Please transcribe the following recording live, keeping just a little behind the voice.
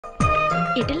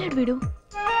ఎటెళ్ళాడు వీడు?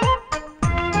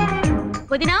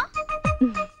 వదినా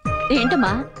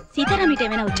ఏంటమ్మా? సీతారాం ఇటు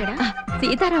ఏమైనా వచ్చాడా?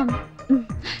 సీతారాం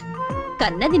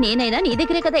కన్నది నేనైనా నీ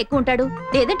దగ్గరే కదా ఎక్కువ ఉంటాడు,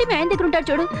 లేదంటే మీ ఆయన దగ్గర ఉంటాడు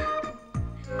చూడు.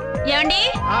 ఏమండి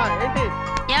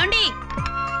ఏమండి?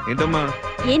 ఏంటమ్మా?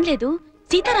 ఏం లేదు,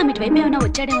 సీతారాం ఇటు వైపు ఏమైనా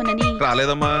వచ్చాడేమోనని.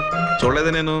 రాలేదమ్మా,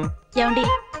 చూడలేదు నేను. ఏమండి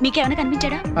మీకేమైనా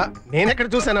కనిపించాడా? నేనెక్కడ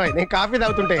చూసాను, నేను కాఫీ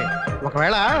తాగుతుంటే.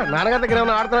 ఒకవేళ నాన్నగారి దగ్గర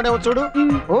ఏమైనా ఆడుతున్నాడేమో చూడు.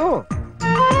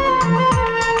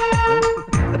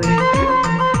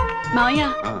 మావయ్య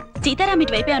సీతారాం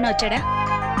ఇటు వైపు ఏమైనా వచ్చాడా?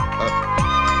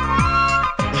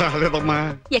 రాలేదమ్మా.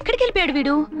 ఎక్కడికి వెళ్ళిపోయాడు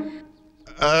వీడు?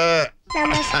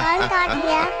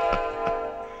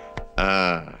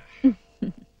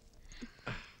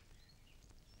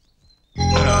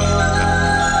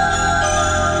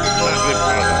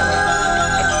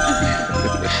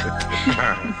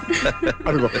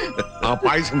 అడుగు ఆ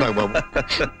పాయసం తాగు బాబు.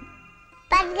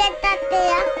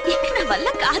 నా వల్ల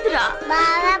కాదురా,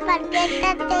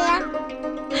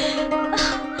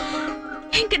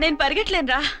 ఇంక నేను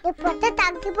పరిగెట్టలేనురా. ఇప్పుడు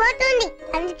తగ్గిపోతుంది,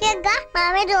 అందుకే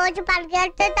మామే రోజు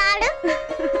పరిగెత్తుతాడు.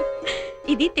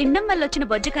 ఇది తినడం వల్ల వచ్చిన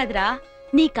బొజ్జ కాదురా,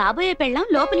 నీ కాబోయే పెళ్ళాం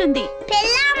లోపలుంది.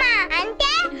 పెళ్ళామా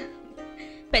అంటే?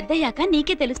 పెద్దయ్యాక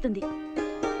నీకే తెలుస్తుంది.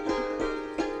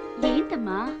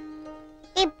 ఏంటమ్మా?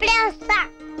 ఇప్పుడే వస్తా.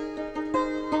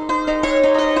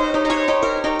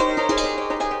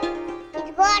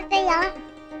 ఇదిగో అత్తయ్య.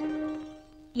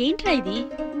 ఏంట్రా ఇది?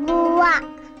 గువ్వా.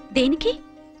 దేనికి?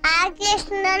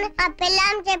 ఆకేస్తుందని ఆ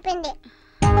పెళ్ళాం చెప్పింది.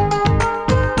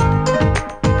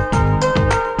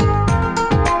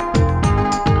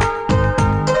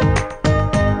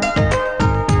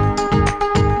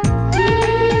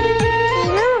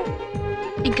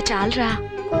 ఇంక చాలరా.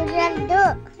 కుదరదు,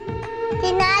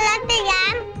 తినాలంటే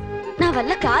నా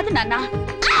వల్ల కాదు నాన్న.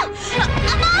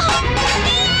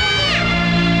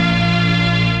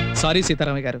 సారీ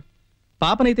సీతారామయ్య గారు,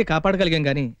 పాపనైతే కాపాడగలిగాం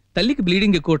గానీ తల్లికి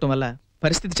బ్లీడింగ్ ఎక్కువటం వల్ల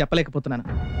పరిస్థితి చెప్పలేకపోతున్నాను.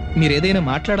 మీరేదైనా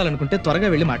మాట్లాడాలనుకుంటే త్వరగా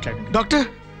వెళ్ళి మాట్లాడండి. డాక్టర్,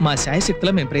 మా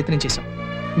శాయశక్తిలో మేము ప్రయత్నం చేశాం,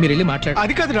 మీరు వెళ్ళి మాట్లాడండి.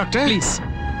 అది కాదు డాక్టర్, ప్లీజ్.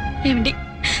 ఏమండి,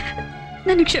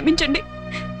 నన్ను క్షమించండి,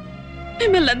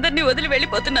 మిమ్మల్ని అందరినీ వదిలి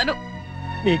వెళ్ళిపోతున్నాను.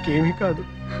 నీకేమీ కాదు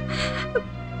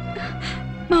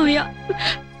మావయ్య,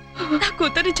 నా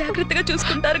కూతుర్ని జాగ్రత్తగా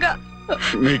చూసుకుంటారుగా.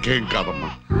 నీకేం కాదమ్మా.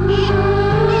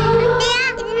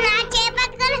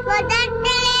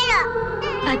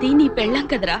 అది నీ పెళ్ళాం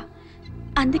కదరా,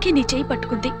 అందుకే నీ చెయ్యి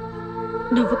పట్టుకుంది.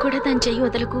 నువ్వు కూడా దాని చెయ్యి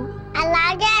వదలకు.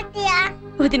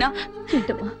 వదినా,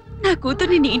 ఏంటమ్మా, నా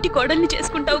కూతుర్ని నీ ఇంటి కోడల్ని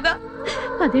చేసుకుంటావుగా.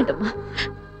 అదేంటమ్మా,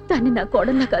 దాన్ని నా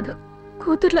కోడల్లా కాదు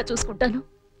కూతుర్లా చూసుకుంటాను.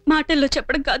 మాటల్లో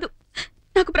చెప్పడం కాదు,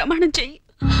 నాకు ప్రమాణం చెయ్యి.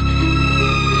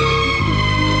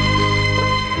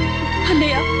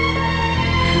 అన్నయ్య,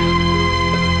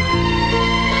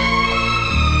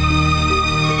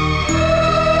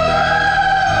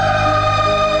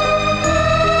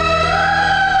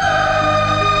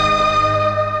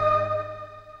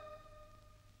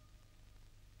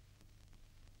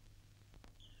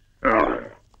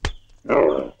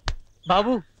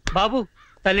 బాబు బాబు,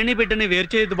 తల్లిని బిడ్డని వేరు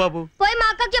చేయొద్దు బాబు. పోయి మా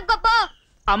అక్కకి చెప్పుకో.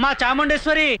 అమ్మా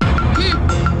చాముండేశ్వరి,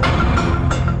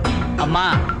 అమ్మా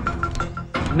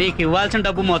మీకు ఇవ్వాల్సిన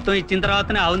డబ్బు మొత్తం ఇచ్చిన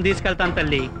తర్వాతనే ఆవును తీసుకెళ్తాను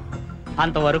తల్లి.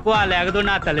 అంతవరకు ఆ లేగదు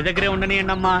నా తల్లి దగ్గరే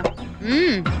ఉండనియండి అమ్మా.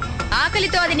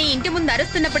 ఆకలితో అది నీ ఇంటి ముందు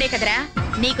అరుస్తున్నప్పుడే కదరా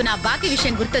నీకు నా బాకీ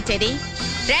విషయం గుర్తొచ్చేది.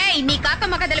 రేయ్, నీ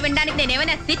కాకమ్మ కథలు వినడానికి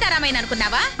నేనేమైనా సీతారామయ్య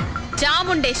అనుకున్నావా?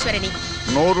 చాముండేశ్వరిని.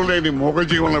 నోరు లేని మూగ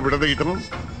జీవన విడదీయటం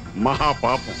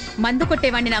మహాపాపం. మందు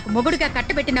కొట్టేవాణ్ణి నాకు మొగుడుగా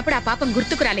కట్టబెట్టినప్పుడు ఆ పాపం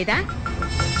గుర్తుకు రాలేదా?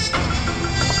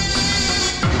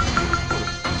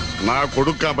 నా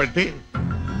కొడుకు కాబట్టి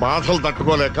బాధలు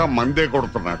తట్టుకోలేక మందే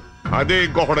కొడుతున్నాడు. అదే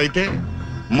ఇంకొకడైతే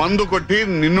మందు కొట్టి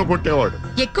నిన్ను కొట్టేవాడు.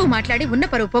 ఎక్కువ మాట్లాడి ఉన్న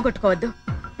పరువు పోగొట్టుకోవద్దు.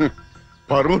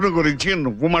 పరువుల గురించి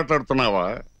నువ్వు మాట్లాడుతున్నావా?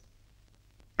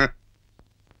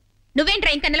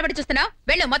 నువ్వేంట్రా ఇంకా నిలబడి చూస్తున్నావు?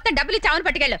 వెళ్ళు, మొత్తం డబ్బులు చావును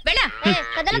పట్టుకెళ్ళు. వెళ్ళా.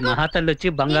 మహాతల్లి వచ్చి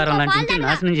బంగారం లాంటి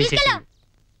నాశనం చేసేసింది.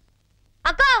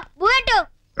 అక్క బూయటు.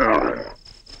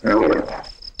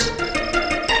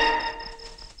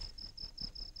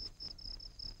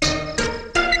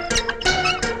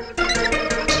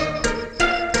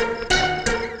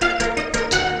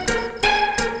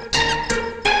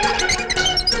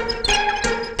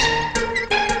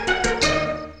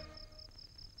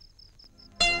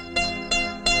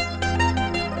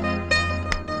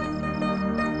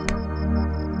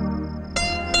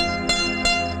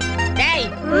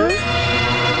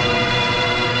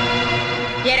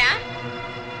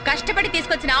 కష్టపడి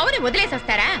తీసుకొచ్చిన ఆవుని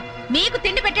వదిలేసొస్తారా? మీకు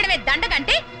తిండి పెట్టడమే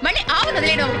దండకంటే మళ్ళీ ఆవును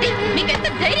వదిలేయడం ఒకటి. మీకు ఎంత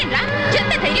ధైర్యం రా?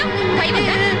 ఎంత ధైర్యం?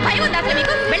 భయం ఉందా అసలు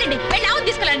మీకు? వెళ్ళండి, వెళ్ళి ఆవును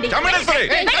తీసుకెళ్ళండి.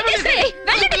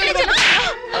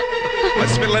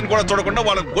 పసిపిల్లని కూడా చూడకుండా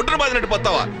వాళ్ళని గొడ్డును బాధినట్టు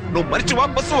పోతావా? నువ్వు మరిచివా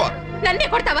పశువా? నన్నే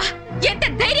కొడతావా? ఎంత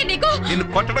ధైర్యం నీకు? నిన్ను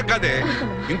కొట్టడం కాదే,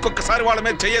 ఇంకొకసారి వాళ్ళ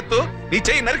మీద చెయ్యొద్దు, నీ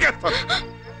చెయ్యి నరికేస్తాను.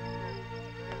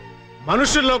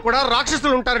 మనుషుల్లో కూడా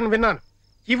రాక్షసులు ఉంటారని విన్నాను,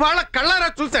 ఇవాళ కళ్ళారా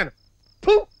చూశాను.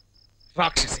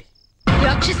 రాక్షసి.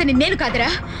 రాక్షసుని నేను కాదురా,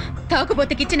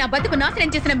 తాగుబోతుకిచ్చి నా బతుకు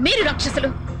నాశనం చేసిన మీరు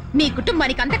రాక్షసులు. మీ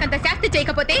కుటుంబానికి అంతకంత శాస్తి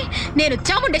చేయకపోతే నేను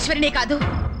చాముండేశ్వరినే కాదు.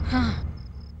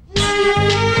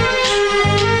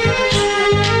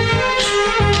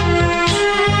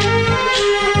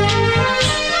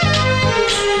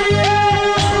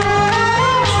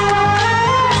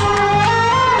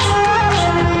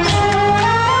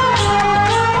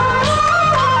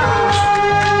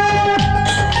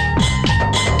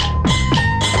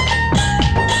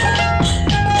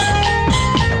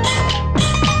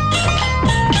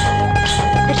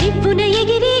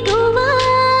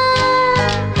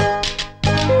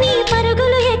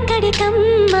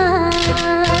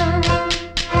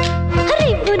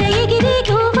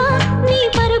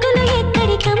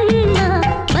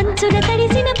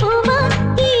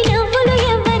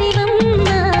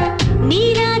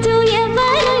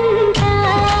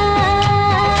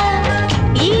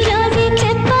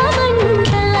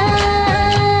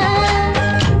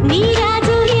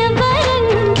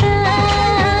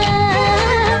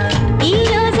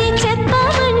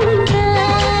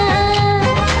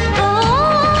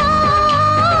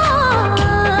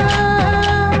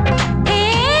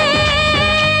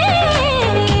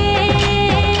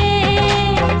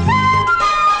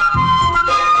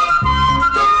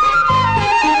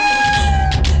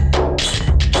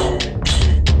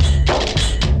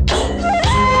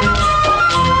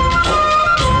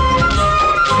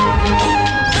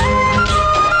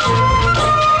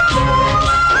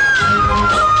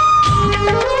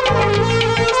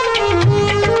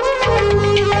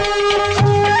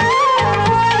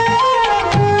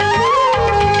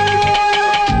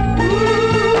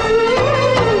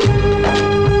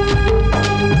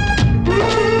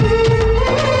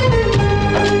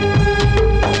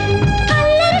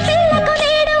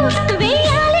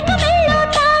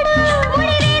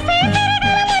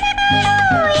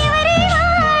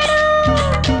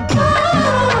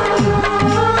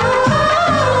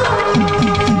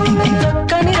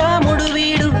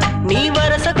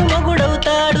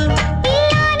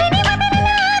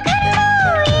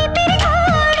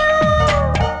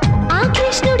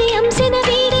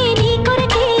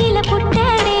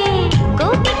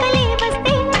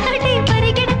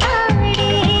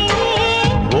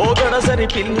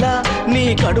 పిల్ల నీ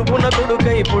కడుపున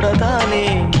కొడుకై పుడతానే,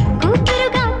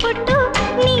 కూతురుగా పుట్టు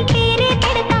నీ పేరే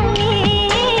పెడతానే,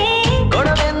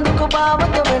 గొడవెందుకు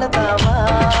బావతో వెళతావా,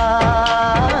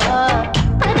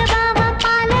 పదబావ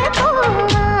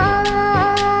పాలకోవా,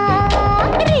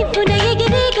 రేపున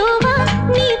ఎగిరే గోవా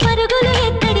నీ పరుగులు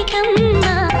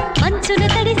ఎక్కడికమ్మా, మంచున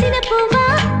తడిసిన పువ్వా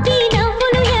నీ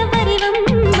నవ్వులు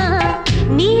ఎవరివమ్మా,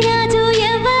 నీ రాజు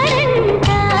ఎవరంట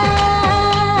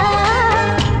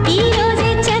ఈ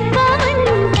రోజే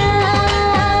చెప్పమంట.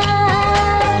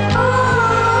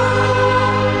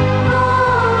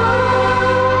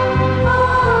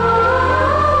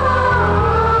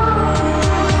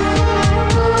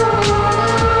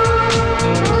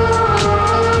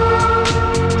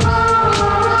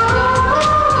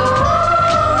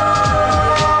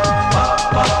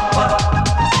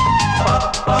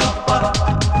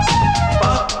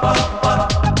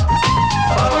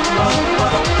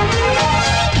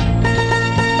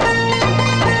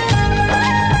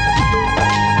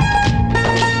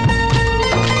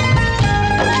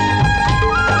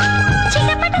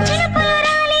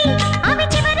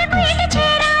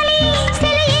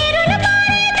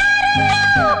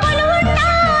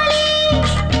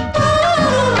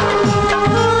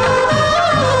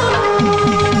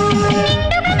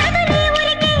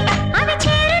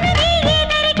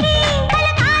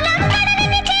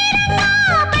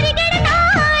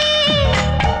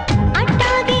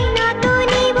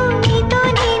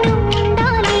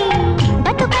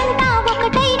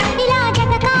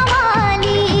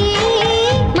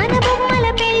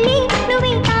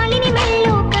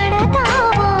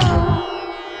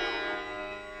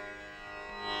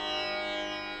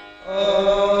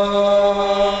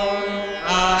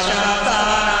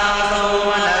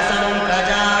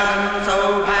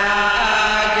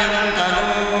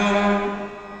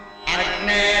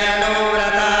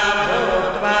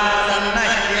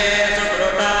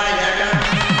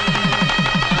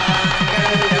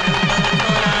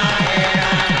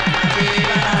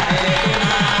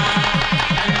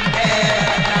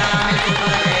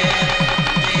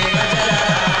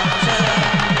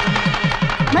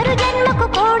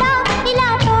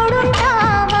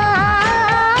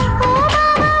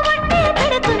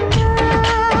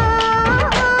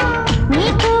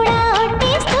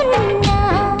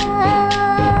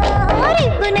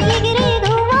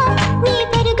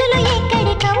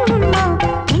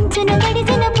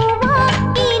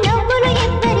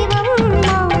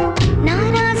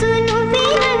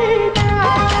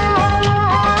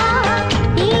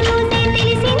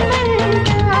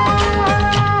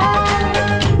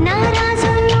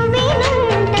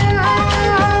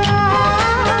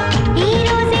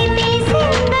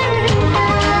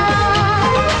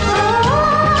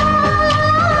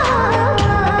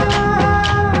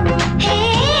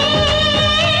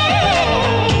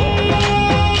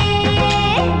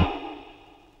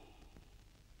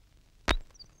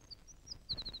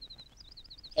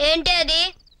 ఏంటి అది?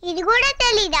 ఇది కూడా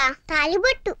తెలీదా?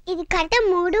 తాలిబొట్టు. ఇది కట్ట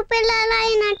 3 పిల్లలు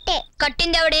అయినట్టే.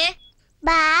 కట్టింది ఎవడే?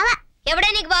 బావా. ఎవడే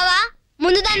నీకు బావా?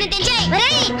 ముందు దాన్ని తెచ్చేయ్.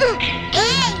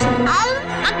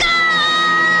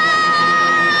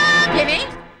 ఏమే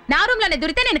నా రూమ్ లోనే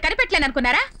దొరికితే నేను కనిపెట్టలేను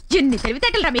అనుకున్నారా? ఎన్ని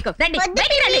తెలివితేటలు రా మీకు. రండి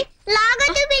బయటికి రండి.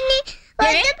 లాగొద్దు పిన్ని.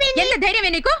 ఎంత ధైర్యమే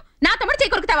నీకు? నా తమ్ముడు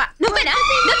చేయి కొరుకుతావా? నువ్వేనా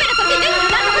కొరికింది?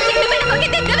 నా తమ్ముడు చేయి నువ్వేనా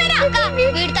కొరికింది? నువ్వేనా?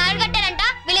 వీడు తాళి కట్టారంట.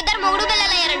 వీళ్ళిద్దరు 3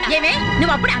 పిల్లలు అయ్యారంట. ఏమే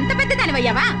నువ్వు అప్పుడు అంత పెద్ద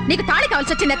దానివయ్యావా? నీకు తాళి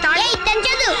కావాల్సి వచ్చిందా? తాళి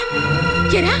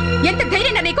ఏరా ఎంత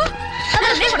ధైర్యంగా నీకు?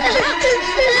 నన్నే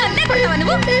కొడతావా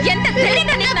నువ్వు? ఎంత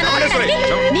ధైర్యంగా నీకు నన్ను కొట్టడానికి?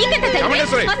 నీకెంత ధైర్యం?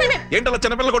 ఏంటలా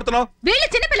చిన్నపిల్లలు కొడుతున్నావు? వీళ్ళు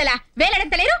చిన్నపిల్లలా?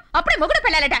 వేలడంత లేరు, అప్పుడే మొగుడు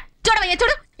పిల్లలట. చూడవయ్యా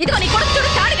చూడు, ఇదిగో నీ కొడుకు చూడు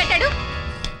తాళి కట్టాడు.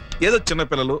 ఏదో చిన్న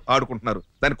పిల్లలు ఆడుకుంటున్నారు,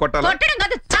 దాన్ని కొట్టాలి. కొట్టడం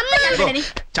కాదు చంపేయాలని.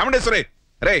 చాముండేశ్వరి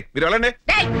రే మీరు వెళ్ళండి.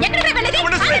 ఎక్కడికి వెళ్ళేది?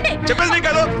 ఆగండి. చెప్పేది నీకు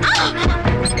కాదు.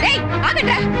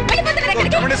 ఆగండి. వెళ్ళిపోతున్నారు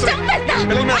ఎక్కడికి? చంపేస్తా.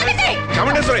 ఆగండి.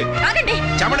 చాముండేశ్వరి ఆగండి.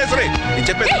 చాముండేశ్వరి నేను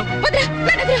చెప్పేది వదరా,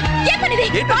 నన్ను వదరు. ఏం పనిది?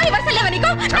 బావి వర్షం లేవా నీకు?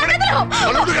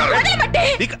 వదలబట్టే.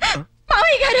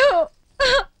 మావయ్య గారు,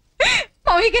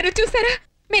 మావయ్య గారు చూసారా?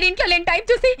 మీరు ఇంట్లో లేని టైం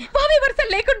చూసి బావి వర్షం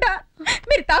లేకుండా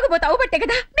మీరు తాగుబోతు అవబట్టే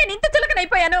కదా నేను ఇంత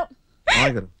చులకనైపోయాను.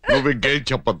 నువ్వు ఇంకేం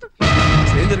చెప్పద్దు.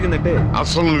 ఏం జరిగిందంటే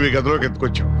అసలు నువ్వు ఈ గదిలోకి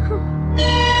ఎత్తుకొచ్చావు.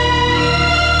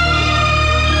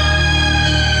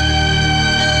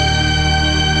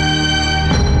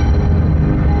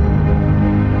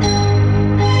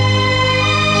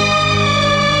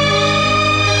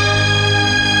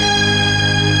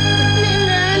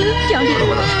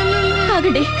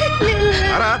 ఆగండి.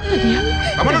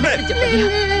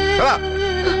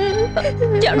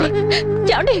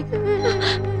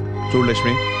 చూడు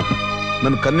లక్ష్మి,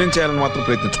 నన్ను కన్విన్స్ చేయాలని మాత్రం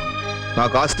ప్రయత్నించు.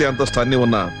 నాకు ఆస్తి అంతస్తు అన్ని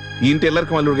ఉన్నా ఈ ఇంటి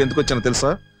ఎల్లరికి మళ్ళీ ఎందుకు వచ్చానో తెలుసా?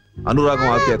 అనురాగం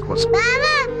ఆప్యాయత కోసం.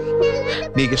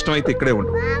 నీకు ఇష్టమైతే ఇక్కడే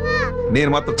ఉండు, నేను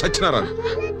మాత్రం చచ్చినా రాను.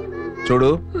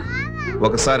 చూడు,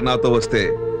 ఒకసారి నాతో వస్తే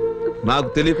నాకు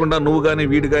తెలియకుండా నువ్వు గాని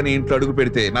వీడు గాని ఇంట్లో అడుగు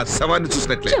పెడితే నా శవాన్ని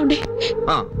చూసినట్లే.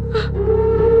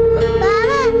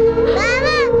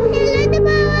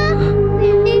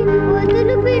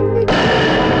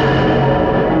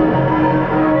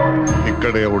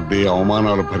 ఇక్కడే ఉండి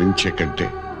అవమానాలు భరించే కంటే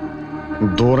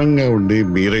దూరంగా ఉండి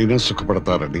మీరైనా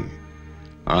సుఖపడతారని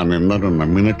ఆ నిన్నను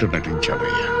నమ్మినట్టు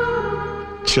నటించాడయ్యా.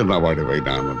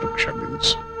 చిన్నవాడివైనా నన్ను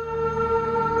క్షమించు.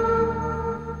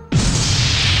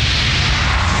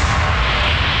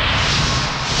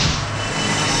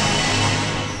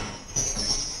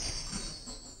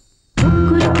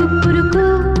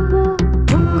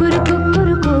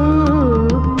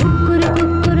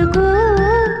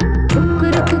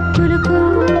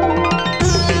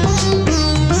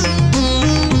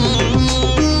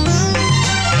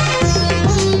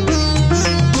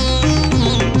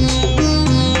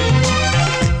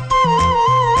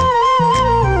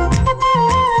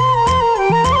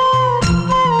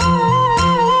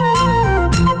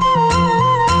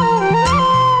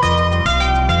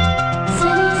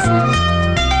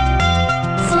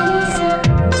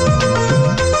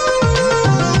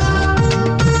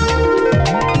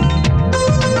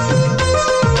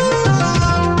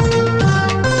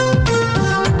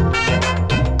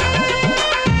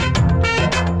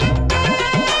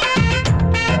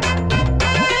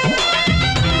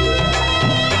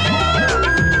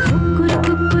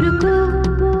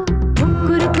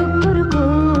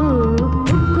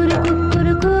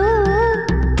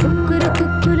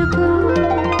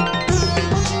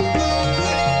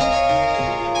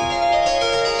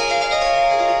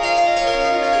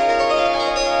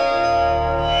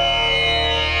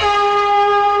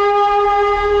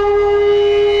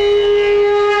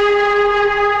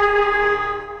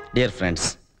 డియర్ ఫ్రెండ్స్,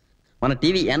 మన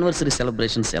టీవీ యానివర్సరీ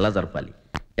సెలబ్రేషన్స్ ఎలా జరపాలి,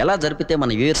 ఎలా జరిపితే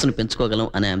మన వ్యూయర్స్ని పెంచుకోగలం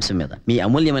అనే అంశం మీద మీ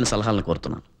అమూల్యమైన సలహాలను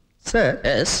కోరుతున్నాను. సార్,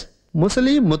 ఎస్,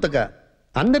 ముసలి ముతక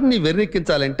అందరినీ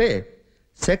వెర్రెక్కించాలంటే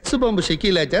సెక్స్ బాంబు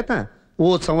షకీలా చేత ఓ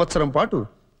సంవత్సరం పాటు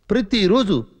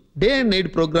ప్రతిరోజు డే అండ్ నైట్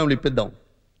ప్రోగ్రాంలు ఇప్పిద్దాం.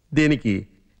 దీనికి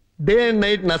డే అండ్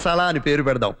నైట్ నసాలా అని పేరు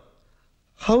పెడదాం.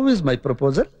 How is my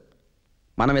proposal?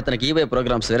 మనం ఇతనికి ఈవై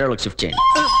ప్రోగ్రామ్స్ వేరేలోకి షిఫ్ట్ చేయండి.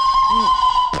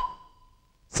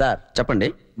 సార్ చెప్పండి.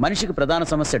 మనిషికి ప్రధాన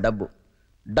సమస్య డబ్బు.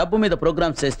 డబ్బు మీద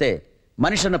ప్రోగ్రామ్స్ చేస్తే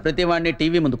మనిషి అన్న ప్రతివాడిని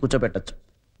టీవీ ముందు కూర్చోబెట్టచ్చు.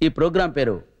 ఈ ప్రోగ్రాం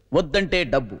పేరు వద్దంటే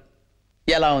డబ్బు.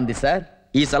 ఎలా ఉంది సార్?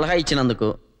 ఈ సలహా ఇచ్చినందుకు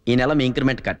ఈ నెల మీ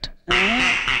increment cut.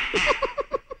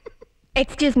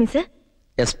 Excuse me sir.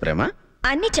 Yes ప్రేమ.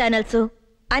 అన్ని ఛానల్స్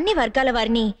అన్ని వర్గాల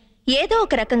వారిని ఏదో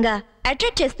ఒక రకంగా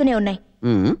అట్రాక్ట్ చేస్తూనే ఉన్నాయి.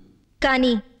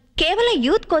 కానీ కేవలం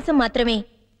యూత్ కోసం మాత్రమే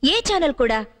ఏ ఛానల్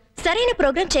కూడా సరైన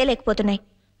ప్రోగ్రాం చేయలేకపోతున్నాయి.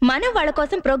 మనం వాళ్ళ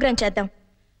కోసం ప్రోగ్రాం చేద్దాం.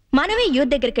 మనమే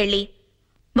యూత్ దగ్గరికి వెళ్ళి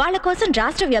వాళ్ళ కోసం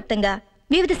రాష్ట్ర వ్యాప్తంగా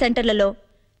వివిధ సెంటర్లలో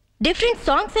different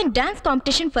songs and dance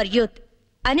competition for youth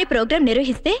అనే ప్రోగ్రాం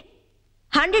నిర్వహిస్తే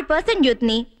 100% యూత్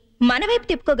ని మన వైపు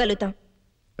తిప్పుకోగలుగుతాం.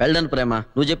 వెల్డన్ ప్రేమ,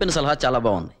 నువ్వు చెప్పిన సలహా చాలా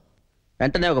బాగుంది.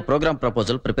 వెంటనే ఒక ప్రోగ్రామ్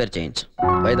ప్రపోజల్ ప్రిపేర్ చేయించు.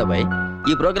 బై ద బై,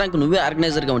 ఈ ప్రోగ్రామ్ కు నువ్వే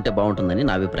ఆర్గనైజర్ గా ఉంటే బాగుంటుందని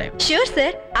నా అభిప్రాయం. Sure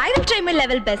sir, I will try my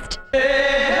level best.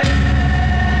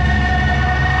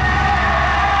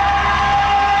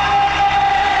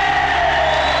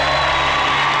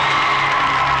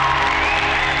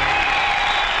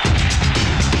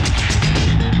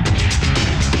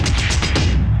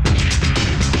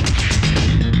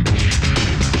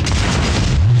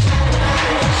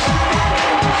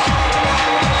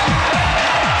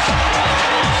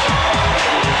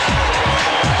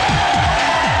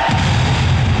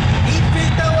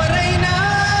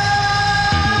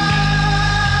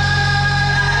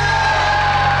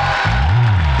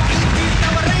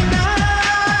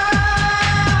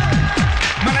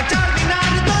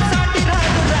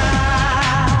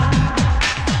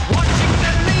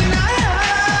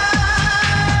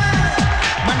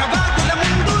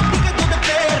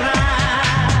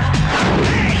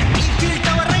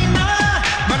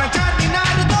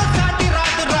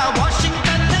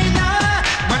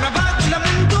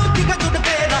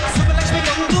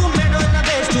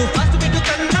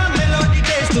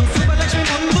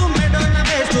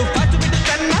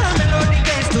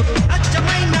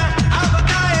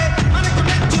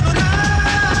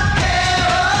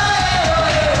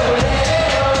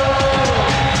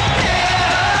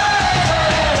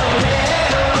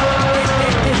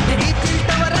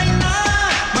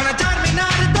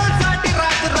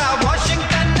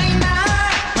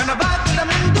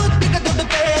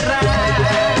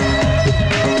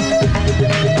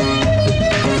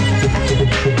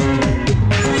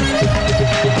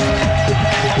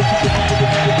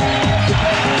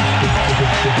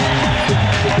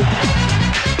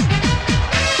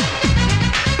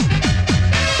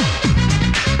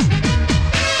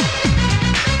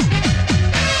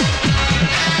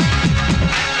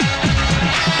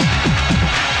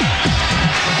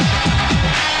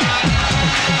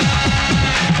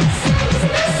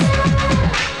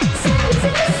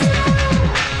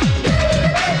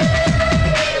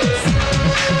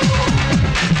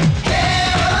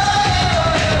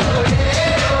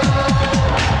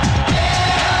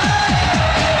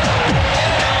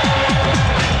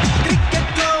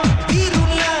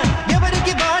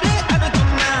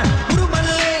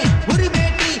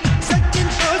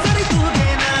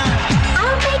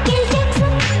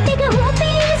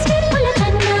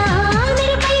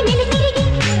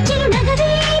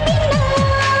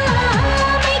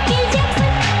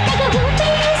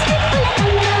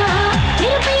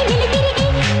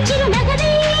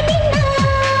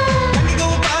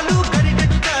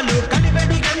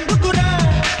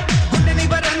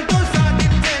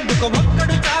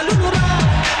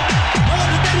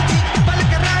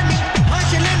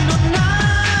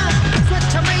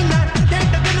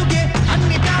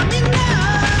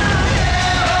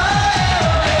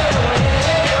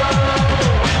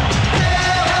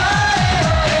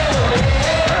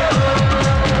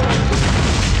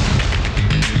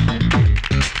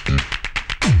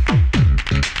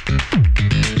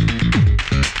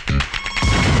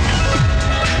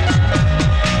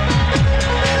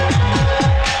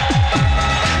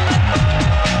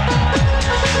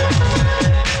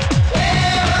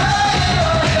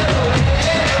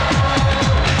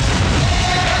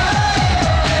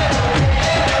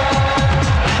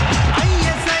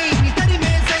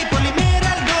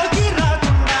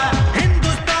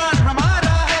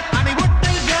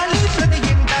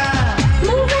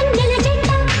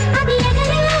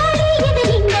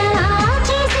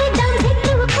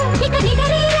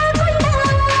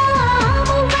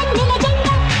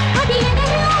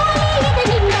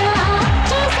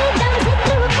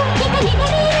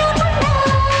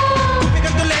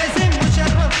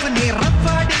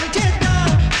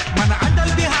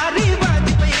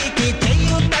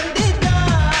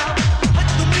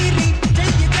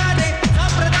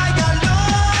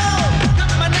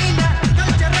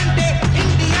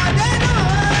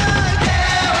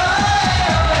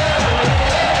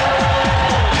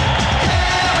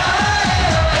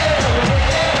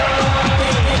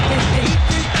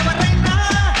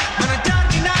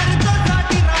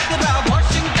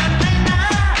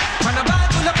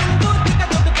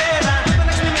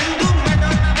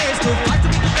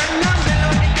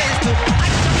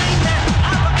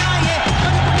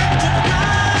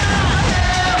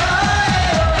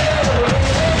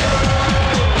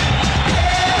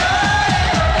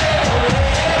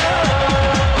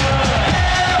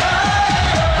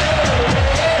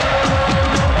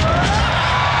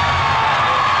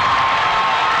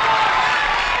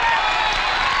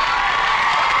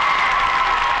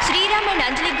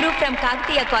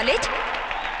 Kakatiya college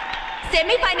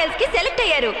semifinals కి సెలెక్ట్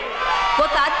అయ్యారు.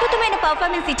 ఒక అద్భుతమైన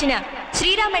పర్ఫార్మెన్స్ ఇచ్చిన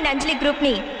శ్రీరామ్ అండ్ అంజలి గ్రూప్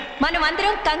ని మనం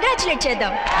అందరం కంగ్రాచులేట్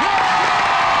చేద్దాం.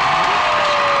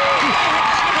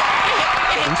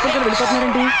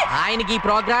 ఆయనకి ఈ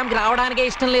ప్రోగ్రామ్ కి రావడానికే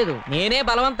ఇష్టం లేదు. నేనే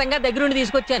బలవంతంగా దగ్గరుండి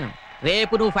తీసుకొచ్చాను.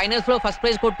 రేపు నువ్వు ఫైనల్స్ లో ఫస్ట్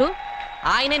ప్రైజ్ కొట్టు,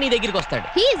 ఆయనే నీ దగ్గరికి వస్తాడు.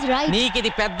 నీకు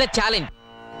ఇది పెద్ద ఛాలెంజ్.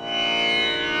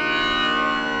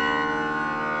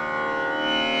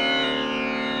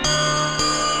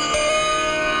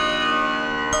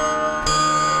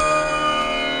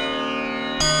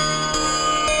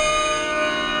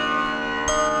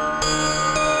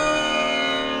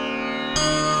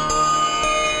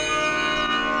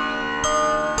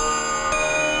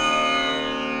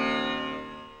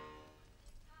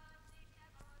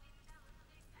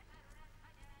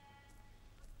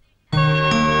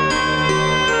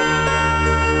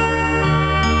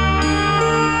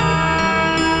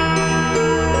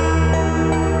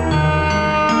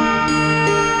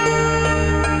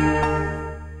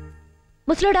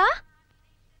 ముసలోడా,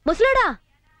 ముసలోడా,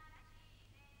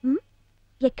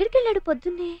 ఎక్కడికి వెళ్ళాడు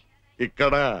పొద్దున్నే?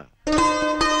 ఇక్కడ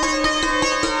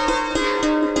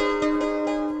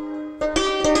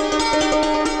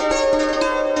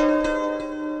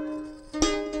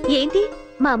ఏంటి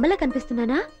మా అమ్మలా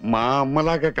కనిపిస్తున్నానా? మా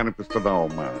అమ్మలాగా కనిపిస్తున్నావు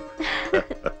అమ్మా.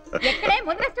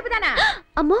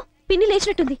 అమ్మో, పిన్ని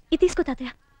లేచినట్టుంది. ఇది తీసుకో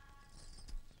తాతయ్య.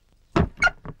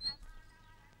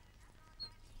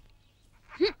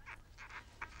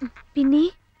 పిన్ని,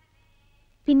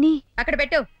 పిన్ని అక్కడ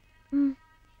పెట్టు.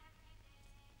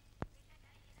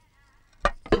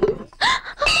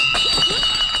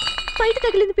 బయట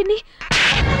తగిలింది పిన్ని.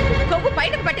 కొవ్వు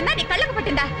బయటకు పట్టిందా నీ కళ్ళకు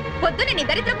పట్టిందా? పొద్దునే నీ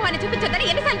దరిద్రపు అని చూపించొద్దని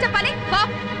ఎన్నిసార్లు చెప్పాలి?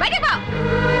 బయట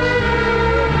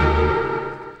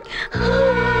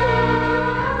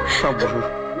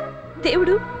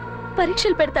దేవుడు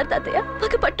పరీక్షలు పెడతారు తాతయ్య,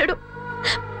 పగ పట్టడు.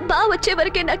 బా వచ్చే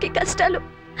వరకే నాకు ఈ కష్టాలు,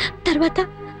 తర్వాత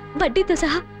వడ్డీతో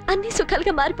సహా అన్ని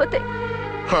సుఖాలుగా మారిపోతాయి.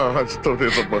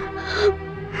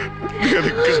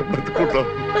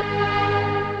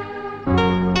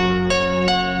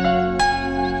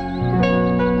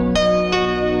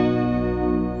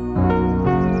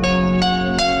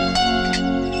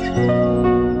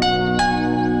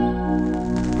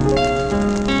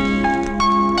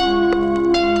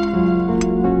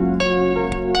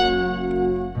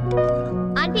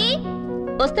 ఆంటీ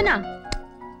వస్తున్నా.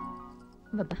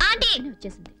 ఆంటీ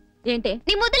వచ్చేసింది. ఏంటే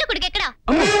నీ ముద్దుల కొడుకు ఎక్కడా?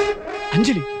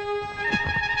 అంజలి,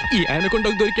 ఈ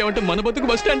ఆయనకొండకు దొరికావంటే మన బతుకు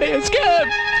బస్ స్టాండ్.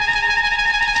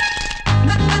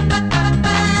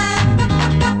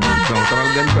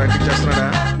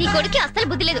 నీ కొడుకు అస్సలు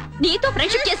బుద్ధి లేదు. నీతో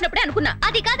ఫ్రెండ్షిప్ చేసినప్పుడే అనుకున్నా.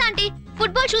 అది కాదా ఆంటీ?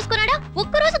 Football shoes కొన్నాడా?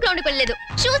 ఒక్కరోజు గ్రౌండ్ వెళ్ళలేదు.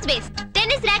 Shoes waste.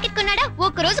 Tennis racket కొన్నాడా?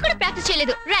 ఒక్కరోజు కూడా ప్రాక్టీస్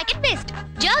చేయలేదు. Racket waste.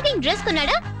 Jogging dress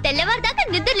కొన్నాడా? తెల్లవారు దాకా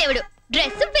నిద్ర లేవడు.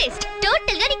 Dress waste.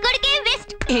 టోటల్ గా నీ కొడుకే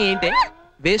వేస్ట్. ఏంటే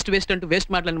వేస్ట్ వేస్ట్ అంటూ వేస్ట్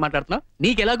మాట్లాడుతున్నావు?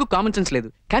 నీకు ఎలాగూ కామన్ సెన్స్ లేదు.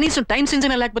 కనీసం టైం సెన్స్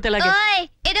అయినా లేకపోతే ఎలాగే?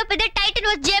 ఏదో పెద్ద టైటిల్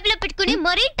వాచ్ జేబులో పెట్టుకుని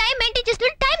మరీ టైం మెయింటైన్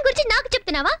చేస్తున్న టైం గురించి నాకు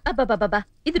చెప్తున్నావా? అబ్బబ్బబ్బా,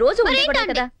 ఇది రోజు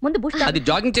కదా. ముందు బూస్ట్. అది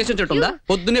జాగింగ్ చేసి చోటు ఉందా?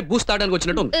 పొద్దునే బూస్ట్ తాగడానికి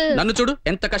వచ్చినట్టు ఉంది. నన్ను చూడు,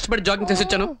 ఎంత కష్టపడి జాగింగ్ చేసి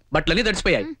వచ్చాను. బట్టలన్నీ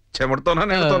తడిసిపోయాయి.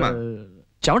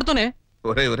 చెమటతోనే.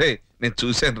 ఒరే ఒరే, నేను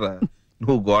చూశాను రా.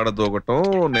 నువ్వు గోడ దూకటం,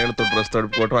 నేలతో డ్రెస్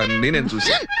తడుపుకోవటం అన్ని నేను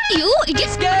చూశాను.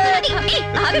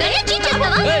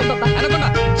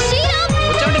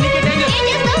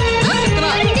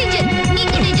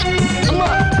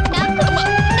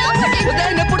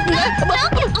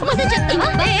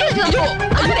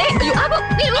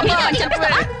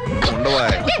 ఉండవా,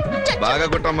 బాగా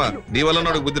కొట్టమ్మా. నీ వల్ల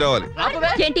నాడు బుద్ధి రావాలి.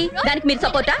 ఏంటి దానికి మీరు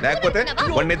సపోర్టా? లేకపోతే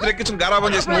వాడిని ఎత్తురెక్కించిన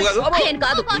గారాబం చేసి నువ్వు కాదు? నేను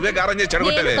కాదు. నువ్వే గారం చేసి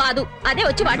చెడగొట్టావే. కాదు, అదే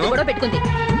వచ్చి వాటిని కూడా పెట్టుకుంది.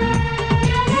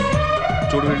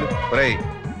 చూడు వీళ్ళు. ఒరేయ్,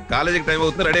 కాలేజీకి టైం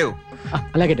అవుతుంది, రెడీ అవ్వు.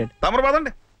 అలాగే తమరు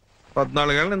బాదండి.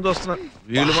 14 ఏళ్ళు నేను చూస్తున్నా.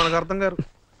 వీళ్ళు మనకు అర్థం గారు.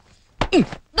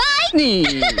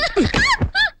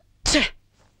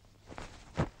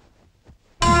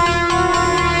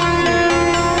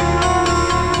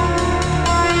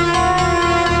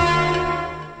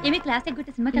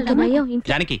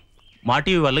 జానకి, మా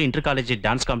టీవీ వాళ్ళు ఇంటర్ కాలేజీ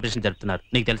డాన్స్ కాంపిటీషన్ జరుపుతున్నారు.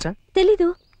 నీకు తెలుసా? తెలీదు.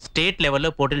 స్టేట్ లెవెల్లో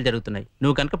పోటీలు జరుగుతున్నాయి.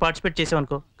 నువ్వు కనుక పార్టిసిపేట్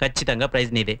చేసావనుకో, ఖచ్చితంగా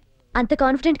ప్రైజ్ నీదే. అంత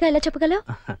కాన్ఫిడెంట్ గా ఎలా చెప్పగలవు?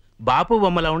 బాపు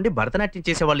బొమ్మలా ఉండి భరతనాట్యం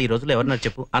చేసే వాళ్ళు ఈ రోజుల్లో ఎవరన్నా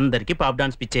చెప్పు. అందరికి పాప్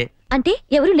డాన్స్ పిచ్చే. అంటే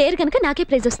ఎవరు లేరు కనుక నాకే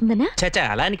ప్రైజ్ వస్తుందనా? చచా,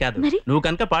 అలా అని కాదు. నువ్వు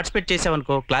కనుక పార్టిసిపేట్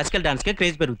చేసావనుకో, క్లాసికల్ డాన్స్ కే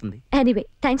క్రేజ్ పెరుగుతుంది. Anyway,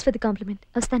 thanks for the compliment.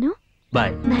 వస్తాను.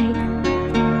 బాయ్. బాయ్.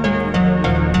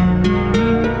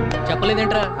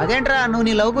 చెప్పలేదేంట్రా? అదేంట్రా, నువ్వు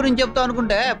నీ లవ్ గురించి చెప్తావు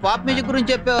అనుకుంటే పాప్ మ్యూజిక్ గురించి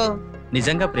చెప్పావు.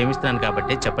 నిజంగా ప్రేమిస్తున్నాను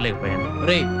కాబట్టి చెప్పలేకపోయాను.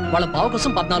 రే, వాళ్ళ బావ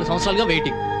కోసం 14 సంవత్సరాలుగా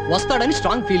వెయిటింగ్. వస్తాడని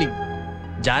స్ట్రాంగ్ ఫీలింగ్.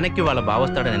 జానకి వాళ్ళ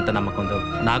బావస్తాడని ఎంత నమ్మకం ఉందో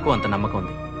నాకు అంత నమ్మకం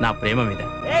ఉంది నా ప్రేమ మీద.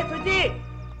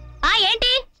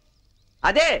 ఏంటి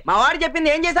అదే మా వాడు చెప్పింది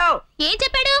ఏం చేసావు? ఏం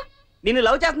చెప్పాడు? నిన్ను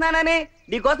లవ్ చేస్తున్నానని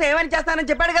నీకోసం ఏమైనా చేస్తానని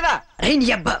చెప్పాడు కదా.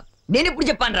 నేను ఇప్పుడు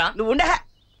చెప్పాను రా. నువ్వు ఉండే.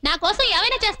 నా కోసం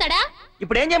ఏమైనా చేస్తాడా?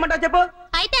 ఇప్పుడు ఏం చేయమంటావు చెప్పు.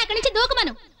 అయితే అక్కడి నుంచి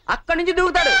దూకమను. అక్కడి నుంచి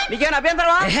దూకుతాడు. నీకేమైనా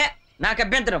అభ్యంతరమా? నాకు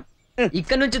అభ్యంతరం.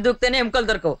 ఇక్కడ నుంచి దూకితేనే ఎముకలు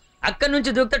దొరకవు, అక్కడి నుంచి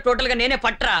దూకితే టోటల్ గా నేనే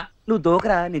పట్రా. నువ్వు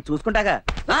దూకరా, నేను చూసుకుంటాగా.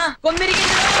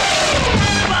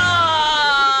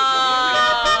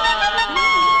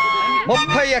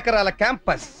 30 ఎకరాల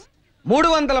క్యాంపస్,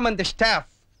 300 మంది స్టాఫ్,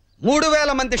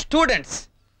 3000 మంది స్టూడెంట్స్,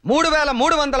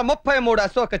 3333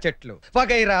 అశోక చెట్లు,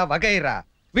 వగైరా వగైరా.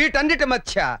 వీటన్నిటి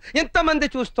మధ్య ఇంతమంది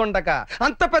చూస్తుండగా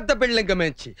అంత పెద్ద బిల్డింగ్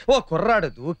మించి ఓ కుర్రాడు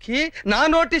దూకి నా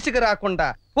నోటీసుకి రాకుండా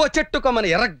ఓ చెట్టు కొమ్మని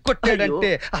ఎరగొట్టాడంటే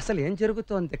అసలు ఏం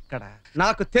జరుగుతోంది ఇక్కడ?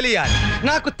 నాకు తెలియాలి,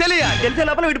 నాకు తెలియాలి. తెలిసే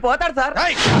లోపల వీడు పోతాడు సార్.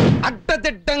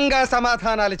 అడ్డదిడ్డంగా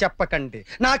సమాధానాలు చెప్పకండి.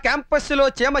 నా క్యాంపస్ లో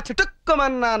చీమ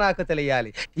చిటుక్కుమన్నా నాకు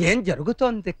తెలియాలి. ఏం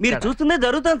జరుగుతోంది? మీరు చూస్తుందే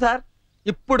జరుగుతుంది సార్.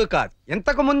 ఇప్పుడు కాదు,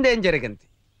 ఇంతకు ముందేం జరిగింది?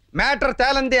 మ్యాటర్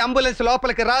తేలంది అంబులెన్స్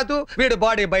లోపలికి రాదు, వీడు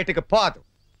బాడీ బయటికి పోదు.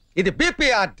 ఇది బీపీ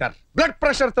ఆర్డర్, బ్లడ్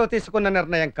ప్రెషర్ తో తీసుకున్న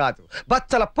నిర్ణయం కాదు,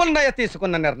 బచ్చల పున్నయ్య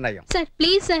తీసుకున్న నిర్ణయం. సార్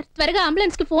ప్లీజ్ సార్, త్వరగా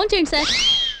అంబులెన్స్ కి ఫోన్ చేయండి సార్.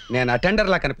 నేను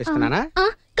అటెండర్ లా కనిపిస్తున్నానా?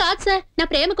 కాదు సార్, నా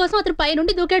ప్రేమ కోసం అతను పై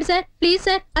నుండి దూకాడు సార్. ప్లీజ్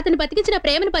సార్, అతను బతికించిన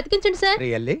ప్రేమను బతికించండి sir.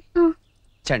 Really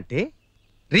Chanti,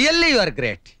 really you are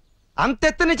great.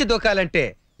 అంతెత్తు నుంచి దూకాలంటే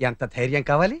ఎంత ధైర్యం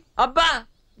కావాలి? అబ్బా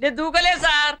నేను దూకలే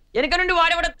సార్, వెనక నుండి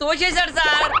వాడేవాడ తోసేశాడు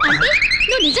సార్.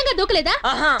 నువ్వు నిజంగా దూకలేదా?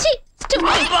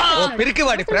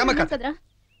 పిరికివాడి ప్రేమ కథ.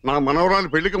 నా మనవరాలి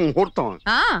పెళ్లికి ముహూర్తం.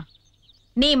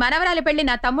 నీ మనవరాలి పెళ్లి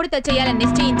నా తమ్ముడితో చేయాలని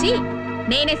నిశ్చయించి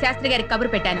నేనే శాస్త్రి గారికి కబురు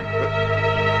పెట్టాను.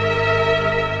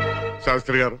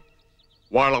 శాస్త్రి గారు,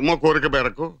 వాళ్ళమ్మ కోరిక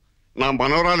మేరకు నా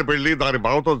మనవరాలి పెళ్లి దాని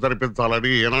బావతో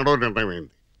జరిపించాలని ఏనాడో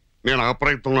నిర్ణయమైంది. నేను ఆ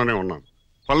ప్రయత్నంలోనే ఉన్నాను.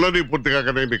 పల్లవి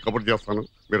పూర్తిగానే మీకు కబురు చేస్తాను,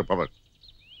 మీరు పదండి.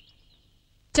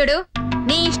 చూడు,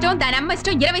 నీ ఇష్టం దాని అమ్మ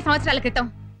ఇష్టం 20 సంవత్సరాల క్రితం.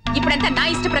 ఇప్పుడంతా నా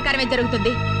ఇష్ట ప్రకారమే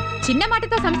జరుగుతుంది. చిన్న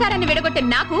మాటతో సంసారాన్ని విడగొట్టిన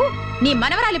నాకు నీ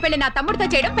మనవరాలి పెళ్లి నా తమ్ముడితో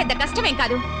చేయడం పెద్ద కష్టమేం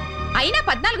కాదు. అయినా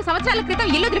 14 సంవత్సరాల క్రితం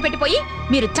ఇల్లు వదిలిపెట్టిపోయి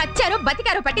మీరు చచ్చారో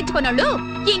బతికారో పట్టించుకున్నోళ్ళు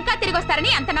ఇంకా తిరిగి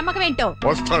వస్తారని అంత నమ్మకం ఏంటో?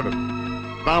 వస్తాడు,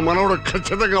 నా మనవడు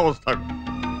ఖచ్చితంగా వస్తాడు.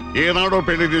 ఏనాడో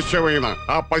పెళ్లి నిశ్చయమైన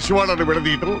ఆ పసివాళ్ళని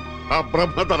విడదీయటం ఆ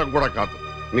బ్రహ్మతరం కూడా కాదు.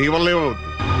 నీ వల్లేమవుతుంది.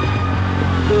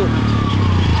 2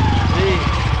 3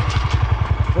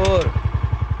 4.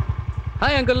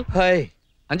 Hi uncle. హాయ్.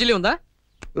 అంజలి ఉందా?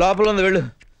 లోపల ఉంది, వెళ్ళు.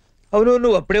 అవును,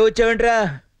 నువ్వు అప్పుడే వచ్చావేంట్రా?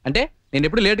 అంటే నేను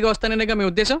ఎప్పుడు లేట్గా వస్తాననేగా మీ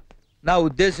ఉద్దేశం? నా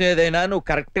ఉద్దేశం ఏదైనా నువ్వు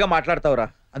కరెక్ట్ గా మాట్లాడతావురా,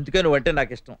 అందుకే నువ్వంటే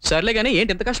నాకు ఇష్టం. సర్లే గానీ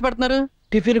ఏంటి ఎంత కష్టపడుతున్నారు?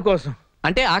 టిఫిన్ కోసం.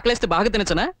 అంటే ఆకలిస్తే బాగా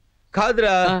తినచ్చనా?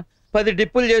 కాదురా, 10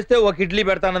 డిప్పులు చేస్తే ఒక ఇడ్లీ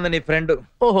పెడతానంది నీ ఫ్రెండ్.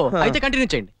 ఓహో, అయితే కంటిన్యూ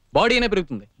చేయండి, బాడీ అయినా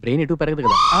పెరుగుతుంది, బ్రెయిన్ ఎటు పెరగదు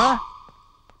కదా.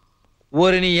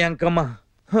 ఓరి నీ అంకమ్మ.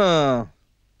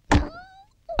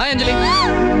 హాయ్ అంజలి,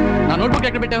 నా నోట్బుక్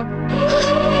ఎక్కడ పెట్టావు?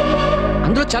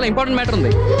 అందులో చాలా ఇంపార్టెంట్ మ్యాటర్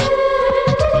ఉంది.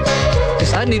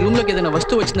 ఈసారి నీ రూమ్ లోకి ఏదైనా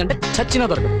వస్తువు వచ్చిందంటే చచ్చినా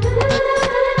దొరకదు.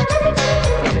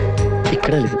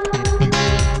 ఇక్కడ లేదు.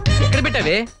 ఎక్కడ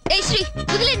పెట్టావే?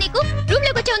 నీకు రూమ్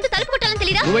లోకి వచ్చే తలుపు కొట్టాలని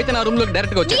తెలీదా? నువ్వైతే నా రూమ్ లోకి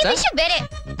డైరెక్ట్ గా వచ్చేసా? వేరే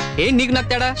ఏం నీకు నాకు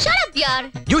తేడా? షట్ అప్ యార్.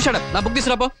 You shut up. నా బుక్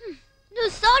తీసుకురాపో.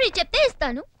 నువ్వు సారీ చెప్తే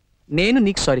ఇస్తాను. నేను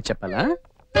నీకు సారీ చెప్పాలా?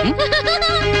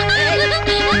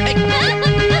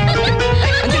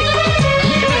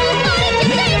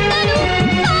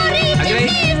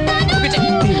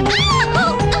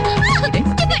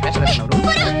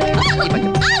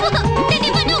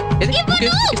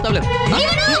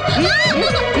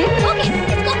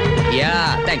 Yeah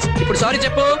thanks. ఇప్పుడు సారీ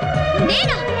చెప్పు.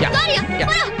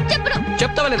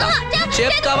 చెప్తావా లేదా?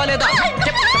 చెప్తావా లేదా?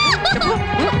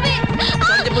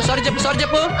 సారీ చెప్పు, సారీ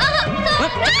చెప్పు.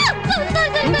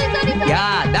 Yeah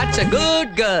that's a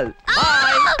good girl.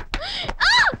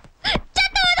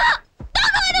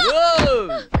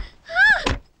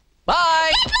 By. By.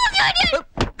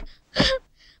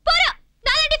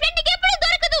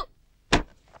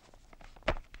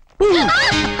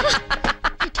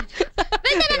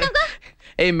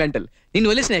 A mental, నిన్ను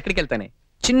వదిలేసి నేను ఎక్కడికి వెళ్తానే?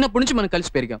 చిన్నప్పటి నుంచి మనం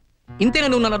కలిసి పెరిగాం. ఇంతేనా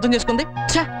నువ్వు నన్ను అర్థం చేసుకుంది?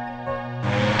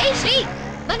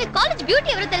 కాలేజ్ బ్యూటీ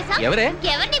ఎవరో తెలుసా? ఎవరే?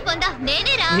 ఎవరిని పొందా?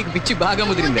 నేనేరా. నీకు పిచ్చి బాగా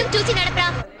ముదిరింది. చూసి నడపరా.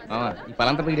 ఈ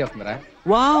పలంతా పిగిడి వస్తుందరా?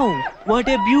 Wow, what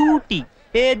a beauty.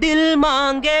 A Dil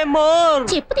మాంగే more.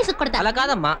 చెప్పు తీసుకొడతా. అలా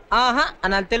కాదమ్మా, ఆహా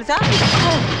అని తెలుసా?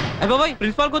 బాబాయ్,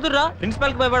 ప్రిన్సిపాల్ కూతురురా.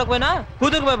 ప్రిన్సిపాల్ కి భయపడకపోయినా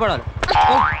కూతురుకు భయపడాలి.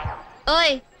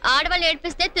 ఓయ్, ఆడవాళ్ళు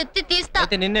ఏడిపిస్తే తిత్తి తీస్తా.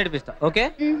 అయితే నిన్ను ఏడిపిస్తా, ఓకే?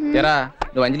 ఎరా,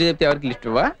 నువ్వు అంజలి చెప్తే ఎవరికి లిఫ్ట్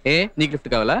ఇవ్వా? ఏ నీకు లిఫ్ట్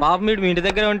కావాలా? పాప మీ ఇంటి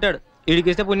దగ్గరే ఉంటాడు,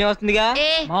 వీడికిస్తే పుణ్యం వస్తుందిగా.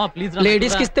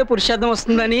 లేడీస్ కి ఇస్తే పురుషార్థం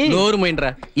వస్తుందని. నోరు మైండ్రా,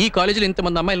 ఈ కాలేజీలో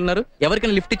ఇంతమంది అమ్మాయిలు ఉన్నారు,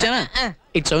 ఎవరికైనా lift ఇచ్చానా?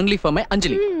 It's only for my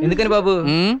అంజలి. ఎందుకని బాబు?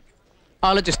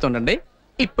 ఆలోచిస్తుండండి,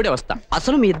 ఇప్పుడే వస్తా.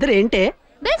 అసలు మీ ఇద్దరు ఏంటే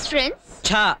బెస్ట్ ఫ్రెండ్స్?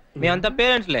 ఛా, మేమంతా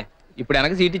పేరెంట్స్లే. ఇప్పుడు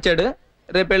వెనక సీట్ ఇచ్చాడు,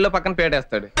 రేపు పెళ్ళిలో పక్కన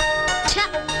పేటేస్తాడు.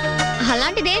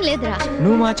 అలాంటిదేం లేదురా.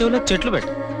 నువ్వు మా చెవులో చెట్లు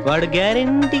పెట్టు, వాడు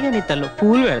గ్యారెంటీగా నీ తల్లో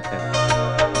పూలు పెడతాడు.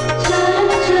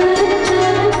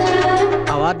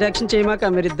 అవార్డు యాక్షన్ చేయమాక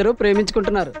మీరిద్దరూ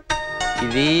ప్రేమించుకుంటున్నారు.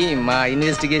 ఇది మా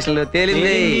ఇన్వెస్టిగేషన్ లో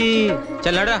తేలింది.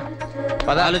 చల్లాడా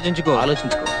పద, ఆలోచించుకో.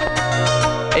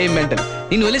 ఏ మెంటల్,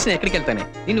 నిన్ను వదిలేసిన ఎక్కడికి వెళ్తానే,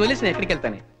 నిన్ను వదిలేసిన ఎక్కడికి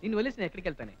వెళ్తానే, నిన్ను వదిలేసిన ఎక్కడికి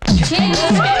వెళ్తానే.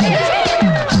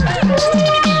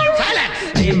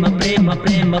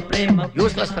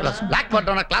 యూస్లెస్ ఫెలోస్, బ్లాక్ బోర్డ్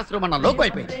ఉన్న క్లాస్ రూమ్ అన్న లోకు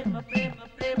అయిపోయింది.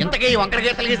 ఇంతకీ వంకర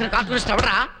గీతలు గీసిన కార్టూనిస్ట్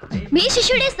ఎవడరా? మీ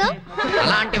శిష్యుడే సార్.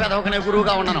 అలాంటి వెదవకనే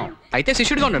గురువుగా ఉండను. అయితే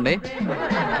శిష్యుడిగా ఉండండి.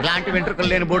 ఇలాంటి వెంట్రుకలు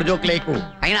లేని బోర్డు జోక్ లేకు.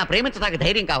 అయినా ప్రేమించడానికి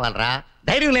ధైర్యం కావాలరా.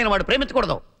 ధైర్యం లేని వాడు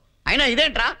ప్రేమించకూడదు. అయినా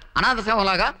ఇదేంట్రా అనాథ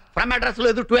సేవలాగా ఫ్రమ్ అడ్రస్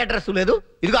లేదు, టు అడ్రస్ లేదు.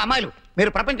 ఇదిగో అమ్మాయిలు,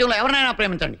 మీరు ప్రపంచంలో ఎవరినైనా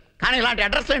ప్రేమించండి, కానీ ఇలాంటి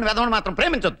అడ్రస్ లేని వెధవను మాత్రం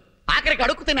ప్రేమించొద్దు. ఆఖరికి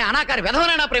అడుగు తినే అనాకారి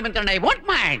వెధవనైనా ప్రేమించండి. I want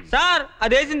mind. సార్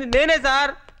అదేసింది నేనే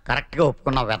సార్. కరెక్ట్ గా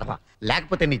ఒప్పుకున్నావు వెధవ,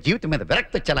 లేకపోతే నీ జీవితం మీద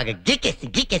విరక్తి వచ్చేలాగా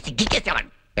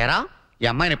గీకేసేవాడిని. ఏరా, ఈ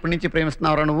అమ్మాయిని ఎప్పటి నుంచి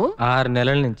ప్రేమిస్తున్నావురా నువ్వు? 6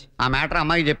 నెలల నుంచి. ఆ మ్యాటర్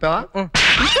అమ్మాయికి చెప్పావా?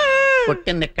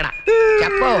 కొట్టింది ఇక్కడ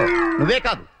చెప్పు. నువ్వే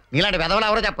కాదు, నీలాంటి వెధవలు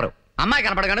ఎవరో చెప్పరు. అమ్మాయి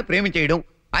కనపడగానే ప్రేమించేయడం,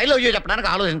 ఐ లవ్ యూ చెప్పడానికి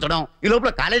ఆలోచించడం, ఈ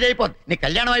లోపల కాలేజ్ అయిపోద్ది, నీ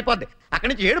కళ్యాణం అయిపోద్ది. అక్కడి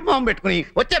నుంచి ఏడు మొహం పెట్టుకుని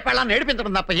వచ్చే పెళ్ళాన్ని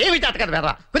ఏడిపించడం తప్ప ఏమి చేత కదా వెధవ.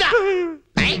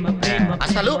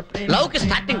 అసలు లవ్ కి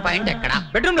స్టార్టింగ్ పాయింట్ ఎక్కడ?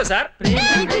 బెడ్రూమ్ లో సార్.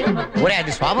 ఒరే,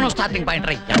 అది శోభనం స్టార్టింగ్ పాయింట్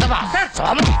రా.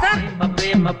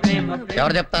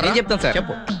 ఎవరు చెప్తారు? చెప్తాను సార్.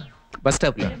 చెప్పు. బస్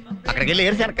స్టాప్ లో. అక్కడికి వెళ్ళి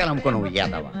ఏరుశనకాయలు అమ్ముకో నువ్వు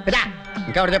యాదవ.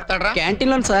 ఇంకెవరు చెప్తాడు రా?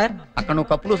 క్యాంటీన్ లో సార్. అక్కడ నువ్వు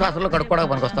కప్పులు సాసులు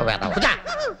కడుక్కోవడానికి పనికొస్తావు యాదవ.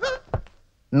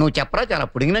 నువ్వు చెప్పరా, చాలా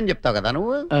పుడిగినని చెప్తావు కదా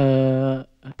నువ్వు.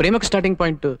 ప్రేమకు starting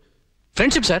point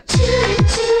friendship sir.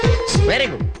 Very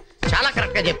good, చాలా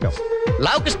కరెక్ట్ గా చెప్పావు.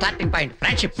 లవ్ కి స్టార్టింగ్ పాయింట్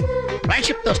ఫ్రెండ్షిప్.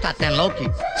 ఫ్రెండ్షిప్ తో స్టార్ట్ అయిన లవ్ కి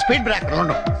స్పీడ్ బ్రేకర్లు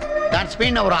ఉండవు. దాని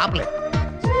స్పీడ్ ఎవరు ఆపలేదు.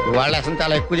 వాళ్ళ అసలు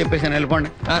చాలా ఎక్కువ చెప్పేసి వెళ్ళిపోండి.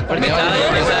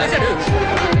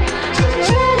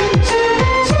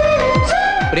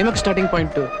 ప్రేమకు స్టార్టింగ్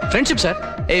పాయింట్ ఫ్రెండ్షిప్ సార్.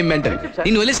 ఏ మెంటల్,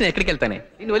 నిన్ను వదిలేసిన ఎక్కడికి వెళ్తానే,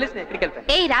 నిన్ను వదిలేసిన ఎక్కడికి వెళ్తానే.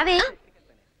 ఏ రావే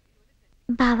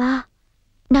బావా,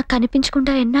 నాకు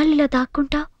కనిపించకుండా ఎన్నాళ్ళు ఇలా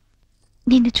దాక్కుంటా?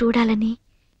 నిన్ను చూడాలని,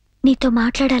 నీతో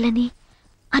మాట్లాడాలని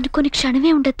అనుకోని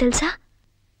క్షణమే ఉండదు తెలుసా?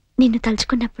 నిన్ను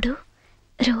తలుచుకున్నప్పుడు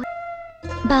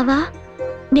బావా,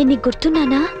 నేను నీకు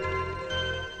గుర్తున్నానా?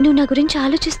 నువ్వు నా గురించి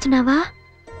ఆలోచిస్తున్నావా?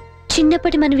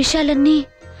 చిన్నప్పటి మన విషయాలన్నీ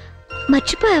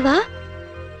మర్చిపోయావా?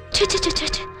 చ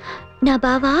నా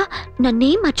బావా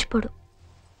నన్నేం మర్చిపోడు.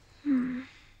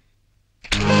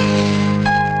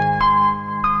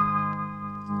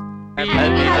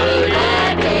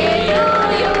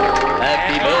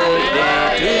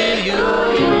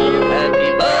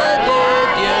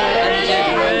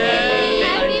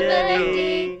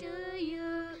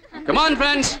 Come on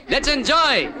friends, let's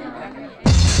enjoy.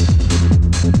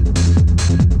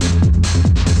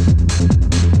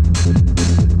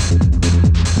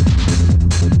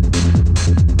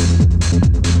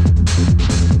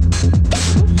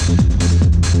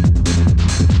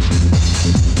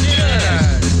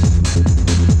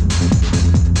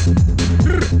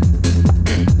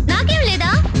 నాకేం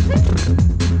లేదా?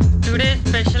 టుడే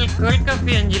స్పెషల్ కోల్డ్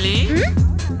కాఫీ అంజలి.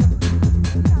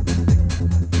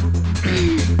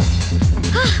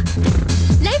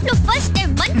 లైఫ్ లో ఫస్ట్ టైం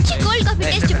మంచి కోల్డ్ కాఫీ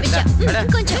టేస్ట్ చూపించా.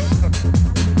 కొంచెం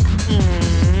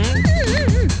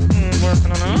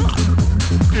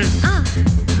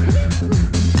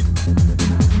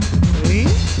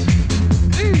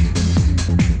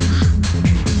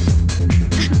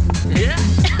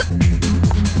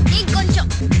ఇంకొంచెం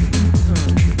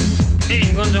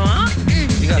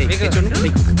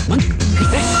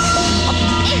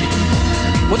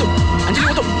వద్దు అంజలి,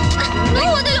 వద్దు.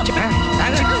 నువ్వు వదులు.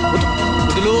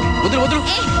 వదులు వదులు వదులు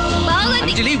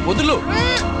బాగుంది అంజలి, వదులు.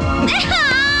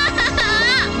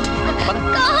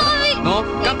 కాఫీ. నో,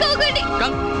 ఇంకొకటి.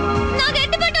 నాకు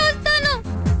ఎట్టుబట్ట వస్తాను.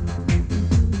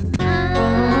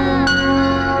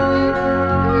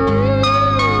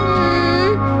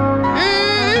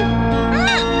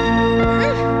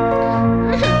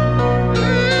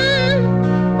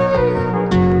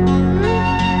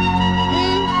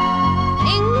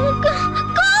 ఇంకా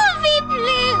కాఫీ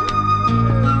ప్లీజ్.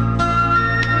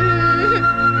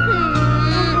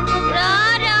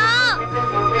 రారా,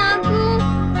 నాకు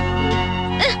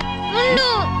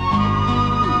ఉండు.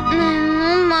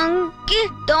 నేను మంకీ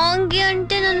డాంగి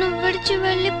అంటే నన్ను విడిచి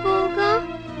వెళ్ళిపోగా.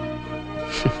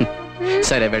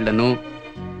 సరే వెళ్ళను,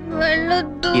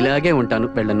 వెళ్ళొద్దు. ఇలాగే ఉంటాను,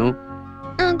 వెళ్ళను.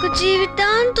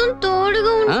 జీవితాంతం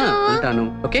తోడుగా ఉంటాను.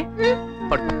 ఓకే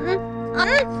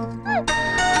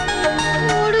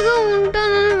తోడుగా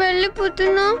ఉంటానని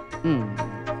వెళ్ళిపోతున్నా.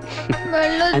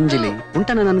 అంజలి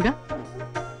ఉంటాననుగా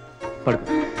పడుకో.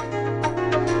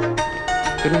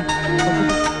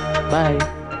 Bye.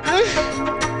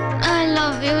 I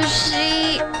love you, Shri.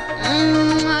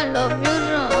 I love you,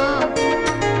 Ra.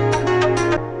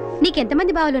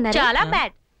 నీకెంతమంది బావలు ఉన్నారు? చాలా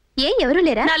బ్యాడ్. ఏ ఎవరు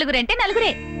లేరా? నలుగురంటే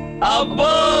నలుగురే.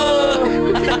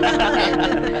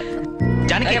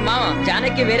 జానకి మామ,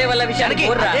 జానకి వేరే వాళ్ళ విషయానికి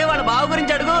అదే వాళ్ళ బావ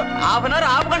గురించి అడుగు. హాఫ్ అన్ అవర్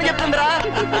ఆపుకొని చెప్తుందిరా.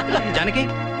 జానకి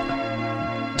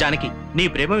జానకి నీ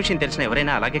ప్రేమ విషయం తెలిసిన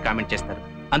ఎవరైనా అలాగే కామెంట్ చేస్తారు.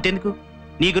 అంతెందుకు,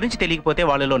 నీ గురించి తెలియకపోతే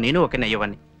వాళ్ళలో నేను ఒకరిని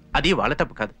అయ్యేవాడిని. అది వాళ్ళ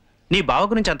తప్పు కాదు. నీ బావ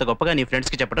గురించి అంత గొప్పగా నీ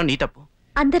ఫ్రెండ్స్ కి చెప్పడం నీ తప్పు.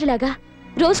 అందరిలాగా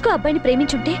రోజుకో అబ్బాయిని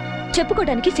ప్రేమించుంటే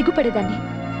చెప్పుకోవడానికి సిగ్గుపడేదాన్ని.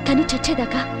 కానీ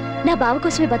చచ్చేదాకా నా బావ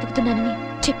కోసమే బతుకుతున్నానని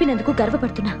చెప్పినందుకు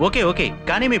గర్వపడుతున్నా. ఓకే ఓకే,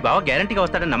 కానీ మీ బావ గ్యారంటీగా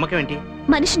వస్తాడని నమ్మకం ఏంటి?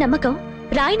 మనిషి నమ్మకం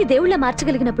రాయిని దేవుళ్ళ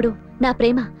మార్చగలిగినప్పుడు నా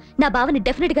ప్రేమ నా బావని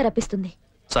డెఫినెట్ గా రప్పిస్తుంది.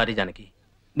 సారీ జానకి,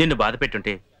 నిన్ను బాధ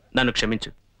పెట్టుంటే నన్ను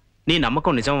క్షమించు. నీ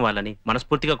నమ్మకం నిజం అవ్వాలని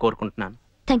మనస్ఫూర్తిగా కోరుకుంటున్నాను.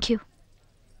 Thank you.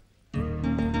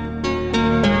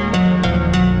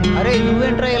 అరే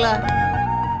నువ్వేంట్రా ఇలా?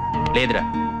 లేదురా,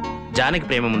 జానకి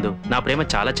ప్రేమ ముందు నా ప్రేమ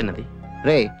చాలా చిన్నది.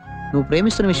 రే, నువ్వు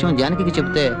ప్రేమిస్తున్న విషయం జానకి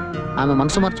చెప్తే ఆమె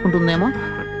మనసు మార్చుకుంటుందేమో.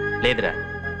 లేదురా,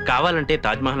 కావాలంటే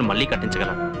తాజ్మహల్ మళ్ళీ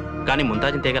కట్టించగలం, కానీ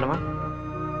ముంతాజ్ని తేగలమా?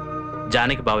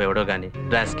 జానకి బావ ఎవడో గాని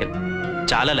రాస్కెల్,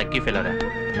 చాలా లక్కీ ఫెలోరా.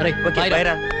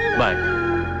 బాయ్.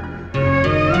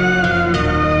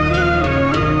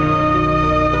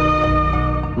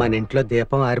 మన ఇంట్లో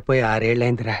దీపం ఆరిపోయి 6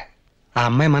 ఏళ్ళైందిరా. ఆ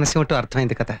అమ్మాయి మనసు ఏమిటో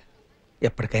అర్థమైంది కదా.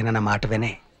 ఎప్పటికైనా నా మాట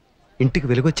వినే ఇంటికి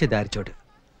వెలుగొచ్చే దారి చూడు.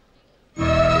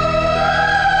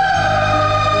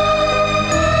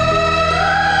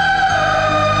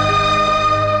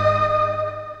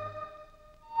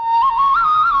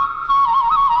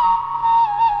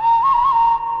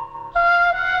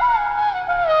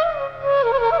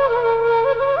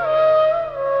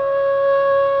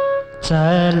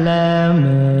 चल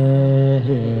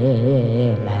मेरे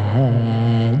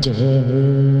लाजे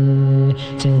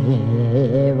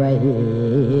वही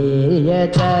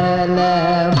चल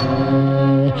मेरे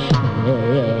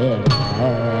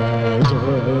लाजे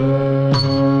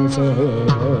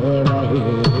वही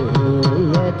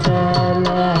चल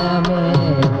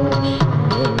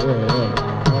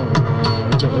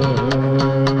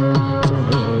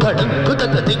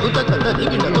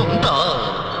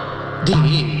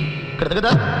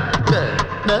కదా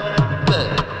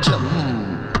జం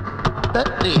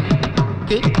తరి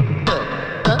కి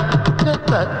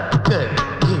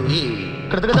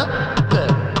కదా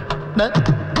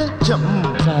జం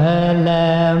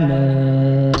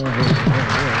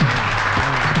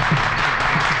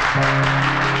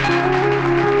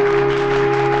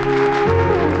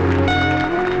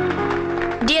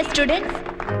డియర్ స్టూడెంట్స్,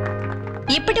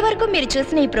 ఇప్పటి వరకు మీరు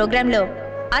చూసిన ఈ ప్రోగ్రాంలో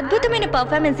అద్భుతమైన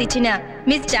పర్ఫార్మెన్స్ ఇచ్చిన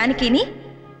మిస్ జానకిని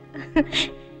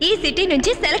ఈ సిటీ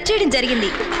నుంచి సెలెక్ట్ చేయడం జరిగింది.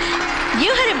 You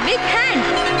have a big hand.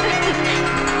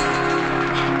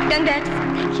 Congrats.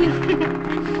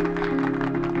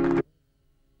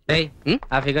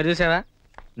 ఆ ఫిగర్ చూసావా?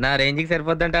 నా రేంజ్కి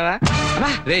సరిపోద్దంటావా?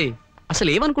 రే, అసలు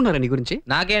ఏమనుకున్నారా నీ గురించి?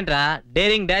 నాకేంట్రా,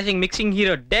 డేరింగ్ డాషింగ్ మిక్సింగ్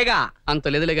హీరో డేగా. అంత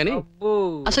లేదులే గానీ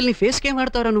అసలు నీ ఫేస్ కేం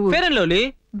వాడతావురా నువ్వు? Fair and lovely.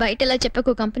 బయట ఎలా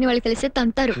చెప్పకు, కంపెనీ వాళ్ళకి తెలిస్తే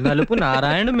తంతారు. నలుపు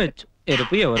నారాయణ మెచ్చు,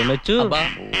 ఎరుపు ఎవరు మెచ్చు?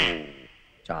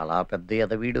 చాలా పెద్ద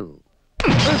ఎదవీడు.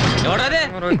 ఎవడదే?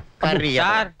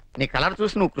 నీ కలర్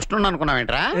చూసి నువ్వు కృష్ణుడు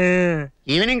అనుకున్నావేంట్రా?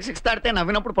 ఈవినింగ్ 6 దాటితే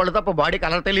నవ్వినప్పుడు పళ్ళు తప్ప బాడీ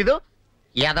కలర్ తెలీదు.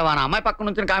 యాదవా నా అమ్మాయి పక్క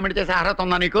నుంచి కామెంట్ చేసే అర్హత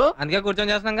ఉందా నీకు? అందుకే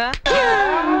కూర్చొని చేస్తున్నాగా.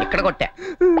 ఇక్కడ కొట్టా.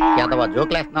 యాదవా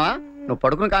జోకులు వేస్తున్నావా? నువ్వు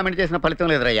పడుకుని కామెంట్ చేసిన ఫలితం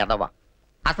లేదురా యాదవా.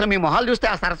 అసలు మీ మొహాలు చూస్తే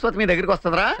ఆ సరస్వతి మీ దగ్గరికి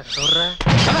వస్తుందిరా?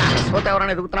 సరస్వతి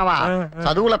ఎవరైనా ఎదుగుతున్నావా?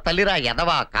 చదువుల తల్లిరా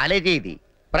యాదవా. కాలేజీ ఇది.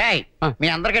 ప్రాయ్ మీ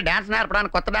అందరికీ డాన్స్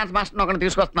నేర్పడానికి కొత్త డాన్స్ మాస్టర్ ఒకరిని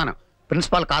తీసుకొస్తున్నాను.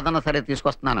 ప్రిన్సిపాల్ కాదన్నా సరే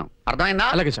తీసుకొస్తున్నాను. అర్థమైందా?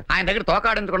 ఆయన దగ్గర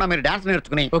తోకాడించకుండా మీరు డాన్స్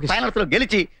నేర్చుకుని ఫైనల్స్ లో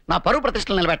గెలిచి నా పరువు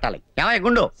ప్రతిష్టలు నిలబెట్టాలి. ఏమై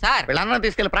గుండు వీళ్ళందరూ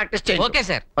తీసుకెళ్లి ప్రాక్టీస్ చేయి. Okay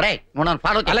sir. నువ్వు నన్ను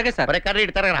ఫాలో చేయి. అలాగే సార్. కర్రీ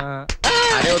తిరగరా.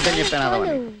 అదే వద్దని చెప్పాను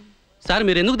సార్.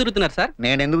 మీరు ఎందుకు తిరుగుతున్నారు సార్?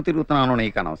 నేను ఎందుకు తిరుగుతున్నాను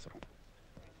నీకు అనవసరం.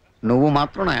 నువ్వు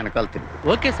మాత్రం నా వెనకాల తిరుగు.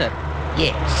 Okay sir.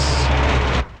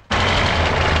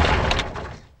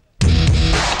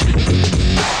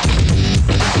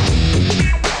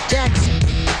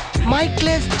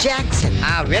 Mikeless Jackson.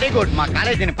 Very good. మా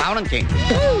కాలేజీని పావనం చేయండి.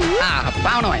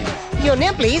 పావనం అయింది. Your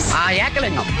name, please?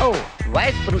 Ekalingam.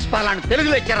 Vice principal and Telugu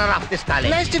lecturer of this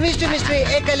college. Nice to meet you, Mr.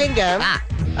 Ekalingam.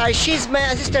 She's my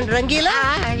assistant Rangila.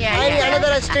 And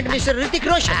another assistant, Mr. Hrithik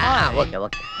Roshan. Okay,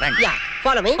 okay. Right. Yeah,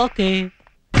 follow me. Okay.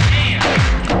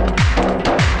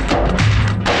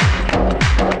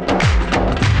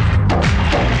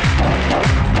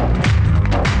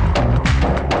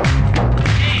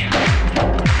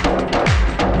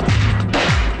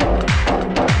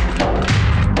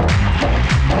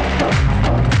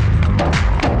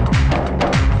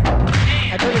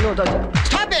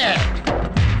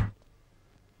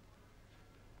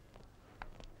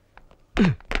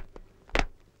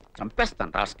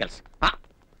 చంపేస్తాను rascals.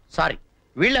 Sorry,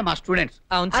 వీళ్ళే మా students.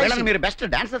 వీళ్ళని మీరు best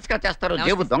dancers గా చేస్తారు,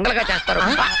 జేబు దొంగలుగా చేస్తారు.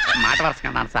 మాట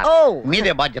వరుసగా సార్,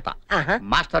 మీదే బాధ్యత.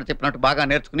 మాస్టర్ చెప్పినట్టు బాగా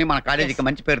నేర్చుకుని మన కాలేజీకి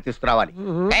మంచి పేరు తీసుకురావాలి.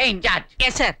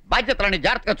 ఇన్ఛార్జ్, బాధ్యతలని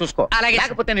జాగ్రత్తగా చూసుకో,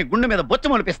 లేకపోతే నీ గుండె మీద బొచ్చు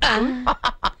మొలిపిస్తా.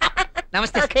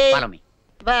 నమస్తే.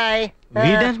 బాయ్.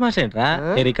 మీ డాన్స్ మాస్టర్ ఏంట్రా?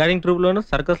 రికార్డింగ్ ట్రూప్ లోను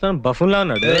సర్కస్ లోను బఫూన్ లా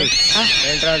ఉన్నాడు.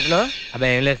 అబ్బా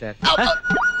ఏం లేదు సార్.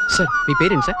 సార్ మీ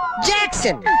పేరేంటి సార్?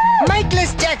 Jackson,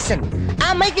 mikeless Jackson. ఆ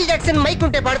మైకిల్ జాక్సన్ మైక్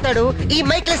ఉంటే పాడతాడు, ఈ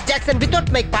మైక్లెస్ జాక్సన్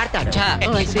వితౌట్ మైక్ పాడతాడు.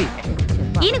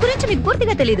 ఈయన గురించి మీకు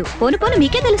పూర్తిగా తెలీదు, పోను పోను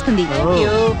మీకే తెలుస్తుంది.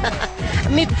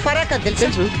 మీకు ఫరాక్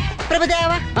తెలుసు?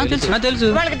 ప్రభుదేవా తెలుసు.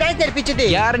 వాళ్ళకి డాన్స్ నేర్పించింది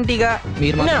గ్యారంటీగా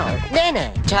మీరు. నేనే.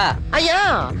 అయ్యా,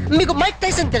 మీకు మైక్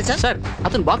టైసన్ తెలుసా? సార్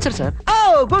అతను బాక్సర్ సార్. ఓ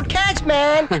good catch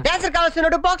man. Dancer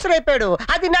కావాల్సినాడు boxer అయిపోయాడు.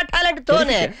 అది నా టాలెంట్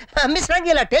తోనే. Miss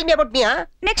Rangeela, tell me about me.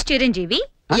 Next Chiranjeevi,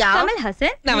 Kamal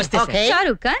Haasan, నమస్తే సార్.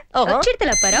 షారూక్ ఖాన్,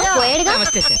 చిరుతలప్పారావు.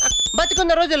 నమస్తే సార్.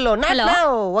 బతుకున్న రోజుల్లో. Hello.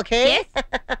 Okay,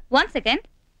 1 second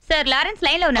sir. Lawrence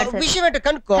line లో ఉన్నాడు సార్. విషయం ఏంటో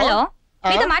కనుక్కో. హలో,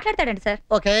 మీతో మాట్లాడతాడండి sir.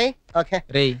 Okay okay.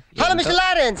 Hello mister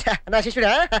Lawrence, నా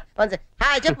శిష్యుడా?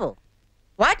 హాయ్, చెప్పు.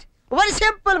 వాట్? Very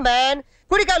simple man.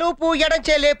 కుడికాలు ఊపు, ఎడం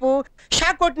లేపు.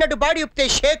 షాక్ కొట్టినట్టు బాడీ ఊపితే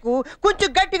షేకు, కొంచెం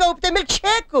గట్టిగా ఊపితే మిల్క్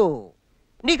షేకు.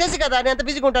 నీకు తెలుసు కదా నేను ఎంత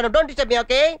బిజీగా ఉంటాను. Don't disturb me.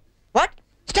 Okay? What?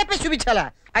 Step వేసి చూపించాలా?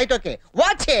 అయితే okay,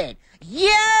 watch it.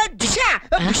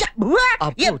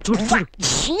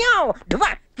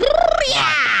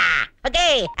 Okay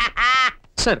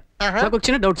sir నాకు ఒక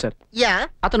చిన్న డౌట్ సార్. యా,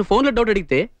 అతను ఫోన్ లో డౌట్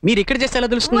అడిగితే మీరు ఇక్కడ చేస్తే ఎలా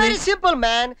తెలుస్తుంది? Very simple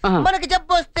man. మనకి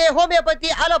జబ్బు వస్తే హోమియోపతి,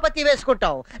 అలోపతి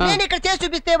వేసుకుంటాం. నేను ఇక్కడ చేసి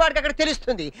చూపిస్తే వాడికి అక్కడ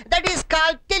తెలుస్తుంది. That is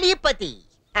called telepathy.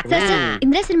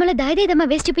 Indra సినిమాలో దాయిదేదమ్మా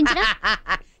వేసి చూపించరా?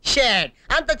 షేట్,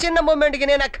 అంత చిన్న మూమెంట్ కి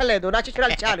నేను అక్కర్లేదు, నా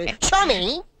చిత్రాలు చాలు. Show me.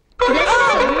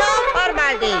 No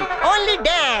formality, only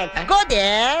dance. Go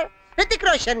there. Hrithik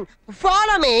Roshan,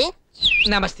 follow me.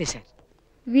 నమస్తే సార్.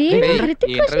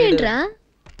 రితిక్ రోషన్ ఏంట్రా?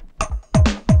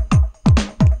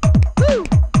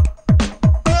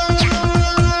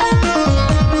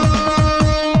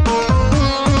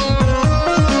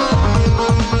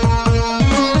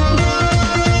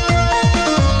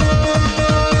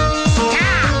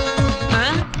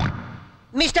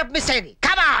 Mr. Missedi,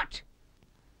 come out.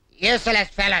 Useless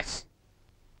fellas.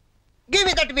 Give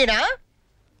me that veena.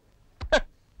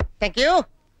 Thank you.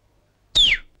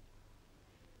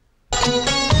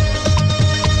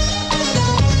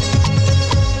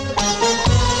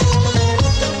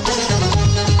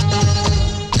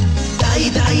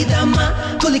 దాయిదమ్మా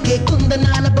కొలికే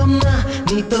కుందనాల బొమ్మ,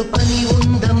 నీతో పని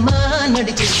ఉందమ్మా,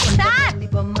 నడిచే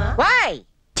బొమ్మ. Why?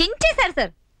 చించేశారు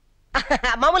సార్.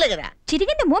 మామూలే కదా.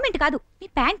 చిరిగింది మూమెంట్ కాదు, మీ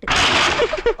ప్యాంట్.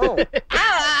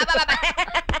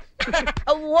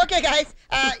 ఓకే గైస్,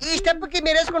 ఈ స్టెప్ కి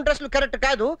మీరు వేసుకున్న డ్రెస్లు కరెక్ట్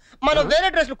కాదు. మనం వేరే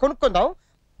డ్రెస్లు కొనుక్కుందాం.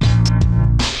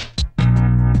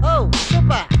 ఓ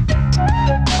super.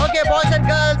 Okay boys and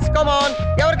girls, come on.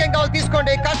 ఎవరికేం కావాలి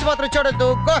తీసుకోండి, కాస్ట్ మాత్రం చూడొద్దు.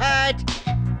 Go head.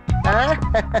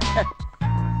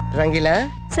 రంగిలా,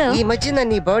 ఈ మధ్య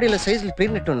నీ బాడీలో సైజులు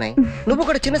పెరిగినట్టున్నాయి. నువ్వు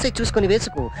కూడా చిన్న సైజ్ చూసుకొని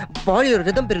వేసుకో, బాడీలో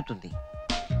రిథం పెరుగుతుంది.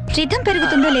 రిథం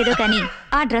పెరుగుతుందో లేదో కానీ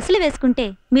ఆ డ్రెస్సులు వేసుకుంటే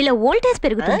మీలో వోల్టేజ్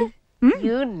పెరుగుతుంది.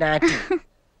 యు నాటి.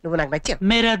 నువ్వు నాకు నచ్చావు.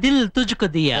 మేరా దిల్ తుజ్కో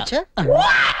దియా.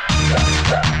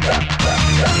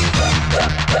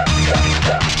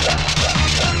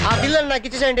 ఆ బిల్లు నాకు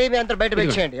ఇచ్చేసేయండి, మీ అంతా బయట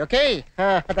పెట్టేయండి. Okay,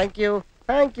 thank you.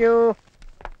 Thank you.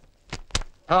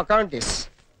 Count this.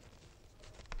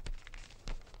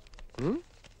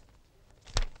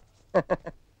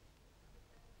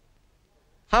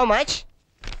 How much?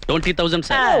 20,000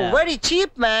 sir. Oh, very cheap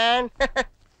man.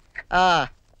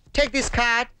 Take this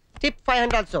card. Tip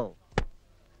 500 also.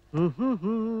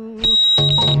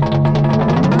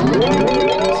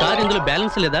 Sir ఇందులో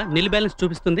బ్యాలెన్స్ లేదా? నిల్ బ్యాలెన్స్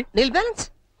చూపిస్తుంది. Nil balance?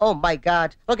 Oh my God.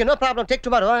 Okay, no problem. Take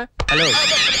tomorrow. Hello.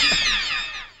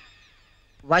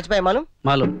 Vajpayee मालूम?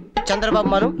 मालूम. चंद्रबाबू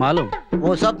मालूम? मालूम.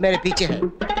 वो सब मेरे पीछे है.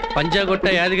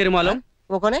 पंजागोट्टा यादगिरी मालूम?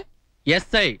 वो कौन है?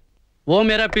 एसआई. वो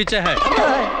मेरा पीछे है.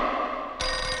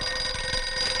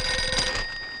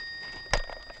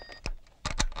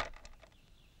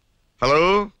 హలో,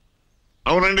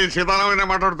 అవునండి, సీతారామయ్య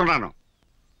మాట్లాడుతున్నాను.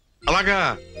 అలాగా,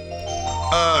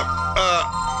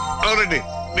 అవునండి,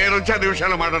 నేను వచ్చి 10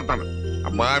 నిమిషాలు మాట్లాడతాను.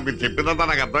 అమ్మా, మీరు చెప్పిందంతా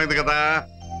నాకు అర్థమైంది కదా.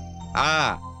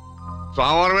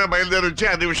 సోమవారమే బయలుదేరి వచ్చి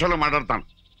 10 నిమిషాలు మాట్లాడతాను.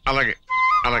 అలాగే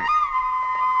అలాగే.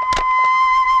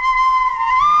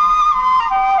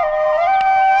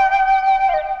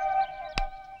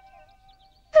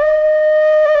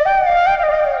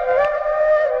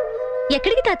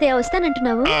 ఎక్కడికి తాతయ్య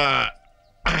వస్తానంటున్నావు?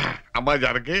 అమ్మా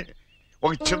జానకి,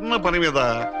 ఒక చిన్న పని మీద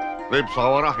రేపు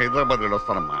సోమవారం హైదరాబాద్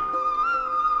వెళ్ళొస్తానమ్మా.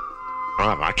 ఆ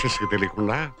రాక్షసికి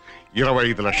తెలియకుండా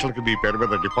 25 లక్షలకి నీ పేరు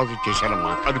మీద డిపాజిట్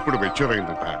చేశానమ్మా. అది ఇప్పుడు మెచ్యూర్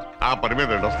అయిందట. ఆ పని మీద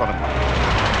వెళ్ళొస్తానమ్మా.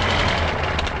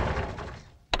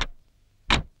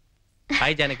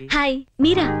 హాయ్ జానకి. హాయ్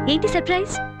మీరా, ఏంటి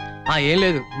సర్ప్రైజ్? ఏం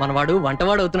లేదు, మనవాడు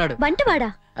వంటవాడు అవుతున్నాడు. వంటవాడా?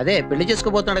 అదే పెళ్లి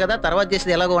చేసుకోబోతున్నాడు కదా, తర్వాత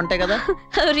చేసేది ఎలాగో వంటే కదా.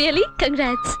 రియలీ?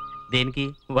 కంగ్రాట్స్. దేనికి?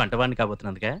 వంటవాడిని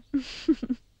కాబోతున్నందుకా?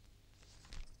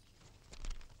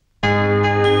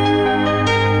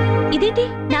 ఇదేంటి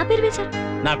నా పేరు వేశారు?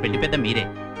 నా పెళ్లి పెద్ద మీరే.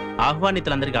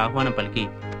 ఆహ్వానితులందరికీ ఆహ్వానం పలికి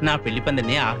నా పెళ్లి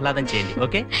పందిని ఆహ్లాదం చేయండి.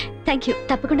 ఓకే? థ్యాంక్ యూ,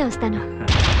 తప్పకుండా వస్తాను.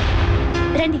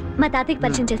 రండి, మా తాతయ్యకి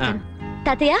పరిచయం చేస్తాను.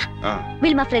 తాతయ్య,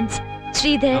 వీళ్ళు మా ఫ్రెండ్స్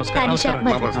శ్రీధర్, తానిష.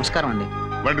 నమస్కారం అండి.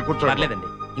 పర్లేదండి,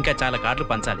 ఇంకా చాలా కార్డులు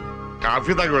పంచాలి.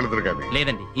 కాఫీ తాగి వెళ్తారు కానీ.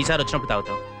 లేదండి, ఈసారి వచ్చినప్పుడు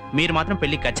తాగుతాం. మీరు మాత్రం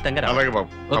పెళ్లి ఖచ్చితంగా రావాలి. అలాగే బాబు.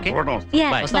 Okay?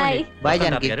 Yeah, bye. Bye,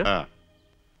 Janaki. గారు.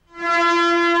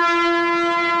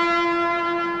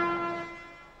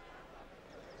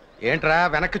 ఏంట్రా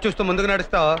వెనక్కి చూస్తూ ముందుకు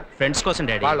నడుస్తావు? ఫ్రెండ్స్ కోసం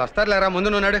డాడీ. వాళ్ళు వస్తారులేరా, ముందు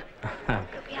నువ్వు నడు.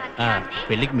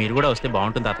 పెళ్లికి మీరు కూడా వస్తే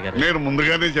బాగుంటుంది తాతగారు. నేను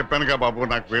ముందుగానే చెప్పానుగా బాబు,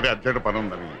 నాకు వేరే అర్జెంట్ పని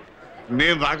ఉందని.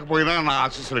 నేను రాకపోయినా నా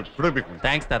ఆశీస్సులు ఎప్పుడూ మీకు.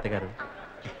 థ్యాంక్స్ తాతగారు.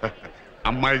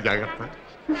 అమ్మాయి జాగ్రత్త.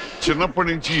 చిన్నప్పటి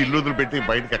నుంచి ఇల్లు వదిలిపెట్టి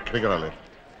బయటకి ఎక్కడికి రాలేదు,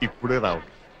 ఇప్పుడే రావు.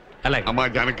 అలాగే అమ్మా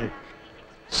జానకి,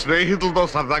 స్నేహితులతో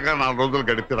సరదాగా 4 రోజులు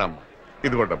గడిపిరామ్మా.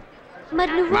 ఇది కూడా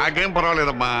నాకేం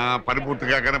పర్వాలేదమ్మా, పని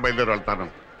పూర్తి కాగానే బయలుదేరి వెళ్తాను.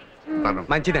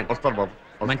 మంచిదండి, వస్తాను బాబు.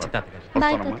 మంచి తాతగారు.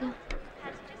 వస్తానమ్మా.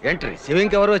 ఏంట్రీ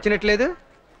శివింకి ఎవరు వచ్చినట్లేదు?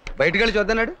 బయటకు వెళ్ళి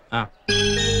చూద్దన్నాడు.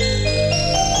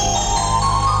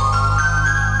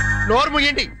 నోర్ము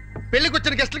ఏంటి? పెళ్లికి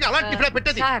వచ్చిన గెస్ట్లకి అలా టిఫిన్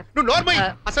పెట్టేది. నువ్వు నోర్మై.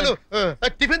 అసలు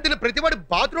టిఫిన్ తిన్న ప్రతి వాడు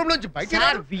బాత్రూమ్ నుంచి బయట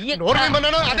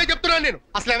నోర్మన్నాను. అదే చెప్తున్నాను నేను.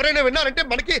 అసలు ఎవరైనా విన్నారంటే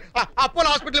మనకి అపోలో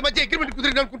హాస్పిటల్ మధ్య అగ్రిమెంట్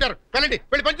కుదిరింది అనుకుంటారు. వెళ్ళండి,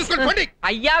 వెళ్ళి పని చూసుకోండి.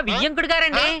 అయ్యా వియ్యంకుడు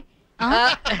గారండి.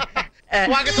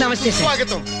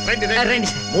 స్వాగతం. రండి రండి.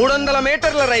 300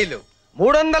 మీటర్ల రైలు,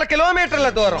 300 కిలోమీటర్ల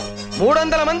దూరం,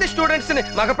 300 మంది స్టూడెంట్స్ ని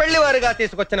మగపెళ్లి వారిగా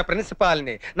తీసుకొచ్చిన ప్రిన్సిపాల్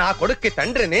ని, నా కొడుక్కి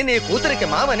తండ్రిని, నీ కూతురికి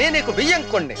మామని, నీకు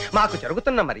బియ్యంకొండి. మాకు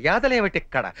జరుగుతున్న మర్యాదలేమిటి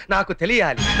ఇక్కడ? నాకు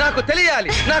తెలియాలి, నాకు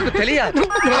తెలియాలి, నాకు తెలియాలి.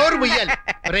 నోరు ముయ్యాలి.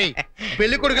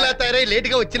 పెళ్లి కొడుకులా తయారై లేట్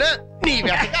గా వచ్చినా నీ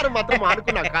వ్యాపారం మాత్రం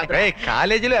ఆడుకున్నా కాదు.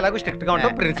 కాలేజీలో ఎలాగో స్ట్రిక్ట్ గా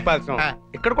ఉంటాం ప్రిన్సిపాల్స్,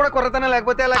 ఇక్కడ కూడా కొరతన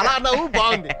లేకపోతే అలా నవ్వు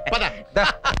బాగుంది. పద.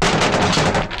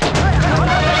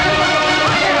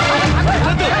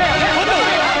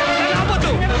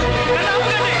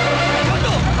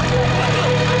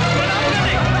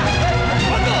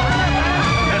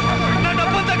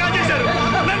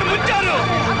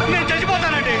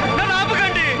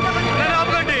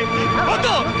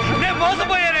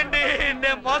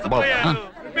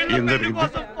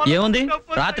 ఏముంది,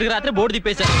 రాత్రికి రాత్రి బోర్డు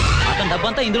తిప్పేశారు. అతని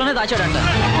డబ్బంతా ఇందులోనే దాచాడంట.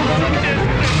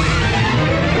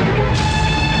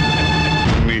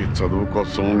 నీ చదువు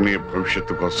కోసం, నీ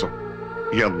భవిష్యత్తు కోసం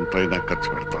ఎంతైనా ఖర్చు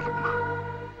పెడతానమ్మా.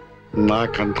 నా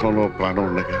కంఠంలో ప్రాణం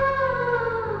ఉండగా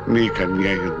నీకు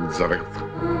అన్యాయం జరగదు.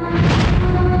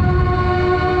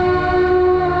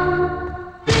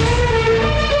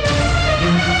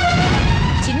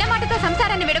 చిన్న మాటతో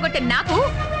సంసారాన్ని విడగొట్టిన నాకు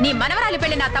నీ మనవరాలు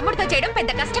పెళ్లి నా తమ్ముడితో చేయడం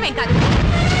పెద్ద కష్టమేం కాదు.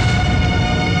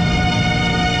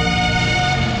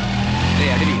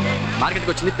 మార్కెట్కి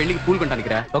వచ్చింది పెళ్లికి పూలు కొంటానికి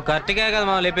రా. ఒక అరటికాయ కదా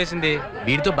మా లేపేసింది.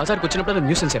 వీడితో బజార్కి వచ్చినప్పుడు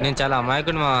న్యూస్ సెన్స్. నేను చాలా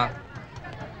అమాయకుడు మా.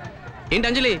 ఏంటి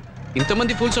అంజలి,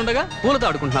 ఇంతమంది ఫూల్స్ ఉండగా పూలతో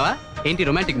ఆడుకుంటున్నావా? ఏంటి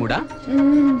రొమాంటిక్ మూడా?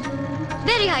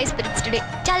 Very high spirits today.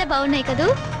 చాలా బాగున్నాయి కదా.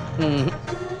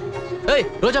 ఏయ్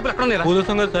రోజా పూలు అక్కడ ఉన్నాయి. పూల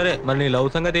సంగతి సరే, మరి నీ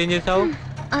లవ్ సంగతి ఏం చేసావు?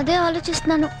 అదే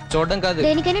ఆలోచిస్తున్నాను. చూడడం కాదు,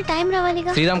 దేనికైనా టైం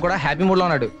రావాలిగా. శ్రీరామ్ కూడా హ్యాపీ మూడ్ లో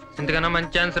ఉన్నాడు. ఇంతకన్నా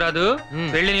మంచి ఛాన్స్ రాదు.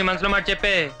 వెళ్ళి నీ మనసులో మాట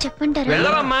చెప్పే. చెప్పంటారా?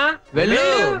 వెళ్ళవమ్మా, వెళ్ళు.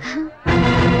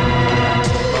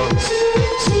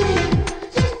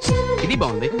 ఇది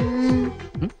బాగుంది.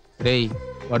 రేయ్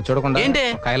వాడు చూడకుండా ఏంటే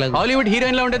హాలీవుడ్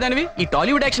హీరోయిన్ లో ఉండేదానివి ఈ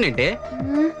టాలీవుడ్ యాక్షన్ ఏంటే?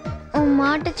 ఓ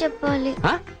మాట చెప్పాలి.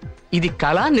 ఇది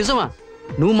కళ నిజమా?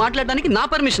 నువ్వు మాట్లాడడానికి నా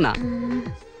పర్మిషనా?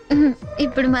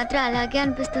 ఇప్పుడు మాత్రం అలాగే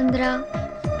అనిపిస్తుందిరా.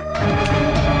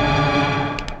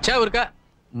 చా ఊరికా,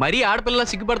 మరీ ఆడపిల్ల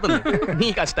సిగ్గుపడుతుంది.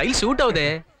 నీకు ఆ స్టైల్ సూట్ అవుదే.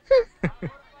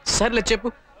 సర్లే చెప్పు.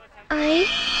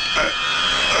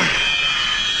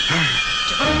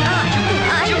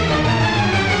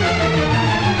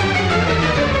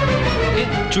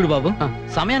 చూడు బాబు,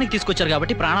 సమయానికి తీసుకొచ్చారు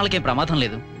కాబట్టి ప్రాణాలకేం ప్రమాదం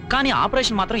లేదు. కానీ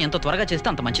ఆపరేషన్ మాత్రం ఎంత త్వరగా చేస్తే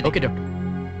అంత మంచిది. Okay doctor.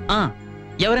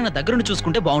 ఎవరైనా దగ్గరుండి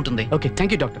చూసుకుంటే బాగుంటుంది. Okay,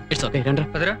 thank you doctor. It's okay. రండి.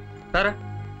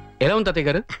 ఎలా ఉంది తాతయ్య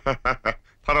గారు?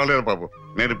 పర్వాలేదు బాబు,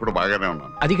 నేను ఇప్పుడు బాగానే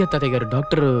ఉన్నాను. అది కాదు తాతయ్య గారు,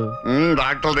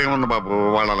 డాక్టర్ ఏముంది బాబు,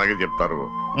 వాళ్ళు అలాగే చెప్తారు.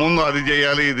 ముందు అది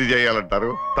చేయాలి, ఇది చేయాలంటారు.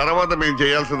 తర్వాత మేము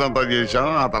చేయాల్సిందంతా చేశాం,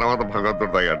 ఆ తర్వాత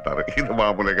భగవంతుడితో అంటారు. ఇది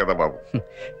మామూలే కదా బాబు.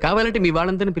 కావాలంటే మీ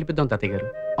వాళ్ళందరినీ పిలిపిద్దాం తాతయ్య గారు.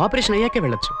 ఆపరేషన్ అయ్యాకే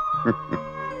వెళ్ళొచ్చు.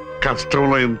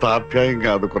 కష్టంలో ఇంత ఆప్యాయంగా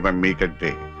ఆదుకున్న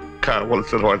మీకంటే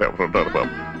కావలసిన వాడు ఎవరున్నారు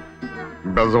బాబు?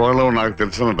 బెజవాడలో నాకు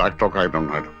తెలిసిన డాక్టర్ ఒక ఆయన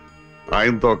ఉన్నాడు.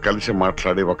 ఆయనతో కలిసి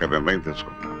మాట్లాడి ఒక నిర్ణయం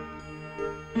తీసుకుంటాను.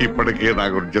 ఇప్పటికే నా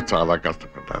గురించి చాలా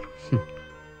కష్టపడ్డారు.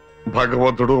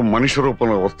 భగవంతుడు మనిషి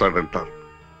రూపంలో వస్తాడంటారు.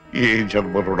 ఏ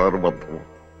జన్మ రుణాలు బంధము.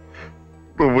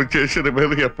 నువ్వు చేసిన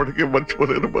మీద ఎప్పటికీ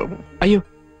మర్చిపోలేను బాబు. అయ్యో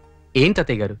ఏం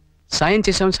తాతయ్య గారు, సాయం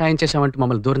చేశామంటూ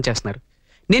మమ్మల్ని దూరం చేస్తున్నారు.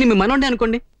 నేను మీ మనోడిని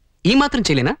అనుకోండి, ఈ మాత్రం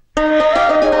చేయలేనా?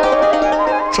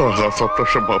 చాలా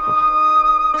సంతోషం బాబు,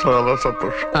 చాలా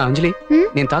సంతోషం. అంజలి,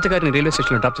 నేను తాతగారిని రైల్వే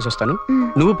స్టేషన్ లో డ్రాప్ చేసి వస్తాను.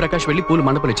 నువ్వు ప్రకాష్ వెళ్ళి పూలు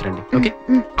మండపలు ఇచ్చిరండి. ఓకే?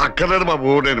 అక్కర్లేదు బాబు,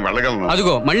 నేను వెళ్ళగలను.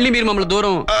 అదిగో మళ్ళీ మీరు మమ్మల్ని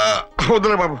దూరం.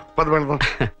 వద్దులే బాబు, పది వెళ్దాం.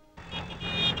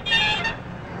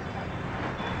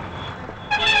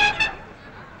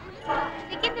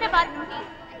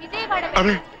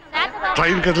 అరే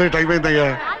ట్రైన్ కదిలే టైం అయిందయ్యా,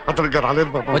 అతను ఇంకా రాలేదు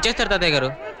బాబు. వచ్చేస్తాడు తాతయ్య గారు,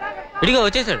 ఇదిగో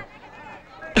వచ్చేసాడు.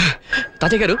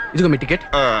 తాతయ్య గారు ఇదిగో మీ టికెట్,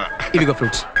 ఇదిగో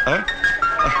ఫ్రూట్స్.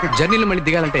 జర్నీలో మళ్ళీ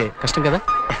దిగాలంటే కష్టం కదా.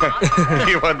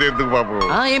 ఇవన్నీ ఎందుకు బాబు?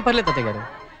 ఏం పర్లేదు తాతయ్య గారు.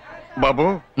 బాబు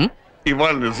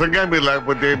ఇవాళ నిజంగా మీరు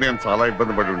లేకపోతే నేను చాలా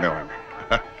ఇబ్బంది పడి ఉండేవాడిని.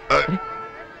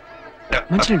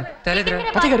 మంచినీళ్ళు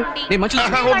తాతయ్య గారు, నేను మంచి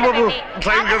బాబు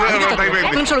ట్రైన్ కదా టైం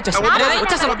అయింది.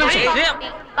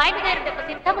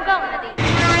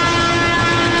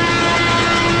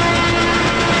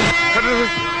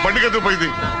 బండి కదా పోయింది,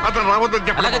 అతను రావద్దని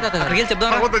చెప్పండి.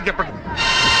 రావద్దని చెప్పండి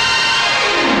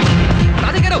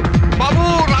బాబు,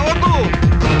 రావద్దు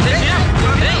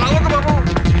రావద్దు బాబు.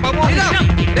 బాబు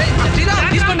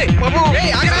తీసుకోండి బాబు.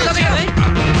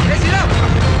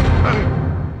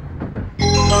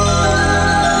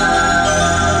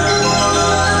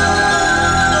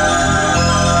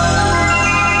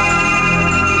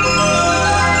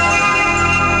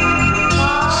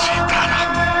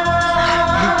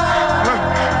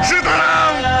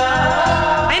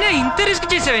 అయినా ఇంత రిస్క్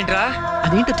చేసావేంట్రా?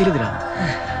 అదేంటో తెలియదురా,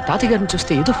 తాతయ్య గారిని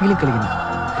చూస్తే ఏదో ఫీలింగ్ కలిగింది,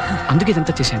 అందుకే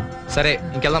ఇదంతా చేశాను. సరే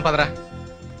ఇంకెళ్దాం పదరా.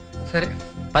 సరే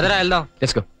పదరా వెళ్దాం.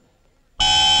 Let's go.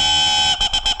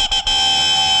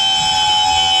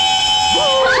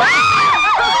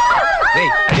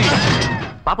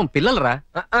 పాపం పిల్లలరా.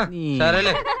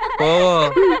 సరేలే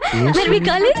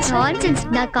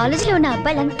నా కాలేజ్ లో ఉన్న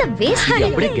అబ్బాయిలంతా వేస్ట్.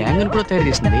 అప్పుడే గ్యాంగ్ కూడా తయారు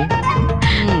చేసింది.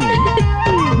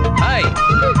 Hi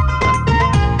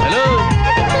hello.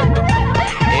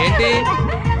 ఏంటి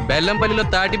బెల్లంపల్లిలో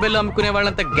తాటి బెల్లం అమ్ముకునే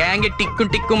వాళ్ళంతా గ్యాంగ్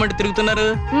టిక్కుమంటూ తిరుగుతున్నారు?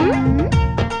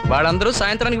 వాళ్ళందరూ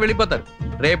సాయంత్రానికి వెళ్ళిపోతారు.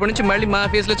 రేపటి నుంచి మళ్ళీ మా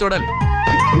ఫేస్ లో చూడాలి.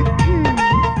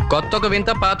 కొత్త ఒక వింత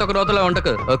పాత ఒక రోతలో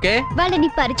ఉండకు. ఓకే? వాళ్ళని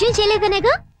పరిచయం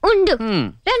చేయలేదనేగా ఉండు.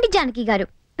 రండి జానకి గారు.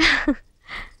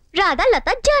 రాధా లత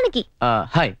జానకి.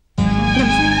 హాయ్.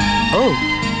 ఓ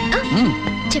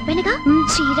చెప్పానుగా,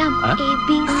 శ్రీరామ్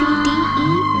ABCDE.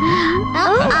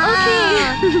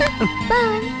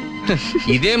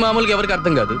 ఇదే మామూలుగా ఎవరికి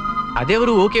అర్థం కాదు,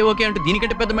 అదేవరు ఓకే ఓకే అంటే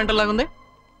దీనికంటే పెద్ద మెంటల్ లాగుంది.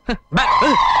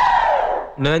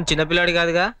 నేను చిన్నపిల్లాడు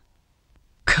కాదుగా.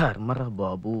 కర్మరా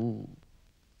బాబు.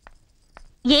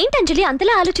 ఏంటి అంజలి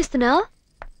అంతలా ఆలోచిస్తున్నావు?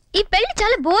 ఈ పెళ్లి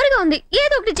చాలా బోరుగా ఉంది,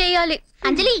 ఏదో ఒకటి చేయాలి.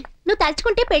 అంజలి, నువ్వు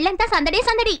తలుచుకుంటే పెళ్ళంతా సందడే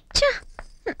సందడి.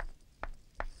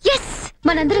 ఎస్,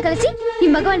 మనందరూ కలిసి ఈ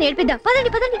మగవాళ్ళని ఏడిపిద్దాం. పదండి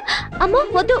పదండి. అమ్మో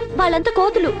వద్దు, వాళ్ళంతా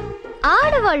కోతులు.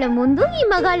 ఆడవాళ్ళ ముందు ఈ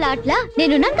మగాళ్ళ ఆటలా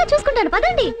నేను నంగా చూసుకుంటాను.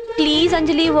 పదండి ప్లీజ్.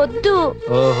 అంజలి వద్దు.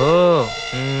 ఓహో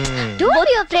don't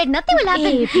be afraid, nothing will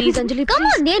happen. Please Anjali, come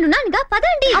on, నేను నాన్నగా.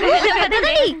 పదండి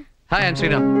పదండి. Hi I am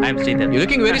Sriram. I am Sridhar. You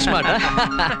looking very smart.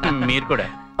 మీరు కూడా.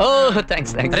 ఓహ్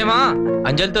థాంక్స్. అరే మా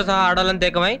అంజలితో సహా ఆడాలని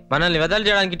తేకమై మనల్ని వెదలు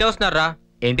చేయడానికి ఇటే వస్తున్నారా?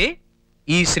 ఏంటి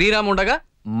ఈ శ్రీరామ్ ఉండగా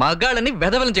మగాళ్ళని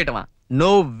వెధవలం చేయటమా?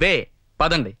 No way.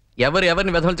 పదండి,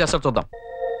 ఎవరిని వెధవలు చేస్తారో చూద్దాం.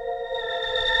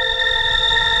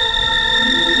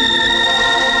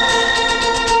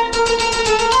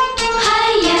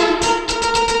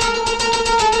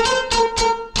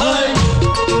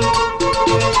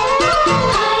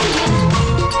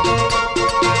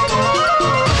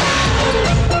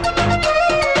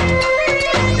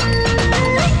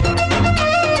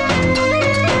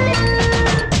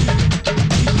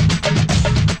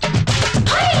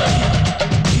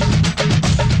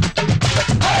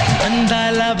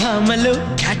 భామలు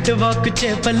క్యాట్ వాక్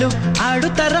చేపలు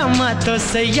ఆడుతారా మాతో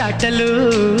సయ్యాటలు.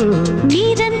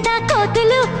 మీరంతా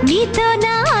కోతులు, మీతో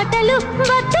నా ఆటలు,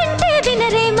 వద్దంటే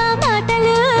వినరే మా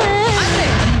మాటలు.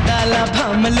 అందాల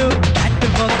భామలు క్యాట్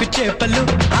వాక్ చేపలు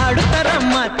ఆడుతారా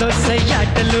మాతో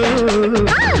సయ్యాటలు.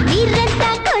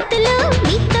 మీరంతా కోతులు,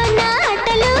 మీతో నా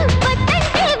ఆటలు,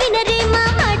 వద్దంటే వినరే మా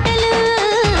మాటలు.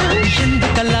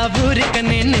 ఎందుకలా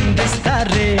ఊరికనే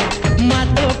నిందిస్తారే,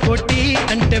 మాతో పోటీ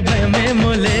అంటే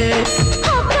భయమేమోలే.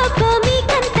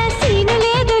 మీకంత సీను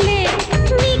లేదులే,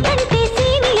 మీకంటే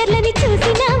సీనియర్లని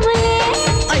చూసినాములే.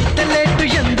 అయితే లేటు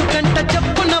ఎందుకంట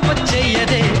చెప్పున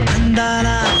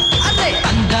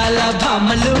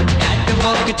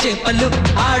చేపలు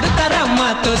ఆడుతారా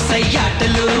మాతో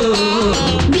సయ్యాటలు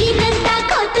మీరంతా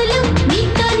కోతులు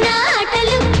మీతో నా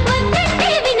ఆటలు వద్దంటే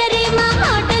వినరే మా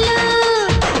మాటలు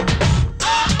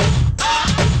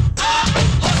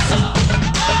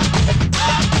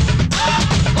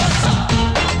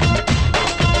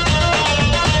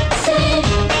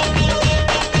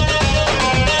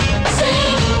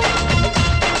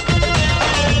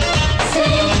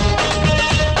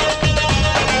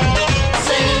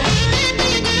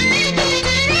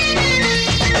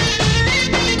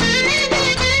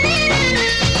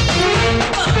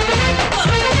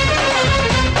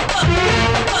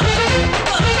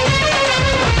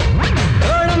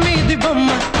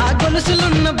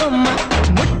గొలుసులున్న బొమ్మ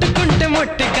ముట్టుకుంటే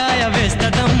మొట్టికాయ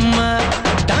వేస్తదమ్మా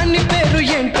దాని పేరు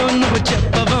ఏంటో నువ్వు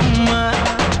చెప్పవమ్మా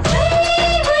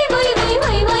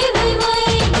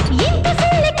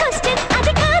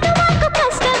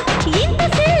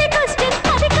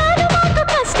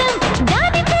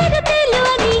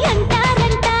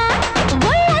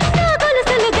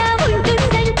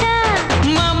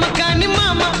మామ కాని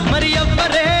మామ మరి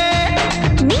ఎవ్వరే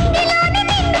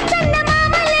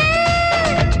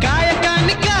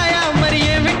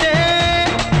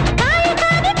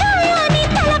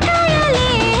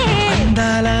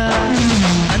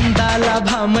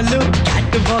భామలు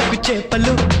క్యాట్ వాక్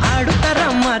చేపలు ఆడుతారా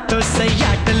మాతో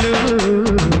సయ్యాటలు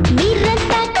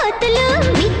మీరంతా కోతులు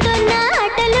మీతో నా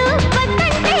ఆటలు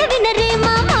వద్దంటే వినరే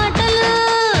మా మాటలు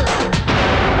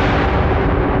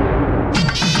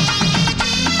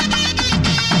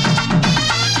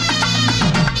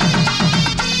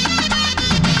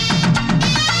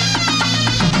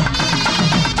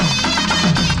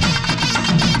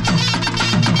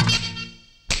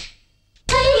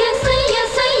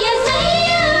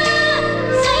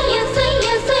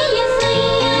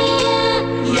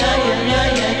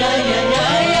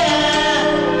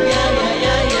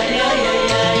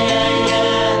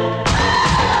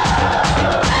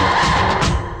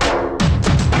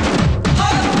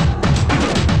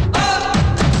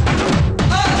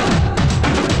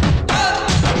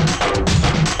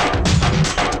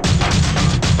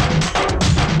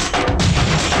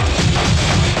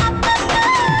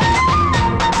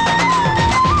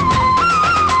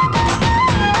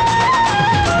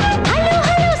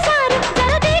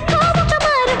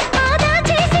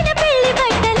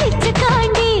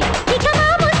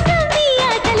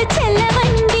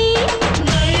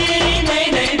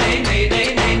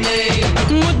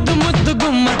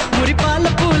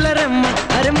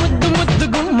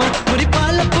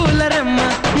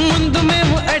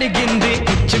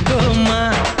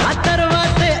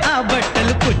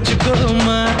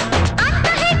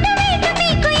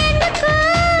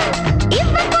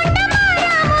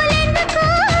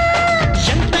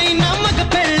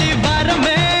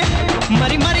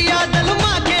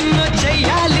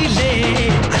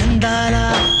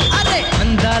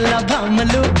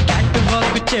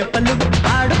చేపలు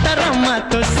ఆడుతారా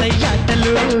మాతో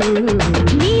సయ్యాటలు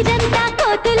మీరంతా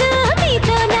కోతులు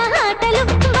మీతో నా ఆటలు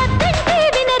వద్దంటే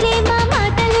వినరే మా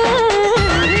మాటలు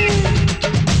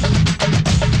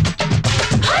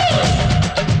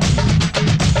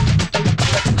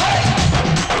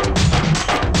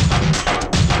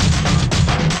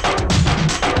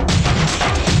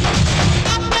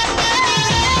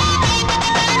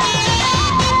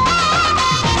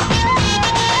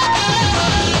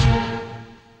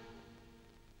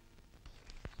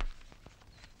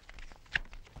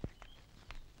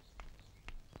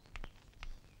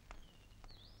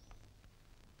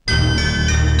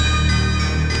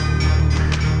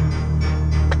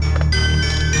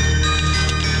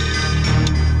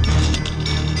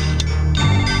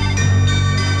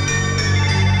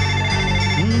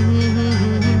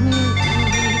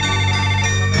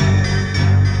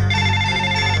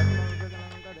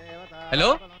హలో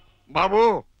బాబు,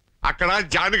 అక్కడ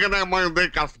జానకి అనే అమ్మాయి ఉంది,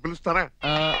 కాస్త పిలుస్తారా?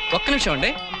 ఒక్క నిమిషం అండి.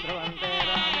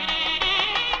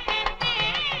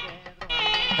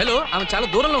 హలో, ఆమె చాలా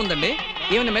దూరంలో ఉందండి.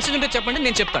 ఏమైనా మెసేజ్ ఉంటే చెప్పండి,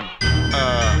 నేను చెప్తాను.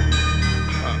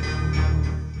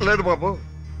 లేదు బాబు,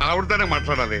 ఆవిడతోనే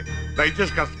మాట్లాడాలి.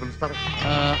 దయచేసి కాస్త పిలుస్తారా?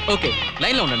 ఓకే,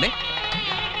 లైన్లో ఉండండి.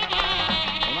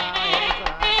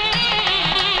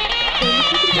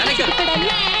 జానకి గారు,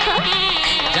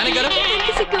 జానకి గారు,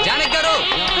 జానకి గారు,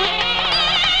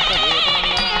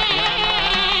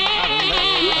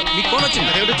 మీకు ఫోన్ వచ్చింది.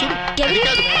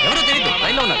 ఎవరో తెలియదు,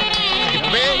 లైన్లో ఉన్నారు.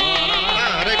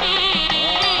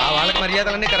 వాళ్ళకి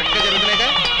మర్యాదలన్నీ కరెక్ట్ గా జరుగుతున్నాయిగా.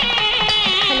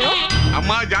 హలో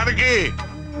అమ్మా జానకి,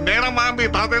 నేనమ్మా మీ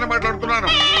తాతయ్యని మాట్లాడుతున్నాను.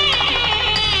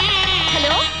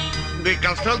 హలో, నీ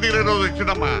కష్టాలు తీరే రోజు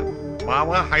వచ్చిందమ్మా.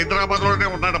 బావ హైదరాబాద్ లోనే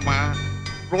ఉన్నాడమ్మా.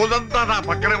 రోజంతా నా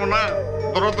పక్కనే ఉన్నా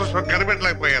దురదృష్టం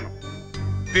కనిపెట్టలేకపోయాను.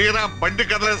 తీరా బండి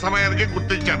కదలే సమయానికి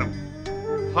గుర్తించాను.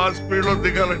 ఆ స్పీడ్ లో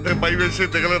దిగాలంటే భయవేసి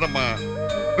దిగలేదమ్మా.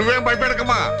 నువ్వేం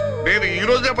భయపెడకమ్మా, నేను ఈ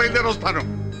రోజే బయలుదేరి వస్తాను.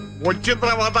 వచ్చిన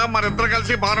తర్వాత మరిద్దరు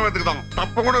కలిసి బాణం వెతుకుదాం,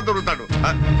 తప్పకుండా దొరుకుతాడు.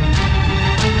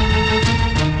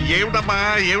 ఏమిటమ్మా,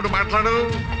 ఏమిటి మాట్లాడు?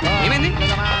 ఏమైంది?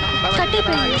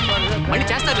 మళ్ళీ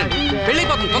చేస్తారు,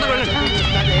 వెళ్ళిపోతుంది, తొందరగా వెళ్ళండి.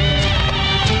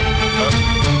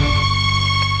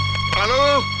 హలో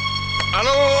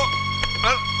హలో,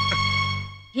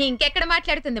 ఇంకెక్కడ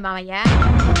మాట్లాడుతుంది మామయ్య?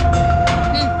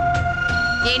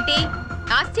 ఏంటి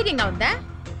ఆశ్చర్యంగా ఉందా?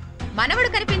 మనవడు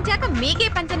కనిపించాక మీకే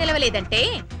పంచ నిలవలేదంటే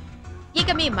ఇక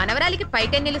మీ మనవరాలికి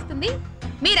పైట నిలుస్తుంది.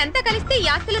 మీరంతా కలిస్తే ఈ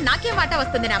ఆస్తులు నాకే వాటా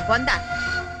వస్తుంది. నా బొంద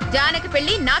జానకి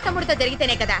పెళ్లి నా తమ్ముడితో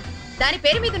జరిగితేనే కదా దాని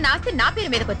పేరు మీద ఉన్న ఆస్తి నా పేరు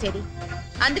మీదకి వచ్చేది.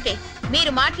 అందుకే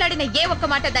మీరు మాట్లాడిన ఏ ఒక్క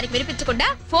మాట దానికి వినిపించకుండా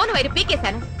ఫోన్ వైరు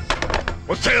పీకేశాను.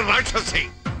 రాక్షసి,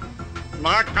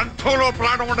 నా కంఠంలో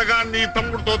ప్రాణం ఉండగా నీ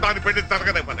తమ్ముడితో దాని పెళ్లి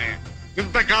జరగలేమనే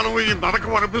ఇంతకాలం ఈ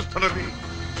నరకం అనిపిస్తున్నది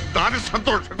దాని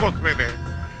సంతోషం కోసమేనే.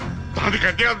 దానికి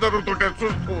అన్యాయం జరుగుతుంటే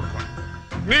చూస్తూ ఉంటాను.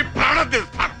 నీ ప్రాణం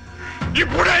తీస్తాను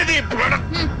ఇప్పుడే, నీ ప్రాణం.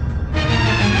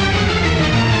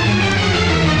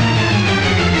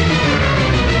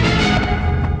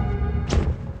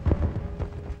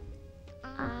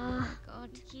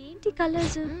 ఏంటి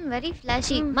కలర్స్? Very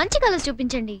flashy. మంచి కలర్స్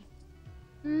చూపించండి.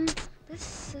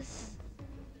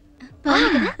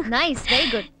 Nice, very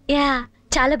good. యా,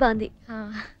 చాలా బాగుంది.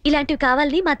 ఇలాంటివి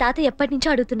కావాలని మా తాత ఎప్పటి నుంచో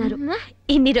అడుగుతున్నారు.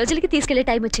 ఇన్ని రోజులకి తీసుకెళ్లే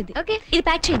టైం వచ్చింది. ఇది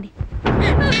ప్యాక్ చేయండి.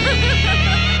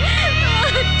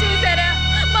 చూసారా,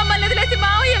 మమ్మల్ని వదిలేసి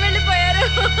మావయ్య వెళ్ళిపోయారు.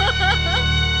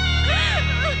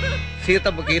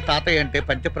 సీతమ్మకి తాతయ్య అంటే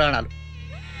పంచప్రాణాలు.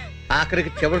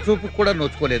 ఆఖరికి చివరి చూపు కూడా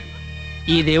నోచుకోలేదు.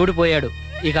 ఈ దేవుడు పోయాడు,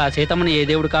 ఇక ఆ సీతమ్మని ఏ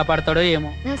దేవుడు కాపాడతాడో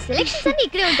ఏమో. సెలక్షన్స్ అన్ని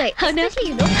ఇక్కడే ఉంటాయి.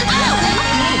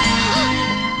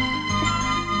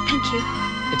 Thank you.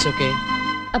 It's okay.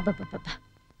 అబ్బబ్బబ్బబ్బా,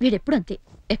 వీడెప్పుడు అంతే,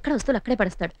 ఎక్కడ వస్తువులు అక్కడే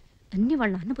పడేస్తాడు. అన్ని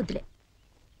వాళ్ళ నాన్న బుద్ధులే.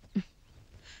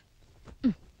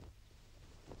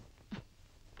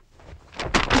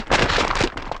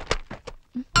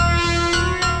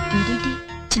 వీడేంటి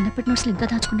చిన్నప్పటి నోట్స్లు ఇంకా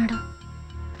దాచుకున్నాడు?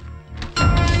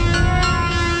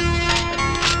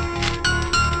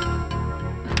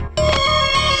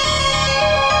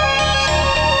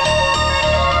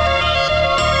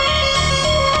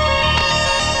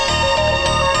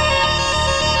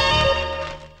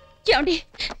 ఏమండి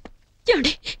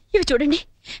ఏమండి, ఇవి చూడండి.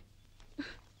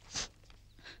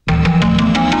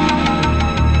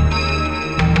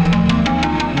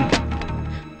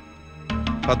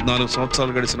 పద్నాలుగు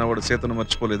సంవత్సరాలు గడిచిన వాడు సీతను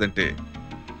మర్చిపోలేదంటే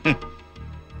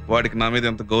వాడికి నా మీద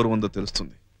ఎంత గౌరవం ఉందో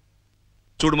తెలుస్తుంది.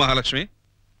 చూడు మహాలక్ష్మి,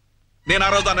 నేను ఆ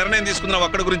రోజు ఆ నిర్ణయం తీసుకున్నావు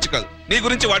అక్కడి గురించి కాదు, నీ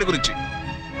గురించి, వాడి గురించి.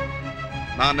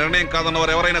 నా నిర్ణయం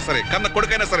కాదన్నవారు ఎవరైనా సరే, కన్న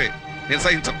కొడుకైనా సరే నేను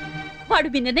సహించను. వాడు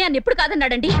మీ నిర్ణయాన్ని ఎప్పుడు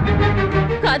కాదన్నాడండి?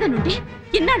 కాదనుండి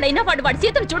ఇన్నాళ్ళైనా వాడి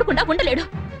సీతను చూడకుండా ఉండలేడు.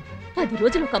 10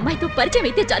 రోజులు ఒక అమ్మాయితో పరిచయం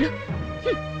అయితే చాలు,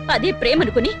 అదే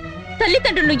ప్రేమనుకుని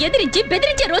తల్లిదండ్రులను ఎదిరించి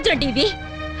బెదిరించే రోజులండి ఇవి.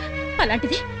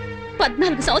 అలాంటిది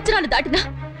 14 సంవత్సరాలు దాటినా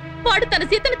వాడు తన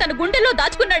సీతను తన గుండెల్లో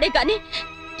దాచుకున్నాడే కాని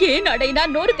ఏనాడైనా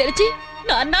నోరు తెరిచి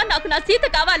నాన్న నాకు నా సీత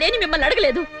కావాలి అని మిమ్మల్ని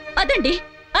అడగలేదు. అదండి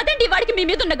అదండి వాడికి మీ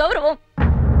మీద ఉన్న గౌరవం.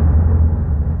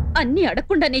 అన్ని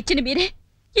అడగకుండా ఇచ్చిన మీరే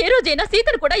ఏ రోజైనా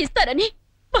సీతను కూడా ఇస్తారని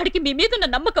వాడికి మీ మీదున్న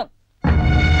నమ్మకం.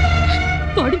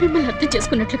 వాడు మిమ్మల్ని అర్థం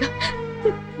చేసుకున్నట్లుగా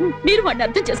మీరు వాడిని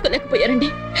అర్థం చేసుకోలేకపోయారండి.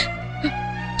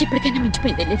 ఇప్పటికైనా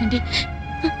మించిపోయిందే లేదండి.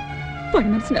 వాడి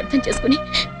మనసును అర్థం చేసుకుని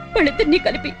వాళ్ళిద్దరినీ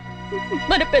కలిపి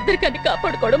మన పెద్దరికాన్ని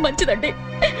కాపాడుకోవడం మంచిదండి.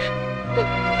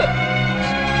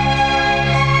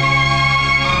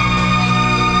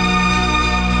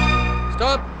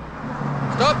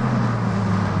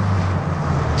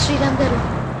 శ్రీరామ్ గారు,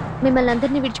 మిమ్మల్ని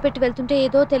అందరినీ విడిచిపెట్టి వెళ్తుంటే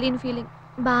ఏదో తెలియని ఫీలింగ్,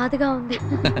 బాధగా ఉంది.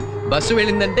 బస్సు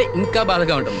వెళ్ళిందంటే ఇంకా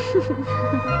బాధగా ఉంటుంది.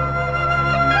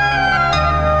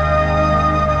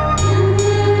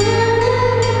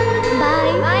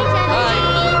 Bye bye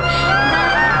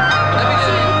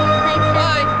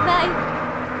bye.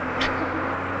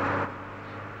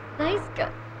 నైస్ గా.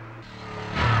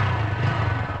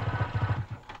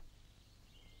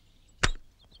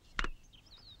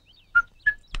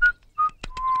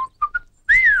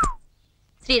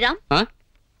 శ్రీరామ్,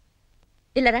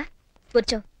 ఇల్లరా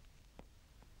కూర్చో.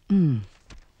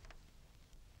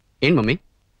 ఏంటి మమ్మీ?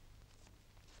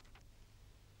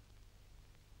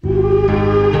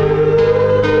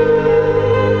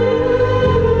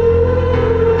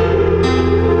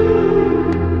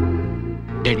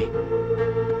 డాడీ,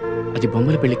 అది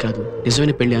బొమ్మల పెళ్లి కాదు,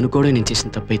 నిజమైన పెళ్లి అనుకోవడం నేను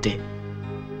చేసిన తప్పైతే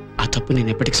ఆ తప్పు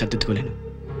నేను ఎప్పటికీ సర్దిద్దుకోలేను.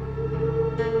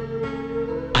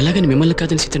 అలాగని మిమ్మల్ని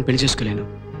కాదని సీతను పెళ్లి చేసుకోలేను.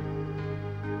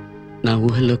 నా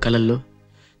ఊహల్లో కలల్లో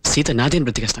సీత నాదేని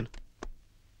బ్రతికేస్తాను.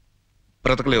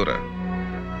 బ్రతకలేవురా.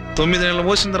 9 నెలలు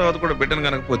మోసిన తర్వాత కూడా బిడ్డను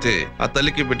కనకపోతే ఆ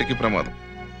తల్లికి బిడ్డకి ప్రమాదం.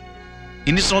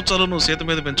 ఇన్ని సంవత్సరాలు నువ్వు సీత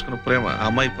మీద పెంచుకున్న ప్రేమ ఆ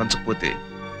అమ్మాయి పంచకపోతే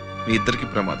మీ ఇద్దరికి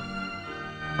ప్రమాదం.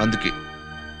 అందుకే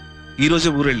ఈ రోజే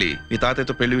ఊరెళ్ళి మీ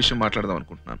తాతయ్యతో పెళ్లి విషయం మాట్లాడదాం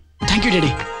అనుకుంటున్నాను. Thank you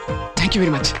daddy, thank you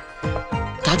very much.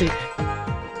 తాతయ్య,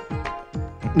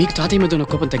 మీకు తాతయ్య మీద ఉన్న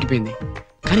కోపం తగ్గిపోయింది,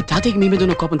 కానీ తాతయ్యకి మీ మీద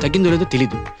ఉన్న కోపం తగ్గిందో లేదో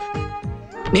తెలీదు.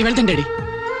 నేను వెళ్తాను డాడీ,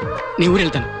 నేను ఊరు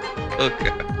వెళ్తాను.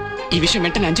 ఈ విషయం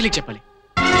వెంటనే అంజలికి చెప్పాలి.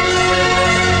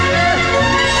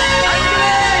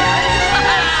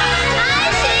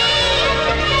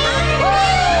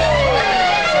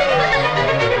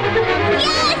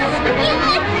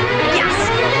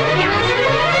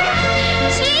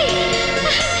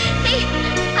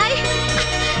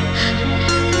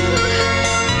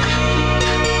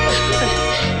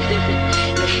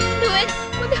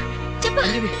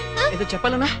 ఏదో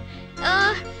చెప్పాలనా?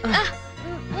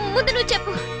 ముందు నువ్వు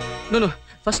చెప్పు. నువ్వు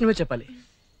ఫస్ట్ నువ్వే చెప్పాలి.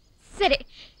 సరే,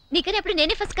 నీకని అప్పుడు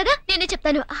నేనే ఫస్ట్ కదా, నేనే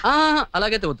చెప్తాను.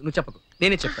 అలాగైతే వద్దు, నువ్వు చెప్పకు,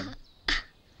 నేనే చెప్తాను.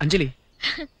 అంజలి,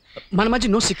 మన మధ్య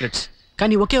నో సీక్రెట్స్,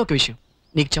 కానీ ఒకే ఒక విషయం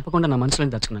నీకు చెప్పకుండా నా మనసులో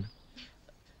దాచుకున్నాను.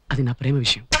 అది నా ప్రేమ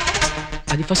విషయం.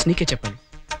 అది ఫస్ట్ నీకే చెప్పాలి.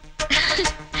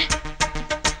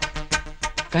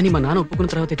 కానీ మా నాన్న ఒప్పుకున్న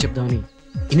తర్వాతే చెప్దామని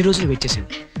ఇన్ని రోజులు వెయిట్ చేశాను.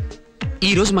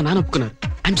 ఈ రోజు మా నాన్న ఒప్పుకున్నారు.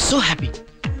 I'm so happy.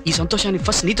 ఈ సంతోషాన్ని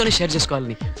ఫస్ట్ నీతోనే షేర్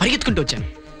చేసుకోవాలని పరిగెత్తుకుంటూ వచ్చాను.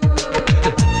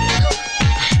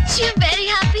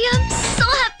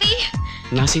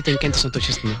 నా సీత ఇంకెంత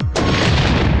సంతోషిస్తుంది.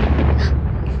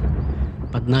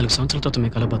 14 సంవత్సరాల తర్వాత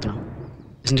మేము కలబోతున్నాం.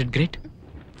 Isn't it great?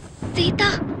 సీత.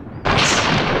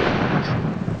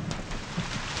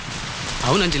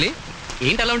 అవును అంజలి,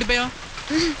 ఏంటి అలా ఉండిపోయావు?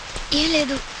 ఏం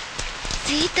లేదు,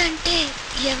 సీత అంటే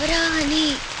ఎవరా అని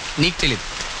నీకు తెలీదు,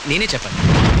 నేనే చెప్పాలి.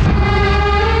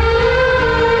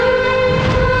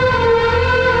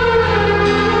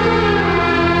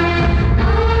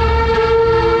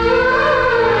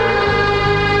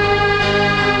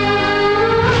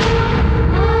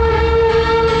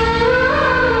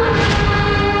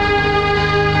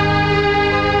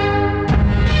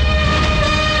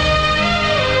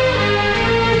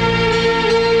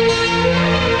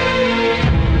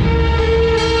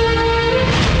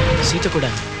 సీత కూడా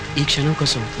ఈ క్షణం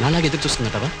కోసం నాలాగా ఎదురు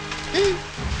చూస్తున్నట్టవా?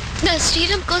 నా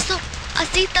శ్రీరామ్ కోసం ఆ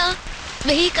సీత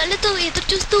 1000 కళ్ళతో ఎదురు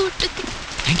చూస్తూ ఉంటుంది.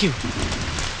 Thank you.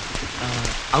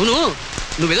 అవును,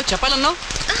 నువ్వేదో చెప్పాలన్నావు.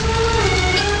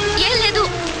 ఏం లేదు,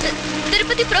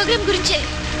 తిరుపతి ప్రోగ్రామ్ గురించే.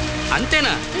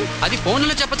 అంతేనా? అది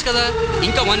ఫోన్లో చెప్పొచ్చు కదా.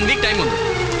 ఇంకా 1 వీక్ టైం ఉంది.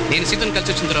 నేను సీతను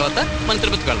కలిసి వచ్చిన తర్వాత మనం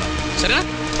తిరుపతికి వెళ్దాం, సరేనా?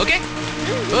 ఓకే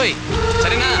ఓయ్,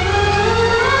 సరేనా?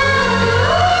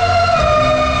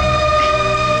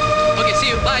 Okay, see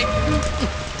you, bye.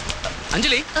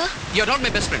 Anjali, you are not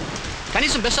my best friend.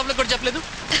 కనీసం బెస్ట్ ఆఫ్ లక్ కూడా చెప్పలేదు.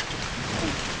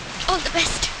 All the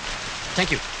best.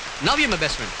 Thank you. Now you are my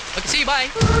best friend. Okay, see you, bye.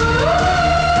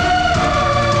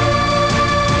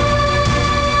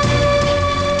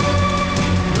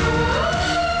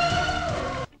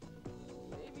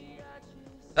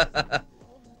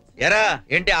 ఎరా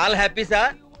ఏంటి ఆల్ హ్యాపీసా?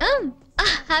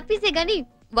 హ్యాపీసే గానీ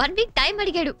 1 week time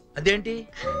అడిగాడు. అదేంటి?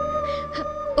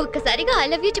 ఒక్కసారిగా I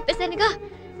love you చెప్పేశానుగా,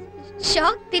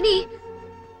 shock తిని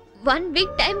 1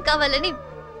 వీక్ టైం కావాలని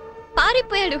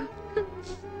పారిపోయాడు.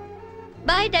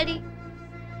 Bye daddy.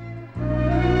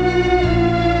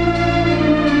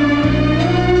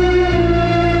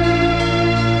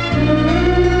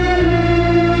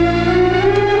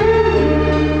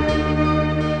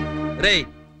 రేయ్,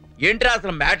 ఏంట్రా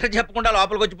అసలు మ్యాటర్ చెప్పకుండా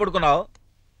లోపలికి వచ్చి పడుకున్నావు?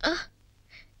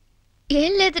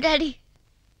 ఏం లేదు డాడీ,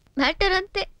 మ్యాటర్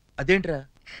అంతే. అదేంట్రా,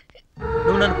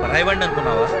 నువ్వు నన్ను పరాయివాడిని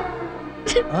అనుకున్నావా?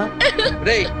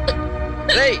 రేయ్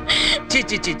రేయ్,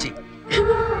 చి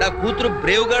నా కూతురు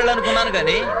బ్రేవ్ గర్ల్ అనుకున్నాను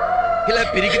కానీ ఇలా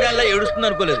పిరికిదాల్లా ఏడుస్తుంది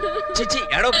అనుకోలేదు. చిచి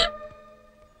ఏడవ.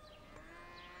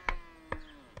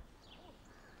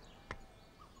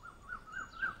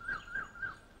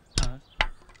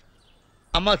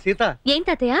 అమ్మా సీత. ఏం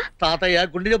తాతయ్య? తాతయ్య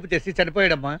గుండె జబ్బు చేసి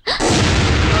చనిపోయాడమ్మా.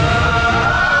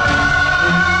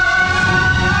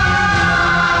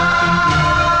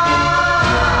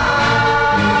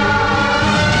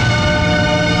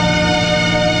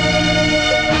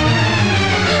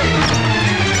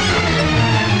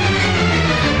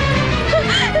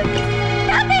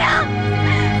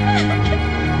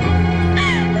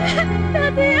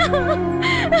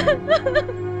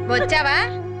 వచ్చావా?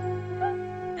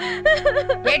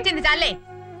 ఏడ్చింది చాలే.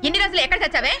 ఇన్ని రోజులు ఎక్కడ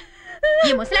చచ్చావే? ఈ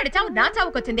ముసలాడి చావు నా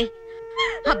చావుకొచ్చింది.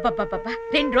 అబ్బబ్బబ్బబ్బా,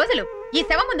 2 రోజులు ఈ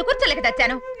శవం ముందు కూర్చోలేక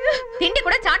చచ్చాను. తిండి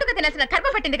కూడా చాటుగా తినాల్సిన కర్మ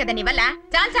పట్టింది కదా నీ వల్ల.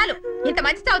 చాలు చాలు, ఇంత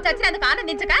మంచి చావు చచ్చినందుకు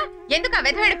ఆనందించక ఎందుకు ఆ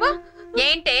వెధవేడుపు?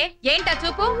 ఏంటా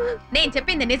చూపు? నేను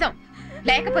చెప్పింది నిజం.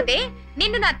 లేకపోతే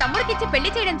నిన్ను నా తమ్ముడికిచ్చి పెళ్లి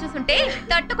చేయడం చూస్తుంటే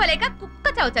తట్టుకోలేక కుక్క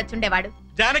చావు చచ్చుండేవాడు.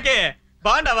 జానకి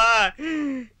బాగుండవా?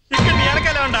 ఇక్కడ నీ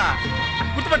వెనకాలే ఉండా.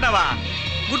 గుర్తుపట్టావా?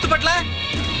 గుర్తుపట్లా?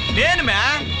 నేను మే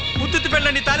ఉత్తుత్తి పెళ్ళ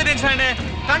నీ తాలి తెచ్చానే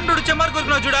కండు చెమ్మారు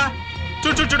కొరుకున్నావు చూడా.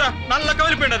 చూడా నల్ల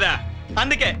కవిలిపోయిండదా.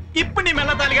 అందుకే ఇప్పుడు నీ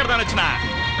మెల్ల తాలి కడతాను వచ్చిన.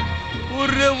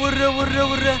 ఉర్రె ఉర్రె ఉర్రె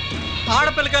ఉర్రె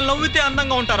ఆడపిల్లకాయలు నవ్వితే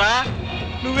అందంగా ఉంటారా?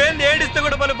 నువ్వేంది ఏడిస్తే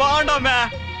కూడా పలు బాగుండవు మే.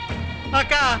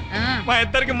 అక్క మా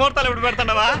ఇద్దరికి ముహూర్తాలు ఎప్పుడు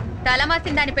పెడతాండవా?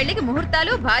 తలమాసిన దాని పెళ్లికి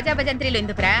ముహూర్తాలు భాజా భజంత్రీలు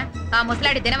ఎందుకురా? ఆ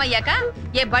ముసలాడి దినమయ్యాక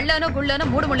ఏ బళ్ళోనో గుళ్ళోనో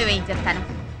 3 ముళ్ళు వేయించేస్తాను.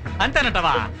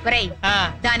 అంతేనటవా?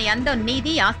 దాని అందం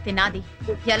నీది, ఆస్తి నాది.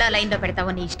 ఎలా లైన్ లో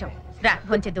పెడతావో నీ ఇష్టం. రా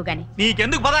భొంచెద్దు గాని.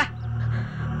 నీకెందుకు పదా?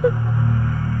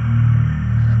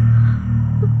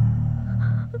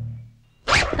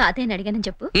 తాతయ్యని అడిగానని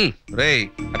చెప్పు. రేయ్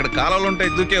అక్కడ కాలాలు ఉంటాయి,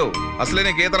 దూకేవు. అసలే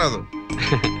నీకు ఈత రాదు.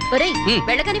 ఒరేయ్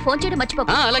వెళ్ళగానే ఫోన్ చేయడం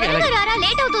మర్చిపోకు. రారా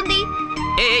లేట్ అవుతుంది.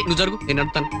 నువ్వు జరుగు, నేను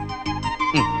అడుగుతాను.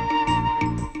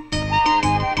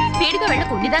 స్పీడ్ గా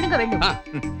వెళ్ళకు, నిదానంగా వెళ్ళు.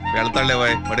 వెళ్తాడులే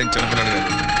బాయ్, పడే చిన్నపిల్లడు కాదు.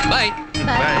 బాయ్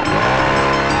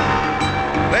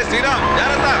రేయ్ శ్రీరామ్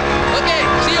జాగ్రత్త. Okay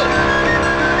see you.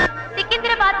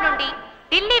 సికింద్రాబాద్ నుండి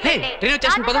ఢిల్లీ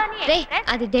రే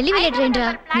అది ఢిల్లీ వెళ్ళే ట్రైన్ రా.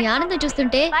 నీ ఆనందం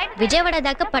చూస్తుంటే విజయవాడ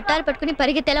దాకా పట్టాలు పట్టుకుని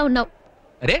పరిగెత్తేలా ఉన్నావు.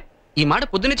 అరే ఈ మాట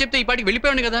పొద్దునే చెప్తే ఈ పాటికి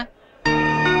వెళ్ళిపోయాను కదా.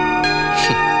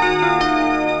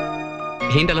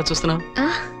 ఏంటి అలా చూస్తున్నావు?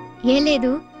 ఏం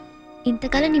లేదు,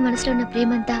 ఇంతకాలం నీ మనసులో ఉన్న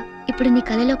ప్రేమంతా ఇప్పుడు నీ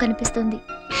కళలో కనిపిస్తుంది.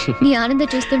 నీ ఆనందం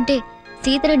చూస్తుంటే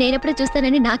సీతను నేనెప్పుడు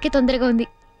చూస్తానని నాకే తొందరగా ఉంది.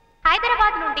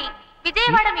 హైదరాబాద్ నుండి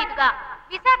విజయవాడ మీదుగా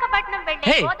విశాఖపట్నం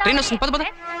వెళ్ళే ట్రైన్ వస్తుంది, పద పద.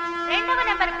 2వ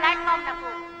నెంబర్ ప్లాట్ఫామ్ లకు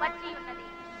వచ్చి ఉన్నది.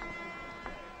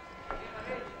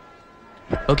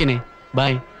 ఓకేనే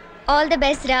బాయ్. ఆల్ ది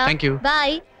బెస్ట్ రా. Thank you.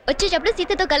 బాయ్. వచ్చేటప్పుడు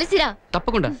సీతతో కలిసిరా.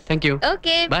 తప్పకుండా. Thank you.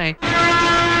 Okay bye.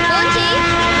 Phone చేయి,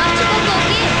 మర్చిపోకు.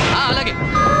 ఓకే అలాగే.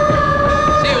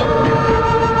 See you.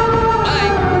 బాయ్.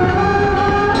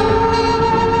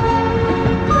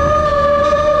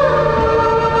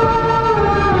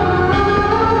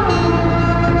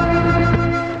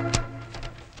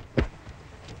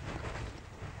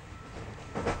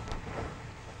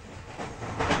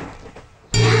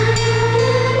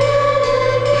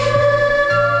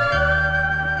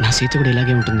 నా సీత కూడా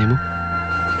ఇలాగే ఉంటుందేమో.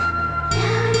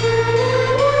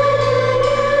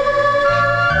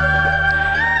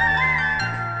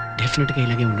 డెఫినెట్గా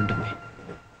ఇలాగే ఉంటుంటుంది.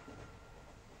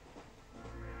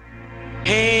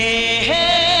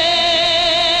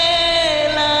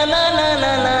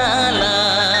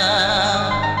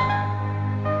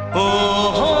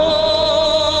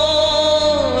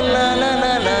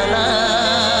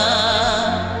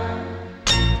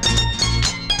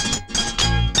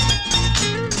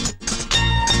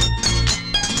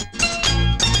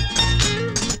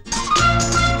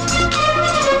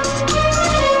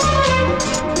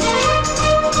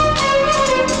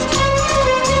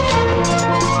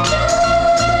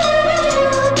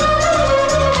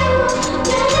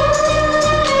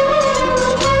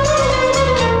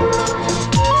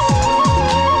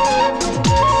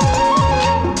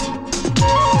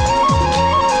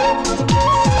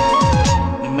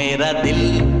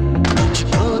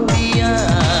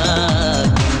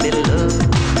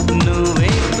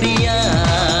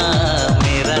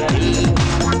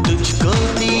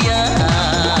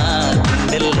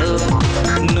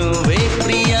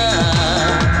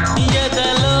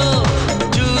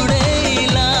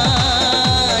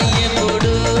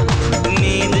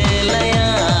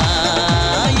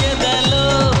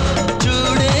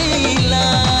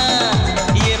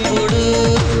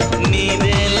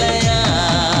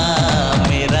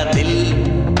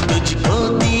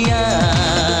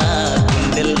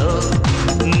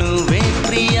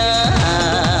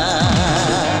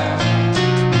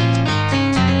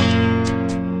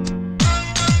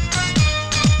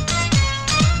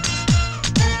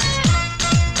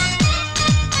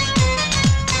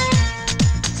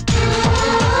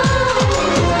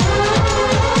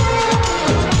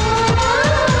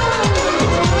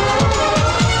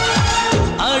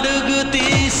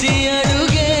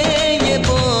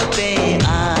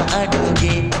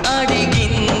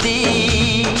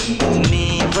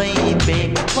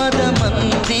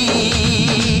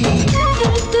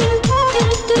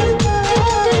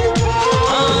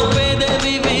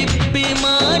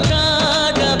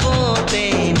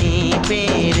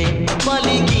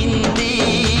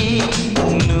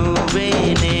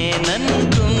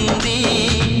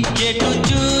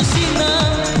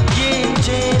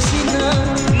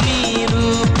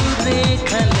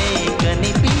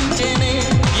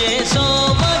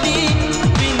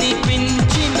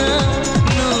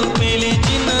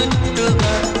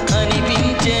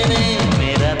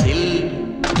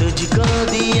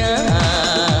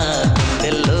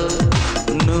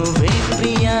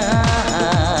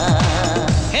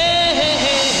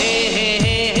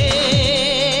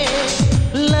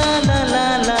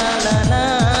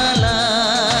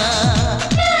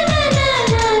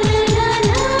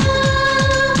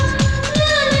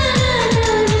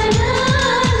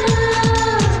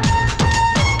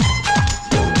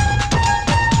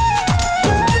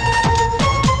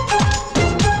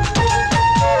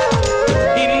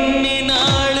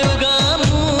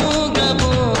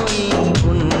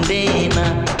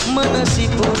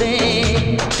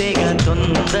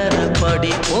 తొందర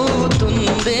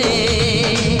పడిపోతుందే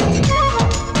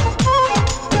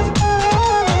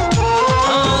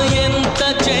ఎంత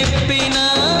చెప్పినా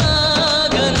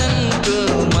గనంటూ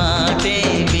మాటే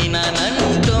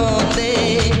విననంటోందే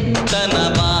తన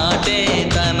మాటే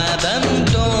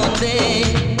తనదంటోందే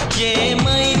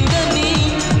ఏమైందని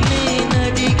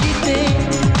నేనడిగితే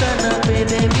తన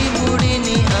పెదవి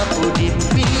ముడిని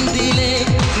అప్పుడిప్పిందిలే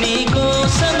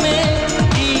నీకోసమే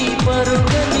ఈ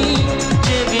పరుగని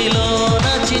చెవిలోన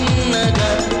చిన్నగా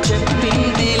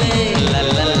చెప్పిందిలే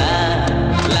లల్లలా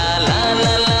లాలా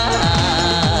లలా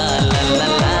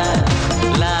లల్లలా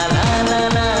లాలా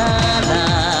లలా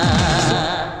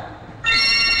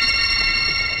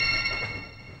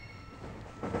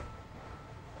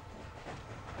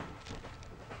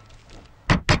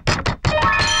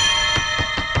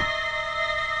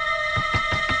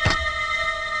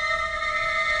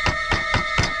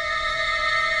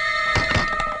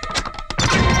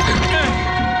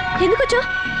ఎందుకొచ్చా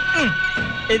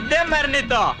ఇదే మరి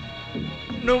నీతో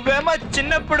నువ్వేమో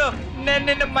చిన్నప్పుడు నేను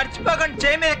నిన్ను మర్చిపోకుండా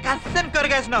చేయి మీద కස්සని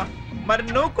కొరిగేసినావు. మరి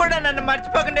నువ్వు కూడా నన్ను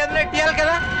మర్చిపోకుండా ఏదైనా ఇయ్యాలి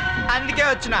కదా, అందుకే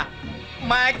వచ్చిన.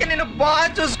 మా అక్క నిన్ను బాగా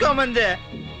చూసుకోమంది.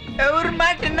 ఎవరి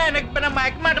మాట విన్నా వెనకపోయినా మా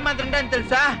అక్క మాట మాత్రం ఉంటాను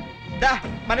తెలుసా. దా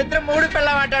మన ఇద్దరు మూడు పిల్ల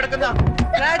మాట్లాడుకుందాం.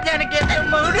 రాజ్యానికి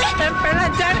మూడు పిల్ల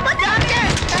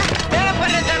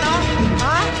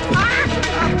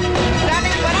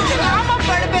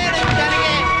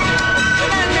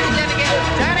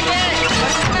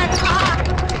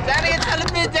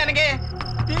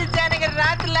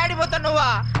రాత్రి ఆడిపోతా నువ్వా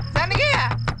జానకి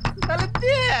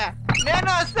తలుపు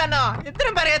నేను వస్తాను.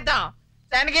 ఇద్దరం పరిగెత్తాం.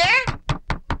 జానకి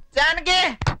జానకి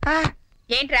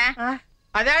ఏంట్రా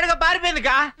అదే అడుగు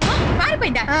పారిపోయిందికా.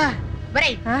 పారిపోయిందా?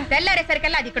 ఒరేయ్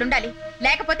తెల్లారేసరికల్లా అది ఇక్కడ ఉండాలి,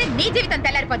 లేకపోతే నీ జీవితం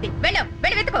తెల్లారిపోద్ది. వెళ్ళు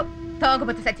వెళ్ళి వెతుకో.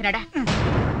 తోగుబోతు సచ్చినాడా.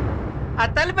 ఆ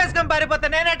తలుపేసుకొని పారిపోతే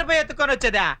నేను ఎట్టు పోయి ఎత్తుకొని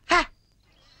వచ్చేదా?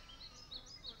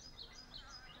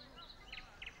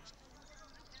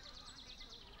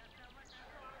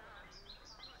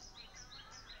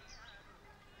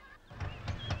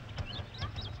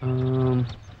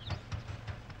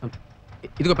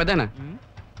 ఇదిగో పెద్దనా,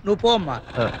 నువ్వు పోమ్మా.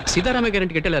 సీతారామయ్య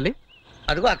గారింటికి ఎట్టు వెళ్ళాలి?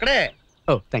 అదిగో అక్కడే.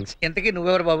 ఓ థ్యాంక్స్. ఎంతకీ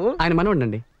నువ్వెవరు బాబు? ఆయన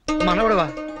మనవడండి. మనవడవా?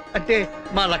 అంటే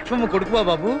మా లక్ష్మమ్మ కొడుకువా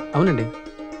బాబు? అవునండి.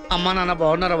 అమ్మా నాన్న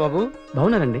బాగున్నారా బాబు?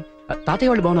 బాగున్నారండి.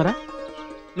 తాతయ్య వాళ్ళు బాగున్నారా?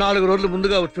 4 రోజులు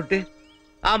ముందుగా వచ్చుంటే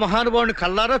ఆ మహానుభావుని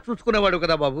కళ్ళారా చూసుకునేవాడు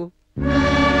కదా బాబు.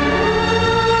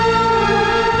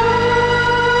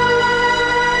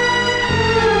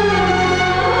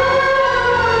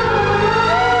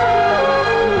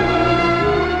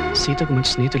 సీతకు మంచి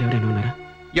స్నేహితులు ఎవరైనా ఉన్నారా?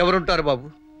 ఎవరుంటారు బాబు?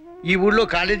 ఈ ఊళ్ళో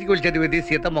కాలేజీకి వెళ్ళి చదివేది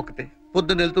సీత మొక్కతే.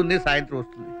 పొద్దున్న వెళ్తుంది, సాయంత్రం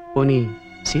వస్తుంది. పోనీ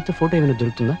సీత ఫోటో ఏమైనా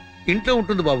దొరుకుతుందా? ఇంట్లో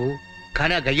ఉంటుంది బాబు,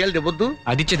 కానీ ఆ గయ్యాలు ఇవ్వద్దు.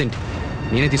 అది ఇచ్చేదండి,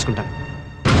 నేనే తీసుకుంటాను.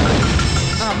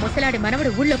 ఆ ముసలాడి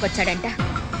మనవడు ఊళ్ళోకి వచ్చాడంట.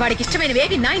 వాడికి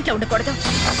ఇష్టమైనవేవి నా ఇంట్లో ఉండకూడదు.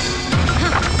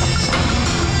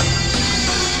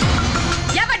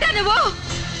 ఎవడ్డా నువ్వు?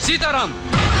 సీతారాం.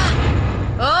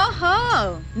 ఓహో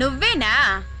నువ్వేనా?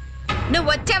 నువ్వు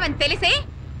వచ్చావని తెలిసే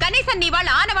కనీసం నీ వాళ్ళ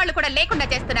ఆనవాళ్ళు కూడా లేకుండా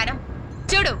చేస్తున్నాను.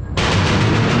 చూడు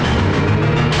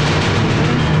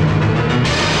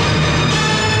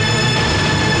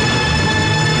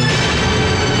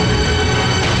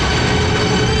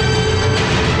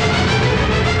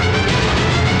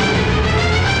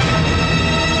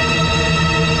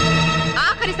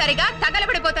ఆఖరిసరిగా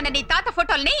తగలబడిపోతున్న నీ తాత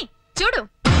ఫోటోల్ని చూడు.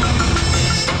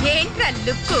 ఏంట్రా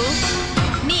లుక్కు?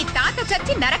 నీ తాత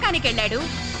చచ్చి నరకానికి వెళ్ళాడు,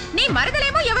 నీ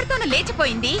మరదలేమో ఎవరితోనూ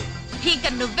లేచిపోయింది. ఇంకా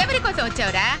నువ్వెవరి కోసం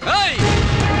వచ్చావురా?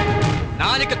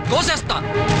 నాలిక కోసేస్తా.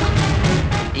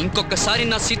 ఇంకొకసారి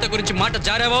నా సీత గురించి మాట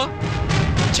జారావో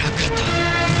జాగ్రత్త.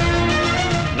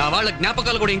 నా వాళ్ళ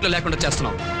జ్ఞాపకాలు కూడా ఇంట్లో లేకుండా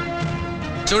చేస్తున్నావు.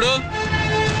 చూడు,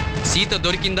 సీత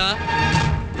దొరికిందా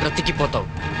బ్రతికిపోతావు,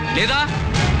 లేదా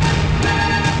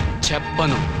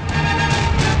చెప్పను.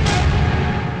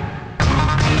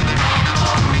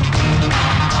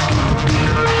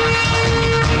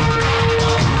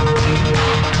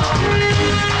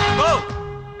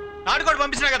 నాటుకోడు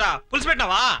పంపించినా కదా, పులుసు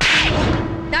పెట్టినావా?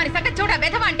 దాని సంగతి చూడ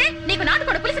వెధవా. అంటే నీకు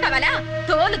నాటుకోడు పులుసు కావాలా?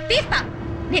 తోలు తీస్తా.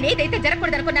 నేనేదైతే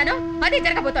జరగకూడదు అనుకున్నానో అదే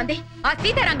జరగబోతోంది. ఆ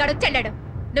సీతారాంగాడు చెల్లాడు.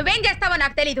 నువ్వేం చేస్తావో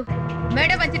నాకు తెలీదు.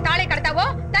 మెడ వంచి తాళే కడతావో,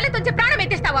 తల తుంచి ప్రాణం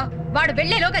ఎత్తిస్తావో వాడు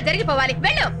వెళ్లేలోగా జరిగిపోవాలి.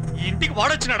 వెళ్ళు. ఇంటికి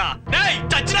వాడొచ్చినాడా?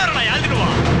 చచ్చినారా యాది నువ్వు?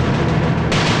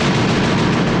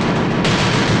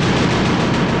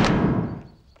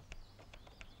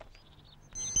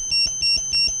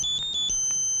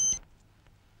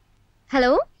 హలో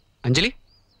అంజలి,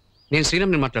 నేను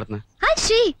శ్రీరామ్ నేను మాట్లాడుతున్నా. హాయ్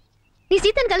శ్రీ, నీ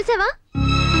సీతను కలిసావా?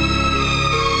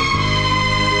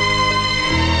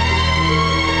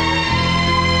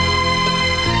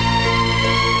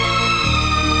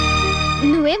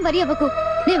 నువ్వేం వరి అవ్వకు.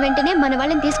 నేను వెంటనే మన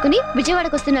వాళ్ళని తీసుకుని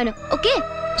విజయవాడకు వస్తున్నాను. ఓకే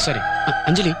సరే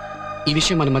అంజలి, ఈ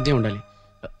విషయం మన మధ్య ఉండాలి.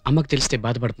 అమ్మకు తెలిస్తే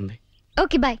బాధపడుతుంది.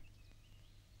 Okay bye.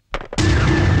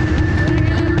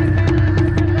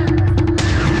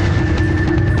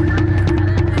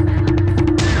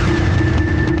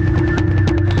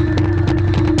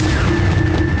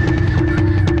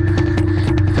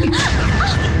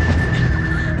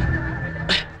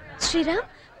 శ్రీరామ్,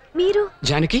 మీరు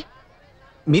జానకి,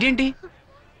 మీరేంటి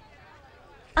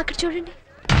అక్కడ చూడండి.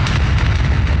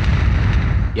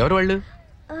 ఎవరు వాళ్ళు?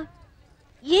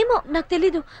 ఏమో నాకు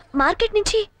తెలీదు. మార్కెట్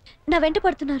నుంచి నా వెంట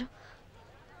పడుతున్నారు.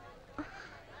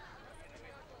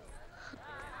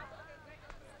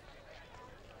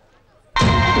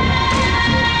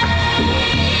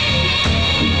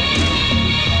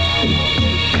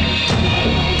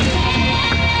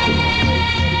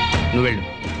 నువ్వు వెళ్ళు.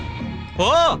 ఓ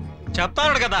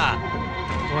చెప్తాడు కదా,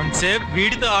 కొంతసేపు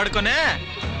వీడితో ఆడుకునే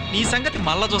నీ సంగతి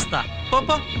మళ్ళా చూస్తా.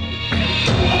 పో.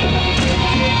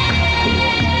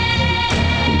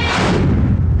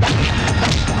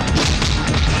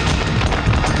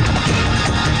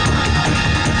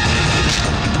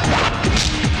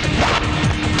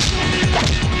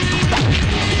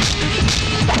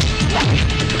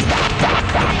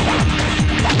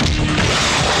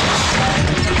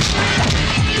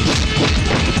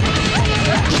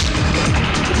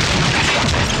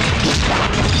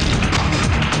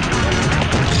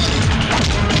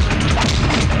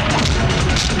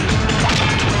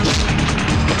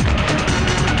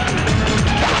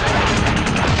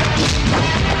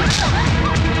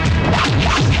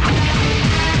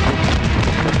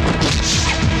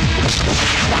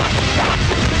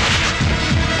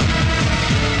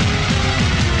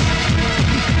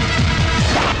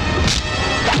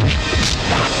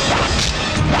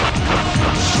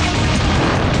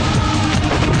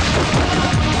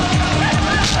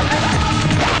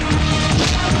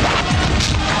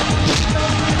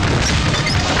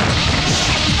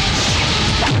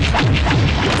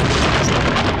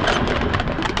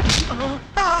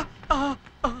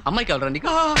 అమ్మాయి కావాలరా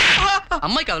నీకు?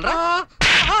 అమ్మాయి కావాలరా?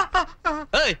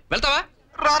 వెళ్తావా?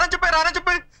 రానని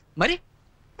చెప్పి మరి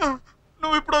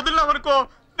నువ్వు ఇప్పుడు వదిలినావనుకో,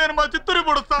 నేను మా చిత్తూరు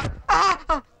పొడుస్తా.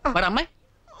 మరి అమ్మాయి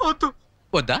వద్దు.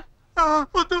 వద్దా?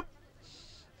 వద్దు.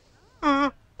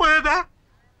 పోయేదా?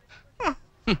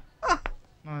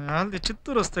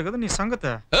 చిత్తూరు వస్తాయి కదా నీ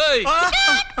సంగతి.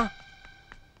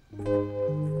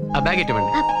 ఆ బ్యాగ్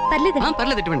ఇవ్వండి.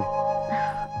 పర్లేదు ఇవ్వండి.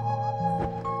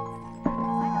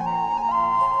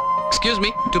 Excuse me,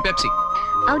 2 Pepsi.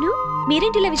 అవును,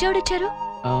 మీరేంటి ఇలా విజయవాడ వచ్చారు?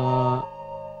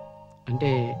 అంటే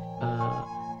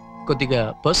కొద్దిగా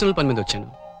పర్సనల్ పని మీద వచ్చాను.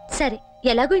 సరే,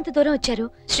 ఎలాగో ఇంత దూరం వచ్చారు,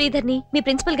 శ్రీధర్ని, మీ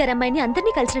ప్రిన్సిపల్ గారి అమ్మాయిని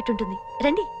అందరినీ కలిసినట్టుంటుంది.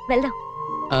 రండి వెళ్దాం.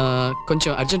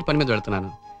 కొంచెం అర్జెంట్ పని మీద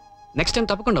వెళ్తున్నాను. నెక్స్ట్ టైం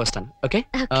తప్పకుండా వస్తాను. Okay?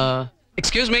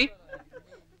 Excuse me.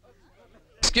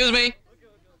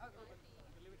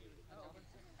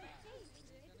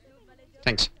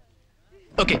 Thanks.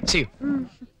 Okay, see you.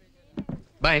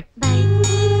 Bye.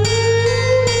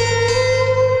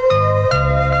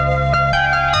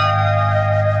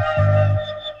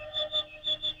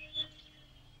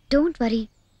 Don't worry,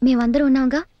 మేమందరం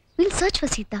ఉన్నాంగా. Will search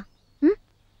for Sita.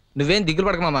 నువ్వేం దిగులు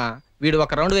పడక మామా. వీడు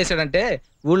ఒక రౌండ్ వేసాడంటే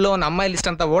ఊళ్ళో ఉన్న అమ్మాయి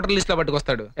లిస్ట్ అంతా ఓటర్ లిస్ట్ లో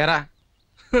పట్టుకొస్తాడు. ఎరా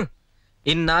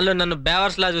ఇన్నాళ్ళు నన్ను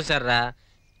బేవర్స్ లా చూసారా,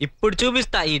 ఇప్పుడు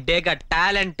చూపిస్తా ఈ డేగా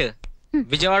టాలెంట్.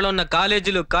 విజయవాడలో ఉన్న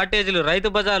కాలేజీలు, కాటేజీలు, రైతు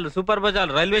బజార్లు, సూపర్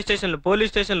బజార్లు, రైల్వే స్టేషన్లు,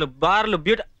 పోలీస్ స్టేషన్లు, బార్లు,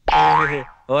 బ్యూటీ.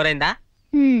 ఓరైందా?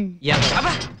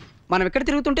 మనం ఎక్కడ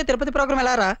తిరుగుతుంటే తిరుపతి ప్రోగ్రామ్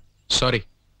ఎలా రా? సారీ,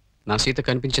 నా సీత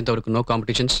కనిపించేంత వరకు నో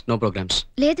కాంపిటీషన్స్, నో ప్రోగ్రామ్స్.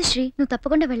 లేదు శ్రీ, నువ్వు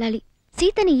తప్పకుండా వెళ్ళాలి.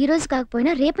 సీతని ఈ రోజు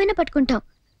కాకపోయినా రేపైనా పట్టుకుంటాం,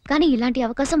 కానీ ఇలాంటి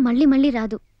అవకాశం మళ్ళీ మళ్ళీ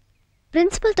రాదు.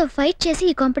 ప్రిన్సిపల్ తో ఫైట్ చేసి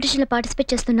ఈ కాంపిటీషన్ లో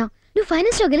పార్టిసిపేట్ చేస్తున్నావు. నువ్వు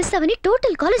ఫైనల్స్ లో గెలుస్తావని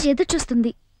టోటల్ కాలేజ్ ఎదురు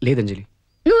చూస్తుంది. లేదంజలి,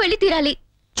 నువ్వు వెళ్ళి తీరాలి.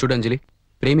 చూడంజలి,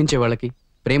 ప్రేమించే వాళ్ళకి,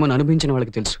 ప్రేమను అనుభవించిన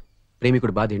వాళ్ళకి తెలుసు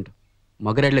ప్రేమికుడు బాధ ఏంటో.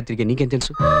 మగరాడ్లా తిరిగే నీకేం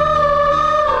తెలుసు?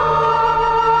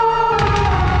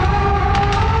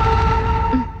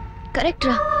 కరెక్ట్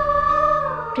రా,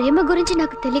 ప్రేమ గురించి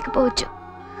నాకు తెలియకపోవచ్చు,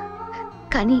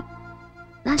 కానీ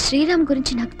నా శ్రీరామ్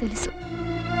గురించి నాకు తెలుసు.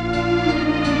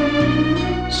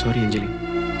 సారీ అంజలి.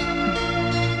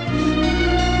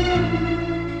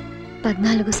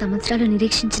 14 సంవత్సరాలు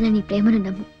నిరీక్షించిన నీ ప్రేమను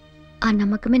నమ్ము. ఆ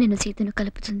నమ్మకమే నేను సీతను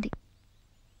కలుపుతుంది.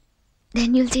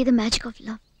 Then you'll see the magic of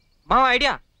love. మా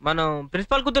ఐడియా, మనం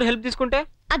ప్రిన్సిపల్ కూతురు హెల్ప్ తీసుకుంటే.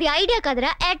 అది ఐడియా కాదురా,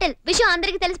 ఎయిర్టెల్. విషయం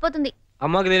అందరికి తెలిసిపోతుంది.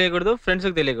 అమ్మకి తెలియకూడదు, ఫ్రెండ్స్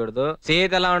కి తెలియకూడదు.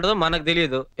 సీత ఎలా ఉంటుందో మనకు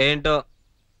తెలియదు ఏంటో.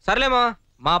 సర్లేమా,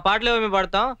 మా పాటలు మేము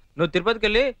పాడతాం, నువ్వు తిరుపతికి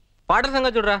వెళ్ళి పాటల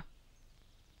సంగతి చూడరా.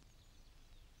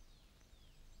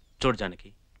 చూడు జానకి,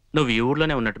 నువ్వు ఈ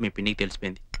ఊర్లోనే ఉన్నట్టు మీ పిన్నికి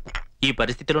తెలిసిపోయింది. ఈ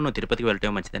పరిస్థితిలో నువ్వు తిరుపతికి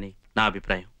వెళ్ళటం మంచిదని నా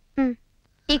అభిప్రాయం.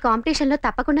 ఈ కాంపిటీషన్లో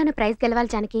తప్పకుండా ప్రైజ్ గెలవాలి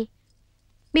జానకి.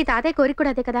 మీ తాతయ్య కోరిక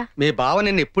కూడా అదే కదా. మీ బావ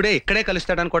నిన్ను ఇప్పుడే ఇక్కడే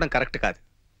కలుస్తాడనుకోవడం కరెక్ట్ కాదు.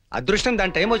 అదృష్టం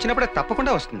దాని టైం వచ్చినప్పుడే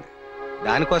తప్పకుండా వస్తుంది.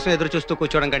 దానికోసం ఎదురు చూస్తూ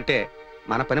కూర్చోవడం కంటే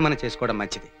మన పని మనం చేసుకోవడం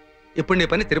మంచిది. ఇప్పుడు నీ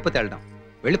పని తిరుపతి వెళ్దాం.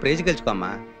 వెళ్ళి ప్రైజ్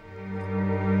గెలుచుకోమ్మా.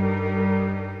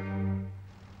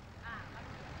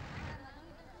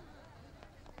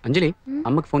 అంజలి,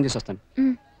 అమ్మకి ఫోన్ చేసి వస్తాను.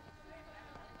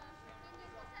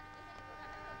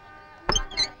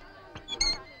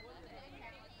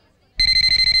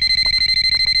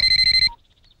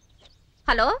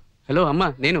 హలో హలో అమ్మా,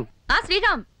 నేను.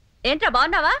 శ్రీరామ్, ఏంట్రా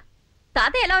బాగున్నావా?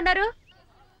 తాతయ్య ఎలా ఉన్నారు?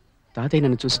 తాతయ్య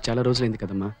నన్ను చూసి చాలా రోజులైంది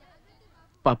కదమ్మా.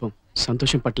 పాపం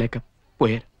సంతోషం పట్టలేక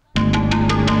పోయారు.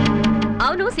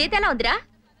 అవును, సీత ఎలా ఉందిరా?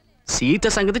 సీత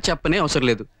సంగతి చెప్పనే అవసరం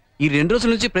లేదు. ఈ 2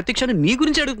 రోజుల నుంచి ప్రతి క్షణం నీ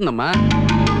గురించి అడుగుతుందమ్మా.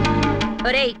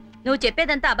 ఒరేయ్, నువ్వు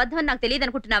చెప్పేదంతా అబద్ధం అని నాకు తెలియదు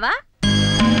అనుకుంటున్నావా?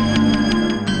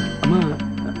 అమ్మా,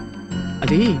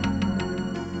 అది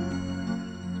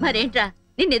మరేంట్రా,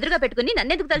 నిన్ను ఎదురుగా పెట్టుకుని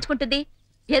నన్నెందుకు తలుచుకుంటుంది?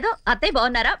 ఏదో అత్తయ్య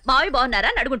బాగున్నారా, మావి బాగున్నారా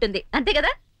అని అడుగుంటుంది, అంతే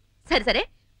కదా? సరే సరే,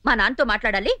 మా నాన్నతో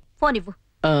మాట్లాడాలి, ఫోన్ ఇవ్వు.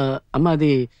 అమ్మా, అది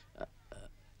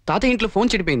తాతయ్య ఇంట్లో ఫోన్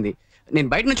చెడిపోయింది. నేను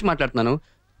బయట నుంచి మాట్లాడుతున్నాను.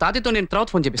 తాతయ్యతో నేను తర్వాత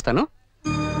ఫోన్ చేపిస్తాను.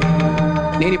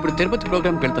 నేను ఇప్పుడు తిరుపతి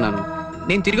ప్రోగ్రామ్కి వెళ్తున్నాను.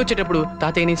 నేను తిరిగి వచ్చేటప్పుడు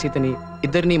తాతయ్యని సీతని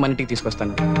ఇద్దరిని మన ఇంటికి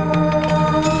తీసుకొస్తాను.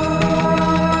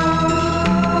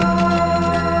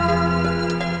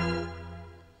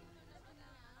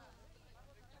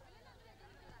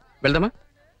 వెళ్దామా?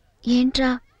 ఏంట్రా,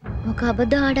 ఒక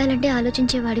అబద్ధం ఆడాలంటే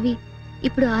ఆలోచించేవాడివి,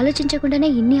 ఇప్పుడు ఆలోచించకుండానే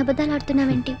ఇన్ని అబద్ధాలు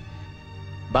ఆడుతున్నావేంటి?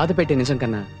 బాధ పెట్టే నిజం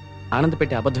కన్నా ఆనంద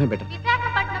పెట్టే అబద్ధమే బెటర్.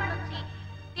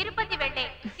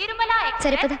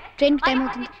 సరే పద, ట్రైన్ టైం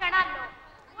అవుతుంది.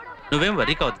 నువ్వేం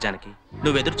వరీ కావద్దు జానకి.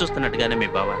 నువ్వు ఎదురు చూస్తున్నట్టుగానే మీ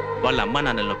బావ వాళ్ళ అమ్మా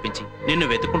నాన్నలు నొప్పించి నిన్ను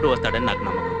వెతుక్కుంటూ వస్తాడని నాకు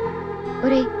నమ్మకం.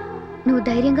 ఒరేయ్, నువ్వు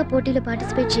ధైర్యంగా పోటీలో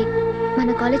పార్టిసిపేట్ చేయి.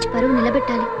 మన కాలేజ్ పరువు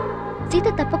నిలబెట్టాలి. సీత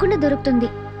తప్పకుండా దొరుకుతుంది,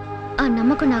 ఆ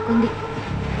నమ్మకం నాకుంది.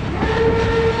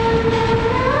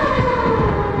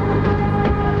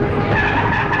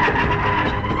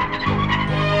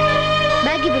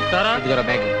 బ్యాగ్ ఇవ్వు. ఇదిగోరా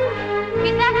బ్యాగ్.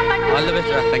 ఆల్ ది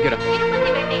బెస్ట్ రా. థాంక్యూ రా.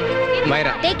 బై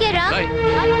రా. టేక్ కేర్ రా. By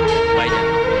by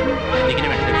Janaki. దిగిన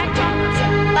వెంటనే ఫోన్ చేయి.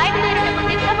 By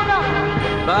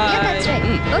Yeah, that's right.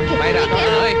 Okay. By రా. Take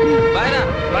care. బై. బై రా.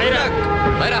 బై రా.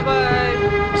 బై రా. By.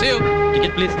 See you.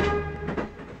 Ticket please.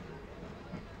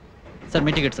 Sir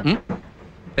me ticket sir.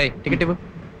 రేయ్, టికెట్ ఇవ్వు.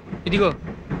 ఇదిగో.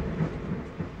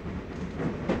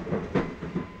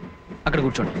 అక్కడ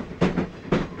కూర్చోండి.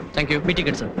 Thank you. Me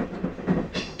ticket sir.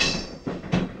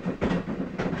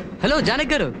 Hello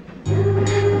Janaki గారు.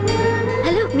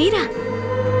 హలో మీరా?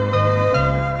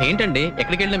 ఏంటండి,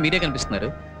 ఎక్కడికి వెళ్ళినా మీరే కనిపిస్తున్నారు.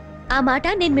 ఆ మాట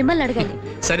నేను మిమ్మల్ని అడగాలి.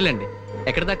 సరేలేండి,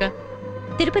 ఎక్కడి దాకా?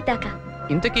 తిరుపతి దాకా.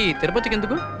 ఇంతకీ తిరుపతికి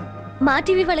ఎందుకు? మా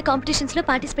టీవీ వాళ్ళ కాంపిటీషన్స్ లో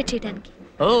పార్టిసిపేట్ చేయడానికి.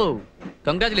 ఓ,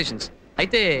 కంగ్రాచులేషన్స్.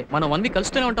 అయితే మనం 1 వీక్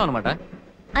కలుస్తూనే ఉంటాం అనమాట.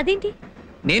 అదేంటి?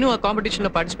 నేను ఆ కాంపిటీషన్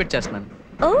లో పార్టిసిపేట్ చేస్తున్నాను.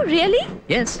 Oh really?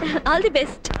 Yes. All the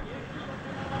best.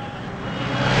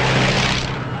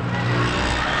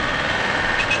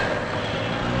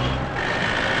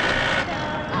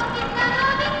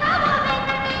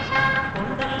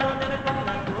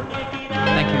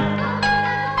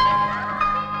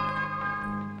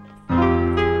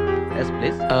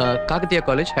 Kakatiya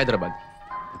college, Hyderabad.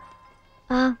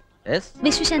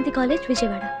 విశ్వశాంతి college,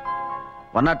 Vijayawada.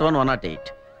 101, 108.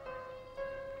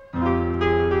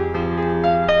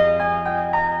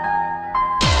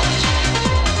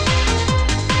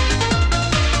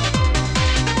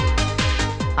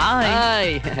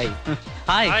 Hi hi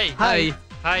hi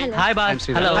hi hi boss.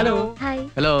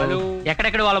 Hello hello.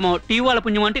 ఎక్కడెక్కడ వాళ్ళమో టీవీ వాళ్ళ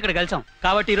పుణ్యం అంటే ఇక్కడ కలిసాం.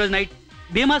 కాబట్టి ఈ రోజు నైట్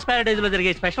భీమాస్ ప్యారడైజ్ లో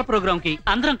జరిగే స్పెషల్ ప్రోగ్రామ్ కి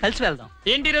అందరం కలిసి వెళ్దాం.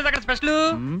 ఏంటి ఈ రోజు అక్కడ స్పెషల్?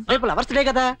 రేపు లవర్స్ డే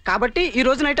కదా, కాబట్టి ఈ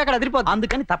రోజు నైట్ అక్కడ అదిరిపోతుంది.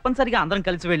 అందుకని తప్పనిసరిగా అందరం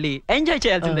కలిసి వెళ్ళి ఎంజాయ్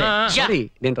చేయాల్సిందే. సారీ,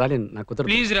 నేను రాలేను, నాకు కుదరదు.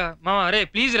 ప్లీజ్ రా మామా, రే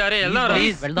ప్లీజ్ రా, రే వెళ్దాం రా.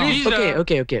 Please. Okay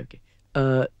okay okay okay.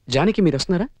 Janaki మీరు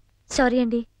వస్తున్నారా? సారీ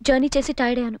అండి, జర్నీ చేసి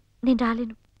టైర్డ్ అయ్యాను, నేను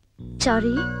రాలేను.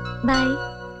 Sorry, bye.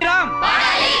 శ్రీరామ్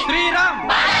శ్రీరామ్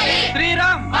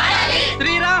శ్రీరామ్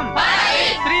శ్రీరామ్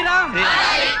శ్రీరామ్.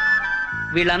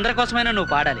 వీళ్ళందరి కోసమైనా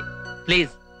నువ్వు పాడాలి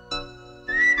ప్లీజ్.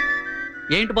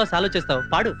 ఏంటి బాస్ ఆలోచిస్తావు,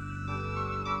 పాడు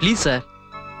please sir.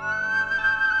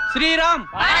 Sriram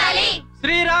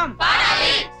Sriram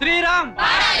Sriram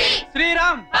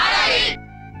Sriram.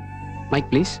 Mic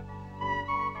please.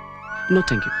 No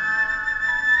thank you.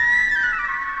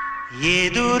 ఏ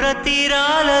దూర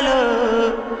తీరాలలో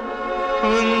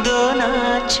ఉందో నా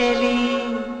చెలి,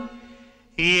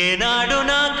 ఏనాడు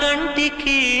నా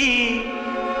కంటికి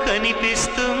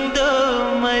కనిపిస్తుందో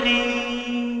మరి,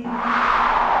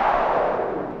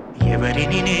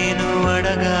 ఎవరిని నేను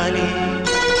అడగ అడగాలి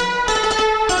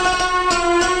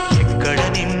ఎక్కడ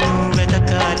నిన్ను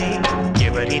వెతకాలి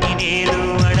ఎవరిని నేను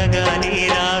అడగాలి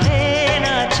రావే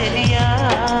నా చెలియా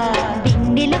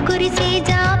వెన్నెల కురిసే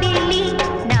జాబిల్లి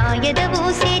నా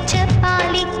ఎదవూసే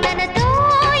చెప్పాలి తనతో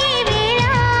ఈ వేళ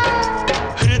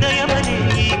హృదయమనే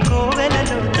ఈ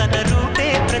కోవెలలో తన రూపే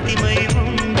ప్రతిమై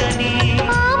ఉందని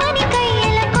ఆమని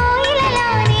కయ్యల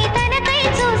కోయిలలానే తనకై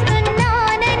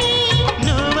చూస్తున్నానని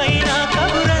నువ్వైనా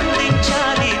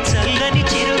కబురందించాలి చల్లని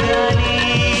చిరుగాలి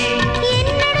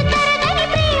ఎన్నడు తరగని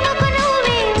ప్రేమకు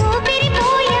నువ్వే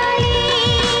ఊపిరిపోయాలి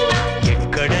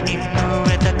ఎక్కడ నిన్ను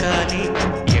వెతకాలి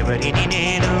ఎవరిని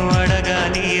నేను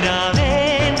అడగాలి రావే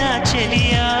నా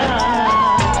చెలియా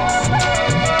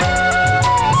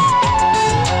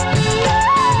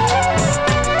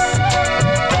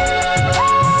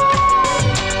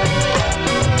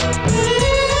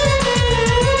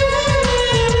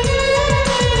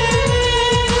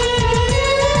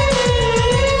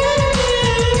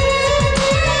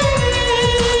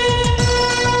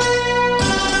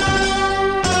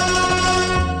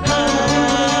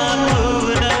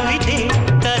పువ్వు నవ్వితే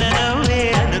తన నవ్వే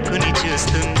అనుకుని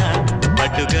చూస్తున్నా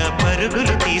అటుగా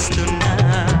పరుగులు తీస్తున్నా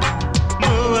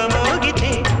మూవ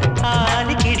మోగితే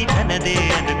ఆలికిడి తనదే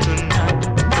అనుకున్నా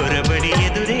పొరబడి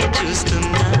ఎదురే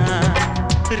చూస్తున్నా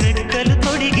రెక్కలు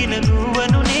తొడిగిన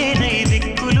గువ్వను నేనై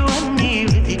దిక్కులు అన్నీ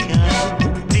వెతికాను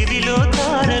దివిలో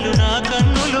తారలు నా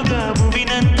కన్నులుగా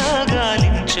భువినంతా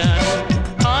గాలించాను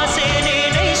ఆసే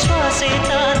నేనై శ్వాసే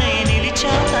తానై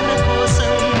నిలిచా తన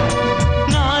కోసం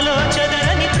నాలో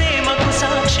చదరని ప్రేమకు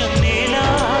సాక్ష్యం నేల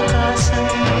ఆకాశం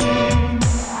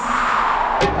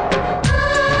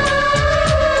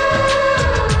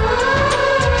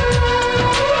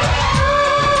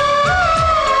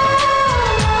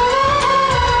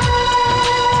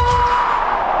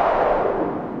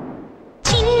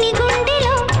చిన్ని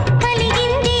గుండెలో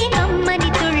కలిగింది కమ్మని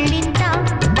తుళ్ళింత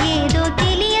ఏదో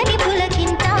తెలియని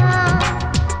పులకింత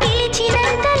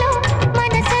పిలిచినంతలో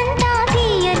మనసంతా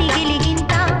తీయని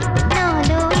గిలిగింత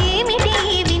నాలో ఏమిటి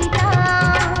ఈ వింత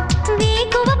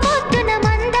వేకువ పొద్దున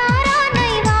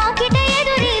మందారానై వాకిట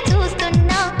ఎదురే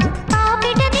చూస్తున్నా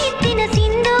పాపిట దిద్దిన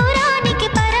సింధూరానికి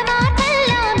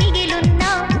పరమాతల్లా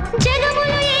మిగిలున్నా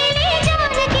జగములు ఏలే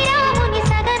జానకి రాముని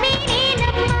సగమే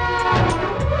నేనమ్మా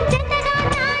జతగా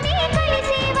తానే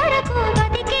కలిసే వరకు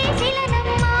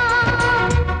బతికేసిలనమ్మా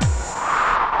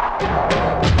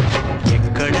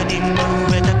ఎక్కడ నిన్ను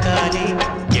వెతకాలి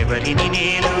ఎవరిని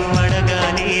నేను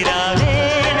అడగాలి రావే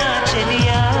నా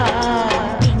చెలియా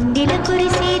వెన్నెల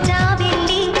కురిసే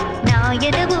జాబిల్లి నా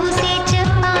ఎదవూసే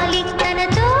చెప్పాలి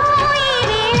తనతో ఈ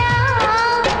వేళ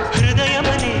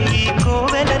హృదయమనే ఈ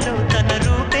కోవెలలో తన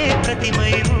రూపే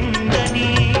ప్రతిమై ఉందని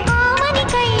ఆమని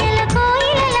కయ్యల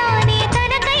కోయిలలానే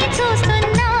తనకై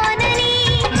చూస్తున్నానని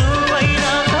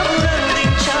నువ్వైనా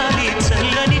కబురందించాలి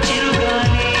చల్లని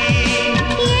చిరుగాలి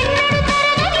ఎన్నడు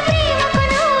తరగని ప్రేమకు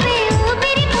నువ్వే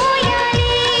ఊపిరిపోయాలి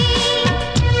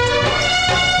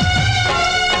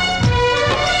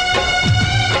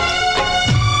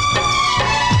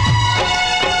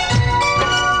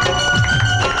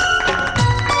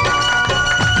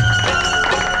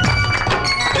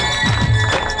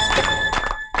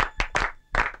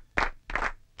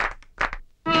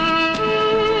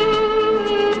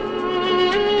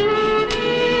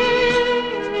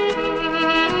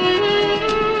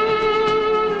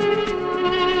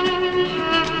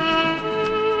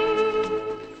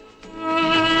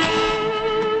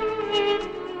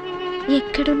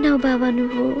ఎక్కడున్నావు బావా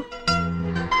నువ్వు?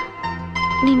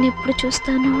 నిన్నెప్పుడు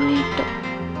చూస్తానో ఏంటో.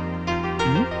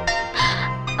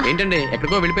 ఏంటండి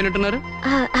ఎక్కడికో వెళ్ళిపోయినట్టున్నారు?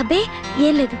 అబ్బే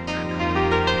ఏం లేదు.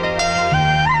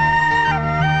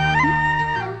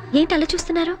 ఏంటి అలా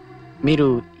చూస్తున్నారు? మీరు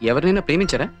ఎవరినైనా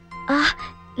ప్రేమించారా?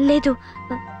 లేదు.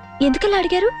 ఎందుకలా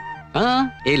అడిగారు?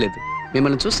 ఏ లేదు,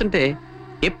 మిమ్మల్ని చూస్తుంటే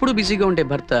ఎప్పుడు బిజీగా ఉండే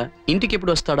భర్త ఇంటికి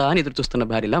ఎప్పుడు వస్తాడా అని ఎదురు చూస్తున్న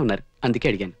భార్యలా ఉన్నారు, అందుకే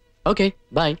అడిగాను. Okay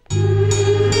bye.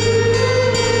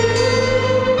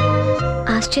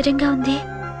 ఆశ్చర్యంగా ఉంది.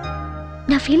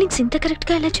 నా ఫీలింగ్స్ ఇంత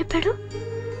కరెక్ట్గా ఎలా చెప్పాడు?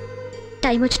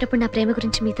 టైం వచ్చినప్పుడు నా ప్రేమ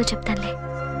గురించి మీతో చెప్తానులే.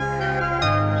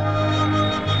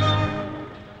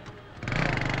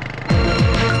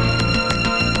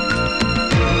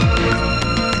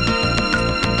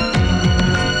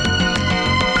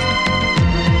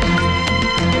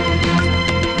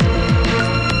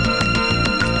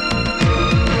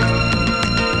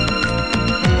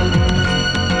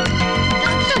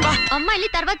 అమ్మాయిని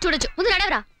తర్వాత చూడొచ్చు, ముందు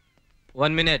నడవరా.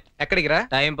 1 minute. ఎక్కడికి రా?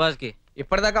 టైం పాస్ కి.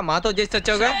 ఇప్పటిదాకా మాతో చేసి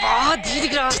వచ్చావుగా.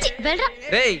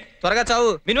 రేయ్ త్వరగా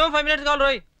చావు. మినిమం 5 minutes కావాలి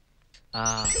రోయ్.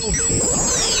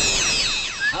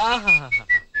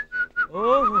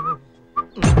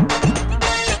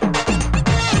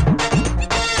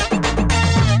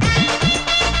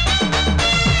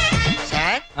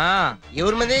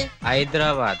 ఎవరి మంది?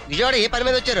 హైదరాబాద్. విజయవాడ ఏ పని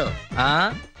మీద వచ్చారు?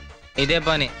 ఇదే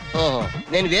పని. ఓహో,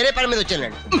 నేను వేరే పని మీద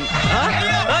వచ్చానండి.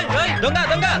 Good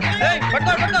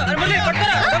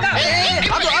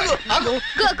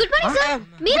morning sir.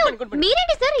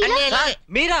 మీరేంటి సార్ ఇలా?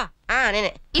 మీరా?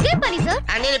 నేనే. ఇదే పని సార్?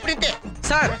 నేను ఎప్పుడు ఇంతే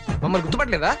సార్. మమ్మల్ని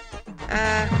గుర్తుపట్టలేదా?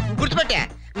 గుర్తుపట్టా.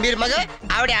 మీరు మగ,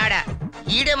 ఆవిడ ఆడ.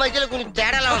 ఈడే మధ్యలో కొంచెం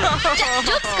తేడాలా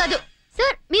జోక్స్ కాదు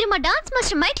సార్. మీరు మా డాన్స్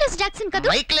మాస్టర్ మైక్లెస్ జాక్సన్ కదా?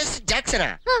 మైక్లెస్ జాక్సనా?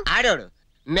 ఆడాడు.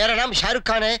 मेरा नाम शाहरुख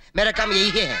खान है, मेरा काम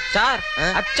यही है. సార్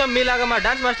అచ్చం మీలాగా మా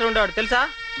డాన్స్ మాస్టర్ ఉండేవాడు తెలుసా?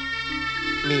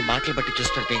 మీ మాటలు బట్టి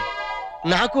చూస్తుంటే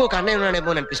నాకు ఒక అన్నయ్య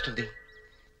ఉన్నాడేమో అనిపిస్తుంది.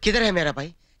 కిదర్ హై మేరా భాయ్,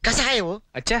 కసా హై ఓ?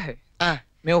 అచ్చా హై.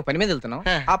 మేము పని మీద వెళ్తున్నాం.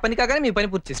 ఆ పని కాగానే మీ పని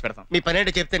పూర్తి చేసి పెడతాం. మీ పని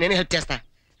ఏంటో చెప్తే నేను హెల్ప్ చేస్తా.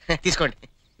 తీసుకోండి.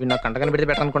 వీడు నాకు కంటగానే పెడితే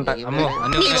పెట్టనుకుంటా. అమ్మో,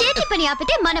 మీ చేతి పని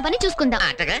ఆపితే మన పని చూసుకుందాం.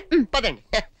 అట్టగా పదండి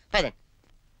పదండి.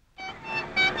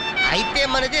 అయితే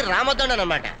మనది రామదండ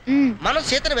అన్నమాట. మనం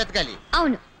సీతను వెతకాలి.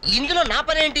 అవును. ఇందులో నా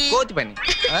పని ఏంటి? కోతి పని.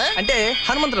 అంటే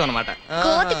హనుమంతుడు అన్నమాట.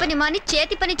 కోతి పని మాని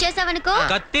చేతి పని చేసావనుకో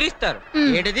కత్తిరిస్తారు.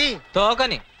 ఏంటిది?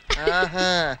 తోకని.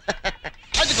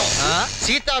 అదిగో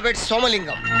సీతా వెడ్స్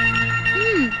సోమలింగం.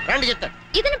 రండి చెప్తాను.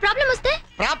 ఏదైనా ప్రాబ్లం వస్తే?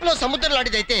 ప్రాబ్లం సముద్రం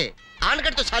లాంటిదైతే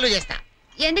ఆనకట్టతో సాల్వ్ చేస్తా.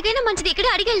 ఎందుకైనా మంచిది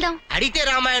ఇక్కడే అడిగి వెళ్దాం. అడిగితే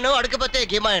రామాయణం, అడగపోతే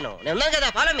గీమాయణం. నేను ఉన్నాను కదా,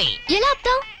 ఫాలో మీ. ఎలా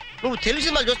ఆపుతావు? నువ్వు తెలుగు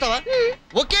సినిమాలు చూస్తావా?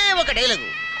 ఒకే ఒక డైలాగు,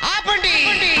 ఆపండి.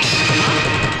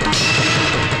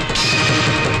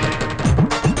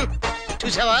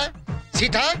 చూసావా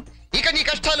సీత, ఇక నీ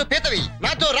కష్టాలు పేతవి.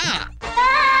 నాతో రా.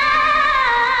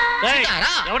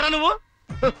 ఎవరా నువ్వు?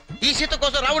 ఈ సీత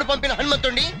కోసం రాముడు పంపిన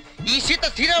హనుమంతుడిని. ఈ సీత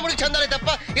శ్రీరాముడికి చెందాలి తప్ప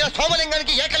ఇలా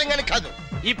సోమలింగానికి ఏకలింగానికి కాదు.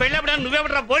 ఈ పెళ్ళప్పుడు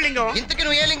నువ్వెవడరా బోలింగం? ఇంతకి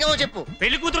నువ్వు ఏ లింగమో చెప్పు.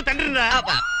 పెళ్లి కూతురు తండ్రిరా?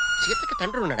 సీతకి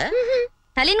తండ్రి ఉన్నాడా?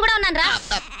 తల్లిని కూడా ఉన్నాను రా.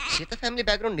 సీత ఫ్యామిలీ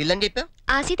బ్యాక్గ్రౌండ్ నీళ్ళని చెప్పావు.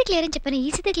 ఆ సీత క్లియర్ అని చెప్పాను, ఈ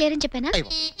సీత క్లియర్ అని చెప్పానా?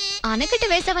 ఆనకట్ట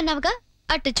వేసావన్నావుగా,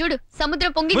 అట్టు చూడు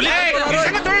సముద్రం పొంగి.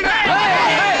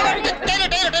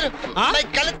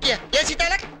 गलत किया. ये सीता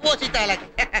अलग, वो सीता अलग.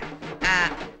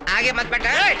 आगे मत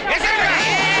बैठा.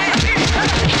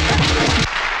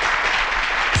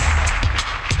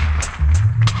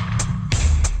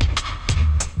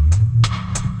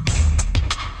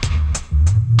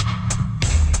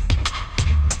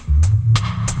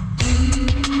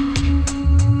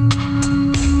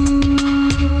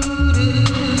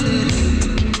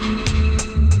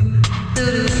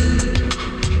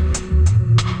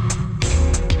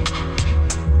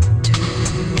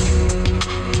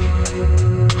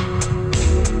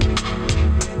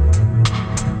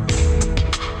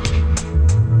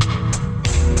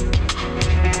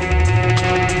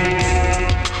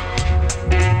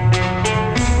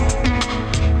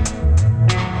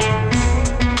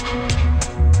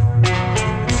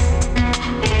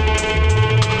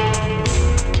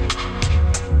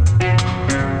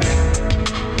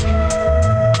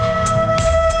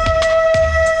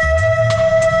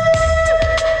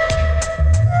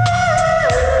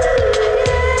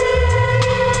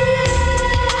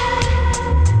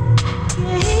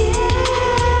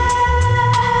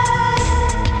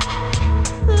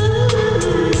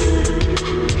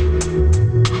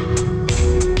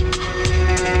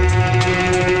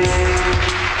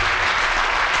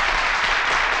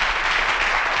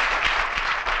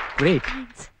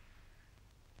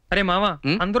 అరే మామ,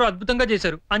 అందరూ అద్భుతంగా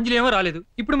చేశారు. అంజలి ఏమో రాలేదు.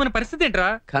 ఇప్పుడు మన పరిస్థితి ఏంట్రా?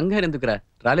 కంగారు ఎందుకురా?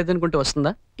 రాలేదనుకుంటే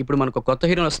వస్తుందా? ఇప్పుడు మనకు కొత్త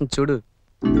హీరోయిన్ వస్తుంది చూడు.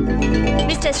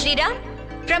 Mister Sriram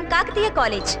from Kakatiya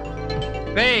college.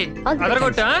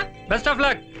 అదరగొట్టా. Best of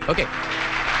luck. Okay.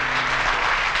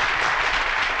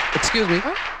 Excuse me,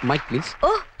 mic please.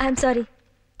 Oh I'm sorry.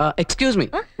 Excuse me,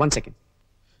 1 second.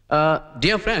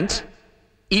 Dear friends,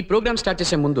 ఈ ప్రోగ్రామ్ స్టార్ట్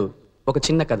చేసే ముందు ఒక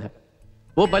చిన్న కథ.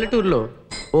 ఓ పల్లెటూరులో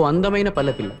ఓ అందమైన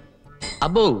పల్లెపిల్ల.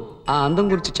 అబ్బో, ఆ అందం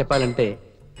గురించి చెప్పాలంటే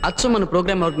అచ్చు మన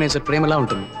ప్రోగ్రామ్ ఆర్గనైజర్ ప్రేమలా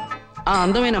ఉంటుంది. ఆ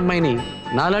అందమైన అమ్మాయిని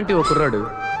నాలాంటి ఓ కుర్రాడు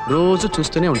రోజు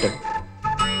చూస్తూనే ఉంటాడు.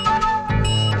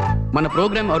 మన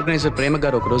ప్రోగ్రామ్ ఆర్గనైజర్ ప్రేమ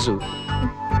గారు ఒకరోజు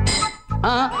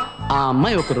ఆ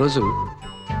అమ్మాయి ఒకరోజు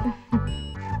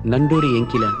నండూరి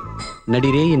ఎంకిల,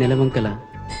 నడిరేయి నెలవంకల,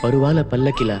 పరువాల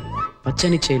పల్లకిల,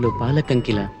 పచ్చని చేలో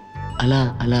పాలకంకిల అలా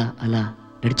అలా అలా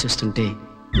నడిచొస్తుంటే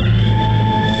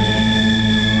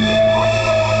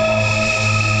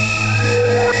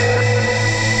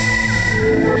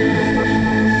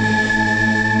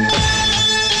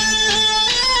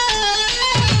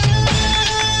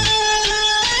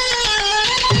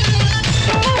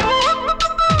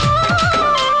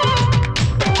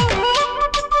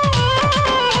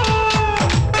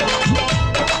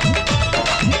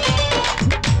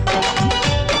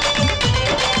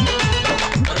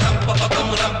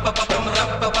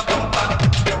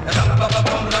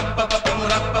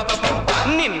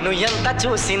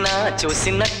చూసినా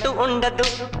చూసినట్టు ఉండదు,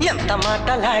 ఎంత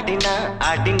మాటలాడినా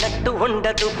ఆడినట్టు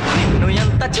ఉండదు. నిన్ను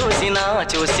ఎంత చూసినా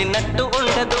చూసినట్టు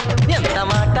ఉండదు, ఎంత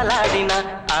మాటలాడినా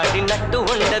ఆడినట్టు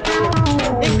ఉండదు.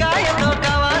 ఇంకా ఏదో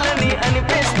కావాలని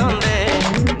అనిపిస్తుంది,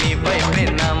 నీ వైపే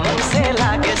నా మనసే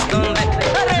లాగేస్తుంది.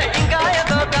 అరే ఇంకా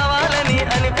ఏదో కావాలని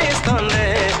అనిపిస్తుంది,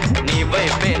 నీ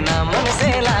వైపే నా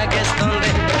మనసే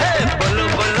లాగేస్తుంది. బొల్లు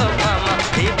బొల్లు భామ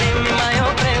ఇదేమి మాయో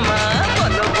ప్రేమ,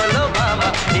 బొల్లు బొల్లు భామ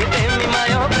ఇదేమి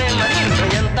మాయో ప్రేమ. నిన్ను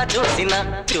ఎంత చూసినా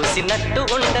చూసినట్టు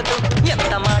ఉండదు,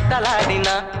 ఎంత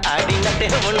మాటలాడినా ఆడినట్టే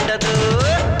ఉండదు.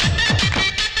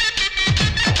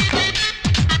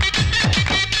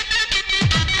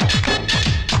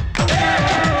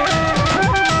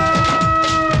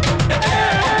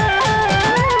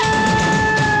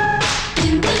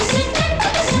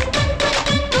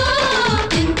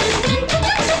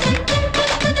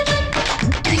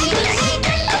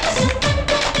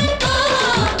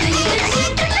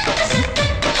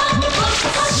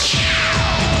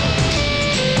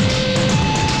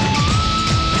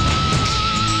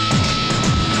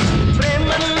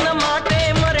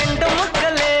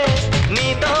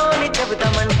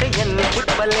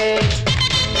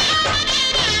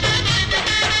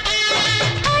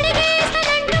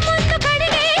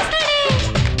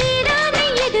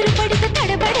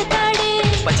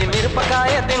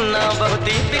 పచ్చిమిరపకాయ తిన్నా బహు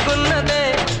తీపికున్నదే,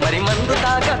 మరి మందు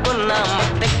తాగకున్నా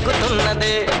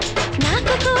మత్తెక్కుతున్నదే.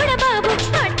 నాకు కూడా బాబు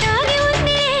అట్టాగే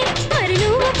ఉంది, మరి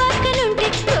నువ్వు పక్కనుంటే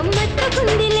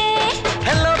గమ్మత్తుకుందిలే.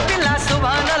 హలో పిల్ల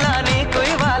సువానలా నీకు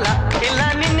ఇవాళ, ఇలా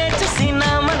నిన్నే చూసి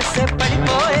నా మనసే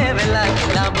పడిపోయే వెళ్ళ.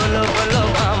 ఇలా బొలో బొలో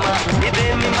భామ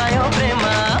ఇదేమి మాయో ప్రేమ,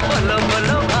 బొలో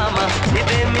బొలో భామ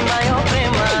ఇదేమి మాయో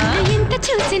ప్రేమ. ఎంత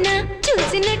చూసినా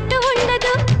చూసినట్టు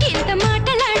ఉండదు, ఎంత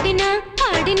మాటలాడినా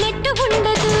ఆడినట్టు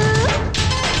ఉండదు.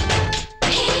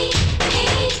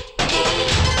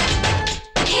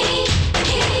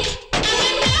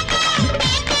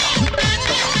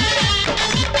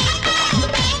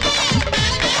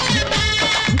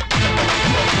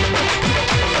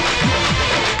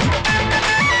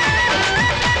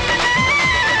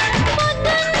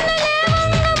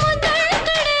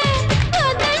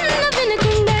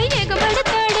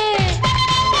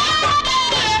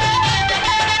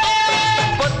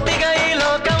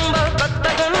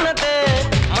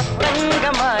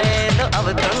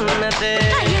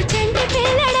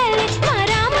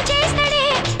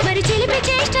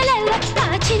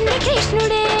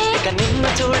 నిన్ను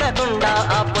చూడకుండా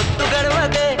ఆ పొత్తు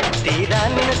గడవదే, తీరా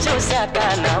నిన్ను చూశాక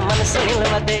నా మనసు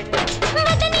నిలవదే.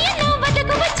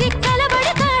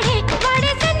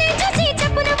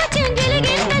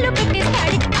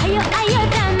 అయ్యో అయ్యో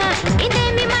రామ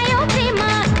ఇదేమి మాయో ప్రేమ,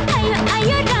 అయ్యో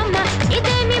అయ్యో రామ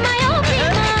ఇదేమి మాయో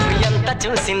ప్రేమ. ఎంత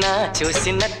చూసినా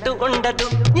చూసినట్టు ఉండదు,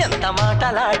 ఎంత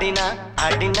మాటలాడినా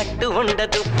ఆడినట్టు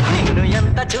ఉండదు. నిన్ను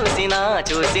ఎంత చూసినా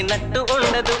చూసినట్టు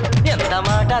ఉండదు, ఎంత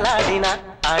మాటలాడినా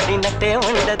ఆడినట్టే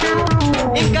ఉండదు.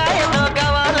 ఇంకా ఏదో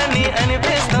కావాలని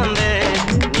అనిపిస్తుంది,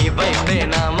 నీ వైపే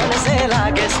నా మనసే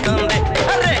లాగేస్తుంది.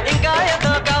 అరే ఇంకా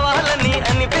ఏదో కావాలని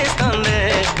అనిపిస్తుంది,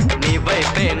 నీ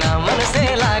వైపే నా మనసే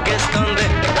లాగేస్తుంది.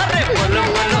 అరే బొల్లు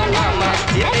బొల్లు మామ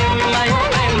ఇదేమి మాయో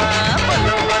ప్రేమ,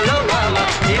 బొల్లు బొల్లు మామ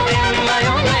ఇదేమి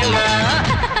మాయో ప్రేమ.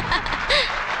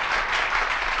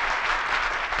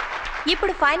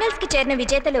 ఇప్పుడు ఫైనల్స్ కి చేరిన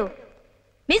విజేతలు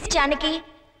మిస్ జానకి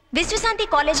విశ్వశాంతి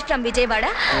college from Vijayawada,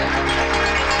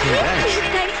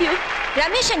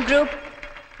 Ramesh and group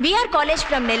VR college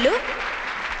from Nellore,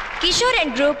 Kishore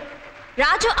and group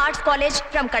Raju arts college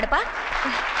from Kadapa,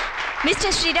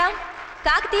 mister Sriram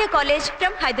Kakatiya college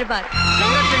from Hyderabad.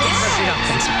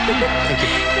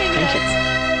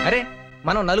 అరే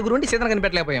మనం నలుగురుండి సీతను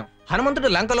కనిపెట్టలేకపోయాం, హనుమంతుడు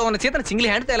లంకలో ఉన్న సీతను సింగిల్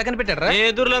హ్యాండ్ తో ఎలా కనిపెట్టారా?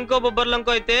 ఎదురు లంకో బొబ్బర్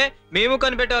లంకో అయితే మేము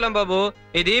కనిపెట్టేవాళ్ళం బాబు,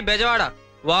 ఇది బెజవాడ.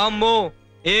 వామ్మో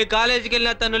ఏ కాలేజీకి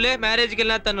వెళ్ళినా తన్నులే, మ్యారేజ్కి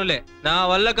వెళ్ళినా తన్నులే. నా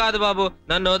వల్ల కాదు బాబు,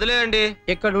 నన్ను వదిలేయండి.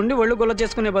 ఇక్కడ ఉండి ఒళ్ళు గొల్ల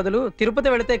చేసుకునే బదులు తిరుపతి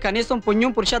వెళితే కనీసం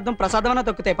పుణ్యం పురుషార్థం ప్రసాదమైనా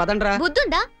తొక్కుతాయి. పదండ్రా.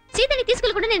 బుద్ధుందా? సీతని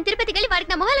తీసుకెళ్ళకుండా నేను తిరుపతికి వెళ్ళి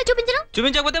వారికి నా మొహాలు చూపించను.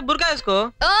 చూపించకపోతే బుర్కా వేసుకో.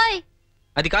 ఓయ్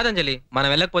అది కాదంజలి, మనం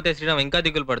వెళ్ళకపోతే శ్రీరామ్ ఇంకా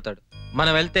దిగులు పడతాడు.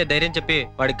 మనం వెళ్తే ధైర్యం చెప్పి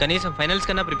వాడికి కనీసం ఫైనల్స్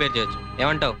కన్నా ప్రిపేర్ చేయొచ్చు.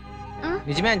 ఏమంటావు?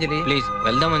 నిజమే అంజలి, ప్లీజ్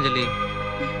వెళ్దాం అంజలి.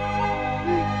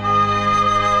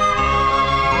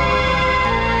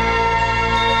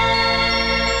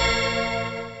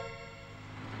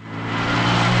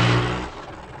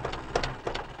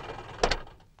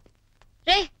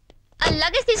 రే ఆ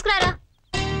లగేజ్ తీసుకురారా.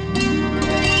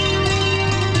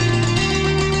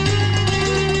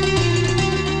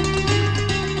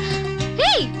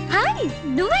 హాయ్,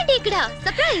 నువ్వేంటి ఇక్కడ?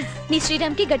 సర్ప్రైజ్. నీ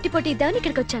శ్రీరామ్ కి గట్టి పోటీ ఇద్దామని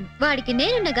ఇక్కడికి వచ్చాను. వాడికి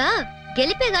నేనుండగా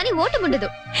గెలిపే గాని ఓటముండదు.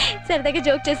 సరదాగా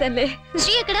జోక్ చేశానులే.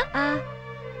 శ్రీ ఎక్కడ?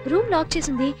 రూమ్ లాక్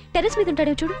చేసింది. టెర్రస్ మీద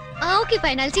ఉంటాడేమో చూడు. Okay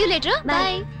fine, I'll see you later.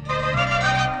 By.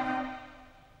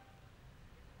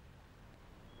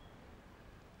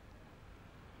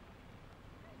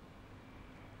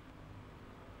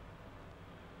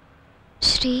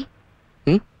 Shri.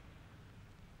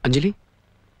 Anjali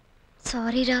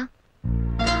sorry రా.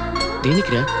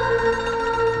 దేనికిరా?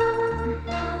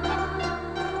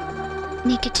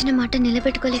 నీకిచ్చిన మాట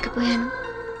నిలబెట్టుకోలేకపోయాను.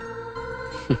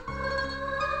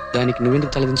 దానికి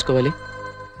నువ్వెందుకు తలదించుకోవాలి?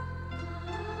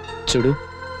 చూడు,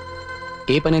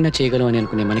 ఏ పనైనా చేయగలం అని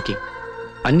అనుకునే మనకి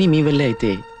అన్నీ మీ వల్లే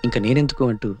అయితే ఇంకా నేనెందుకు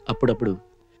అంటూ అప్పుడప్పుడు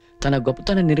తన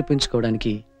గొప్పతనం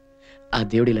నిరూపించుకోవడానికి ఆ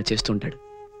దేవుడు ఇలా చేస్తుంటాడు.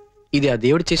 ఇది ఆ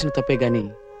దేవుడు చేసిన తప్పే గాని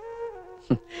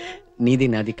నీది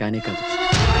నాది కానే కాదు.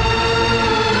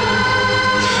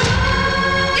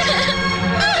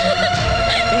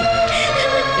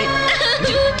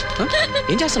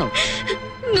 ఏం చేస్తున్నావు?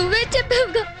 నువ్వే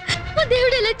చెప్పావుగా ఆ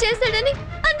దేవుడు ఎలా చేశాడని,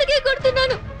 అందుకే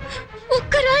కొడుతున్నాను.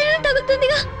 ఒక్క రాయన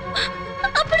తగులుతుందిగా,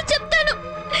 అప్పుడు చెప్తాను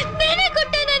నేనే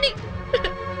కొట్టానని.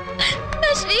 నా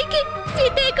శ్రీకి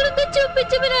సీత ఎక్కడుందో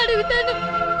చూపించమని అడుగుతాను.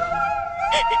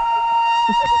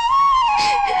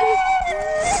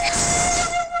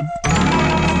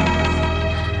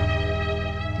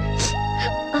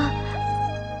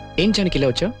 ఏం జానకి ఇలా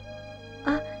వచ్చావు?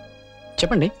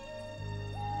 చెప్పండి.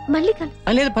 మళ్ళీ కలు.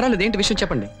 లేదు పర్వాలేదు, ఏంటి విషయం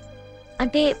చెప్పండి.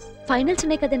 అంటే ఫైనల్స్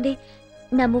ఉన్నాయి కదండి,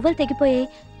 నా మువ్వలు తెగిపోయాయి.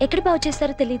 ఎక్కడ బాగు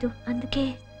చేస్తారో తెలీదు, అందుకే.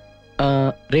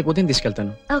 రేపు ఉదయం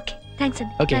తీసుకెళ్తాను. ఓకే థ్యాంక్స్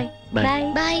అండి. Okay bye. Bye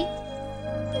bye.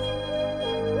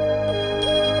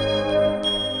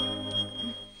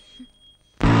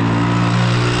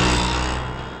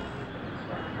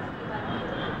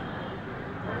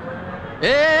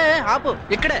 ఏ ఆపు,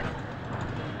 ఇక్కడే.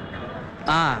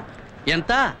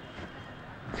 ఎంత?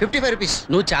 55 రూపీస్.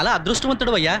 నువ్వు చాలా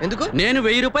అదృష్టవంతుడు అయ్యా. ఎందుకు? నేను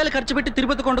 1000 రూపాయలు ఖర్చు పెట్టి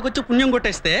తిరుపతి కొండకొచ్చి పుణ్యం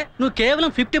కొట్టేస్తే నువ్వు కేవలం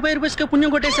 55 రూపీస్ కే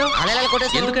పుణ్యం కొట్టేశావు.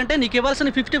 ఎందుకంటే నీకు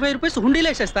ఇవ్వాల్సిన 55 రూపీస్ హుండీలో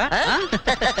వేసేస్తా.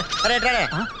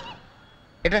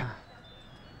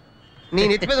 నీ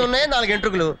నెత్తి మీద ఉన్నాయి 4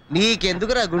 ఎంట్రుకులు,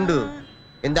 నీకెందుకురా గుండు?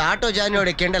 ఇంత ఆటో జాయిన్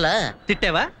కెండలా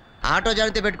తిట్టావా? ఆటో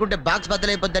జాయిన్తో పెట్టుకుంటే బాక్స్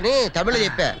బద్దలైపోద్దని తమిళ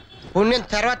చెప్పా. పుణ్యం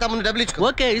తర్వాత ముందు డబ్బులు ఇచ్చుకో.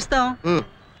 ఓకే ఇస్తాం.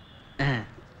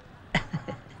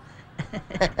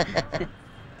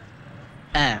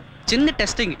 చిన్న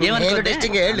testing.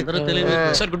 Testing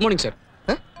sir good morning sir.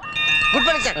 Good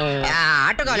morning sir.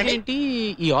 Auto కావాలండి. ఏంటి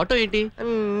ఈ ఆటో ఏంటి?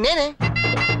 నేనే.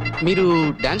 మీరు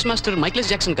డాన్స్ మాస్టర్ మైకేల్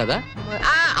జాక్సన్ కదా?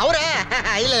 అవురా?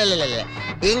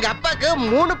 ఇంక అప్పకు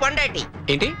 3 పొండాటి.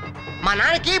 ఏంటి? మా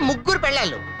నాన్నకి 3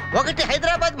 పెళ్ళాళ్ళు. 1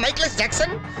 Hyderabad Michael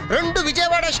Jackson, 2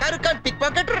 Vijayawada Shahrukh Khan pick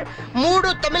pocketer,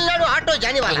 3 Tamil Nadu auto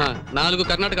జానివాలా, 4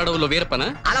 Karnataka అడవుల్లో వీరప్పన.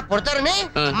 అలా పుడతారని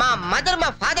మా మదర్ మా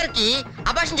ఫాదర్ కి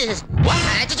అబార్షన్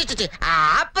చేసేసింది,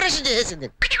 ఆపరేషన్ చేసేసింది.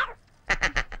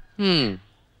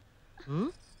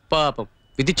 పాపం,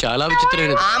 ఇది చాలా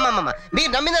విచిత్రమైనది. ஆமாமாமா, நீ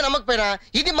நம்பினா நம்பకపోయినా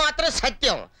ఇది మాత్రం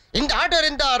సత్యం. இந்த ஆட்டோ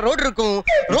இருந்தா ரோடு இருக்கும்,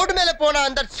 రోడ్డు மேல போனா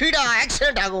அந்த ஸ்பீடா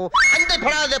యాక్సిడెంట్ ఆగు, అంతే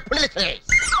పడాదే పులిసే.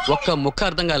 ఒక్క ముక్క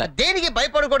అర్థం కాలే. దేనికి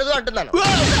భయపడకూడదు అంటున్నాను.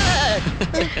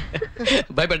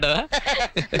 భయపడ్డావా?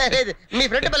 లేదు, మీ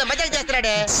ఫ్రెండ్ పల్ల మజాక్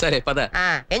చేస్తున్నాడే. సరే పద.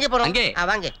 ఏం చెప్పరు? అంగే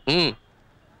వాంగే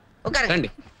రండి.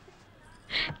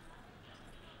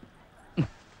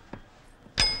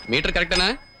 మీటర్ కరెక్టేనా?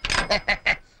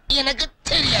 எனக்கு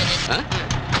తెలియదు.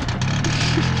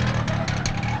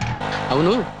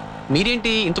 అవును,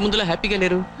 మీరేంటి ఇంత ముందులా హ్యాపీగా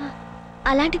లేరు?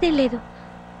 అలాంటిదేం లేదు.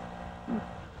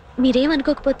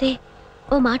 మీరేమనుకోకపోతే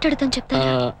ఓ మాట్లాడుతాను చెప్తాను.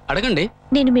 అడగండి.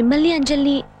 నేను మిమ్మల్ని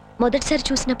అంజల్ని మొదటిసారి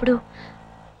చూసినప్పుడు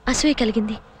అసూయ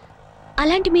కలిగింది.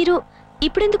 అలాంటి మీరు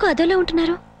ఇప్పుడెందుకు అదోలా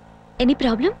ఉంటున్నారు? Any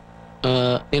problem?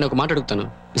 నేను ఒక మాట అడుగుతాను,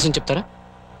 నిజం చెప్తారా?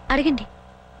 అడగండి.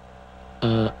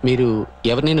 మీరు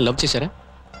ఎవరినైనా లవ్ చేశారా?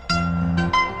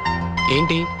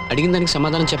 ఏంటి అడిగిన దానికి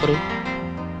సమాధానం చెప్పరు?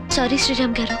 సారీ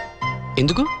శ్రీరామ్ గారు.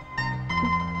 ఎందుకు?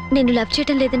 నేను లవ్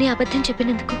చేయటం లేదని అబద్ధం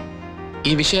చెప్పినందుకు.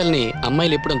 ఈ విషయాల్ని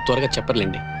అమ్మాయిలు ఎప్పుడు అంత త్వరగా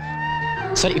చెప్పర్లేండి.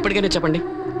 సరే ఇప్పటికైనా చెప్పండి,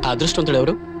 ఆ అదృష్టవంతుడు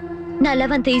ఎవరు? నా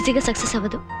లవ్ అంత ఈజీగా సక్సెస్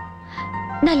అవ్వదు.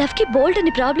 నా లవ్ కి బోల్డ్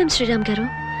అని ప్రాబ్లం శ్రీరామ్ గారు.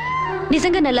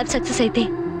 నిజంగా నా లవ్ సక్సెస్ అయితే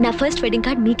నా ఫస్ట్ వెడ్డింగ్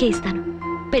కార్డ్ మీకే ఇస్తాను,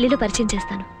 పెళ్లిలో పరిచయం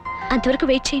చేస్తాను. అంతవరకు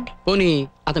వెయిట్ చేయండి. పోనీ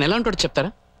అతను ఎలా ఉంటాడో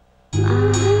చెప్తారా?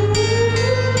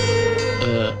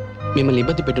 మిమ్మల్ని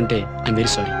ఇబ్బంది పెట్టుంటే I'm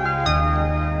very sorry.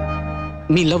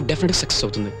 Me love డెఫినెట్గా సక్సెస్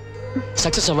అవుతుంది.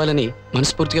 సక్సెస్ అవ్వాలని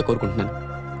మనస్ఫూర్తిగా కోరుకుంటున్నాను.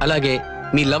 అలాగే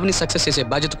మీ లవ్ ని సక్సెస్ చేసే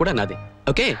బాధ్యత కూడా నాదే.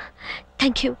 ఓకే?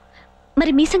 Thank you.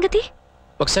 మరి మీ సంగతి?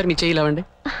 ఒకసారి మీ చేయి ఇవ్వండి.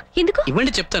 ఎందుకు?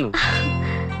 ఇవ్వండి చెప్తాను.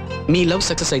 మీ లవ్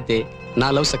సక్సెస్ అయితే నా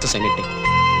లవ్ సక్సెస్ అయినట్టే.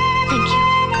 Thank you.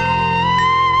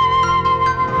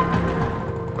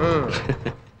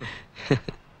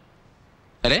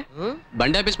 అరే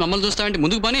బండి ఆపేసి మమ్మల్ని చూస్తామంటే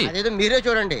ముందుకు పని. అదేదో మీరే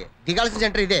చూడండి, దిగాల్సిన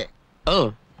సెంటర్ ఇదే. ఓ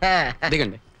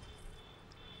దిగండి.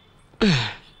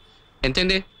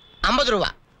 ఎంతైంది? 50 రూపా.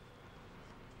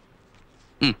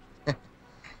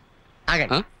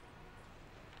 ఆగండి,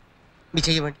 మీ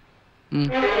చెయ్యవండి,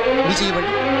 మీ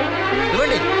చెయ్యవండి,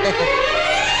 ఇవ్వండి.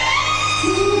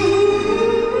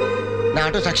 నా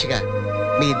ఆటో సాక్షిగా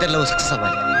మీ ఇద్దరిలో సక్సెస్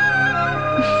అవ్వాలి.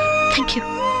 Thank you.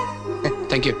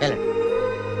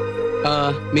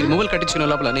 మీరు మొబైల్ కట్టించుకునే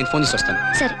లోపల నేను ఫోన్ చేసి వస్తాను.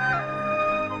 సరే.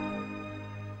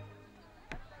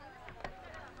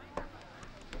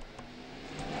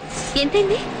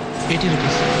 ఎంతైంది? 80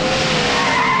 రూపీస్.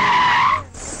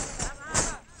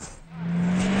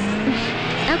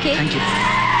 ఓకే. Thank you.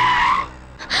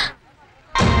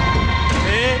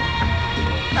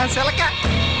 నా చిలక,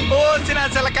 ఓ నా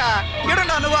చిలక,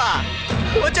 ఎడున్నా నువ్వా?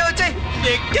 వచ్చే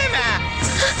ఎక్కేమా?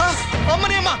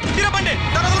 అమ్మని అమ్మ తిరబండి,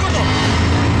 తరగలకూడదు.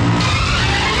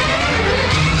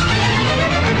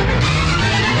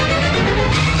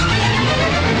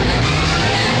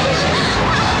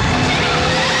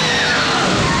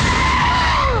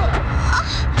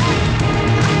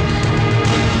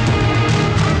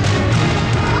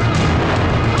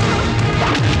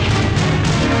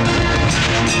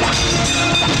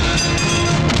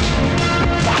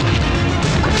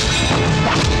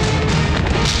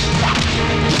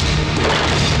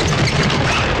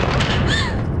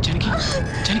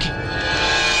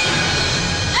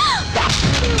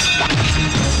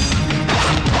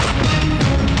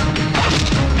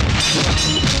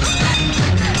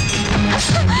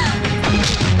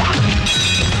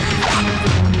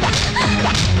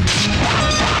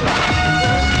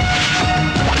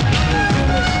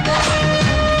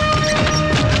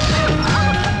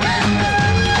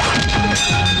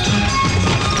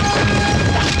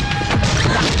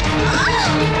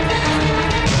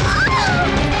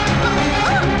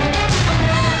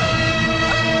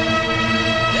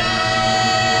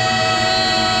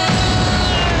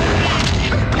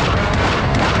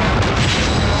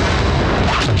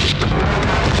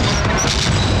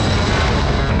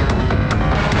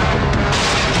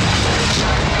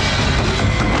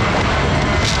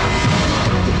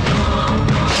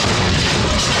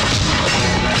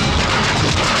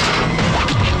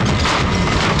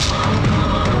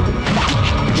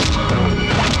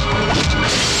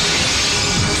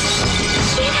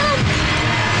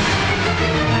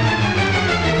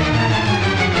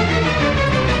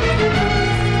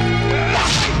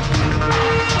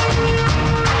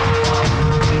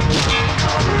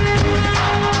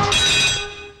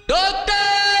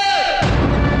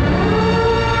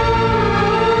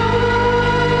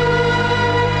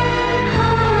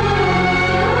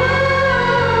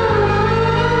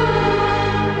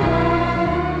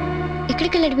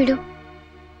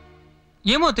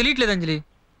 ఏమో తెలియట్లేదు అంజలి.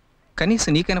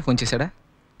 కనీసం నీకైనా ఫోన్ చేశాడా?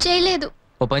 చేయలేదు.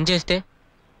 ఓ పని చేస్తే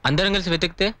అందరం కలిసి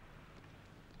వెతికితే?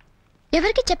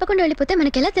 ఎవరికి చెప్పకుండా వెళ్ళిపోతే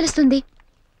మనకెలా తెలుస్తుంది?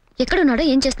 ఎక్కడున్నాడో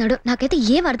ఏం చేస్తున్నాడో నాకైతే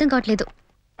ఏం అర్థం కావట్లేదు.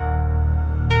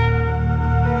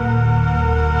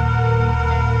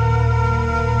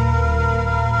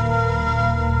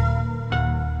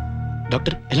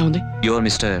 డాక్టర్ ఎలా ఉంది? Your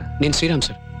mister? నేను శ్రీరామ్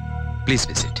సార్. Please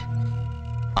visit.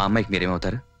 ఆ అమ్మాయికి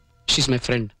మీరేమవుతారు? She's my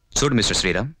friend. చూడు మిస్టర్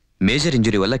శ్రీరామ్, మేజర్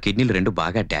ఇంజరీ వల్ల కిడ్నీలు 2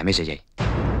 బాగా డ్యామేజ్ అయ్యాయి.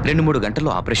 2-3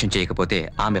 గంటల్లో ఆపరేషన్ చేయకపోతే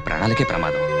ఆమె ప్రాణాలకే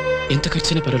ప్రమాదం. ఎంత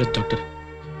ఖర్చైనా పర్వాలేదు డాక్టర్,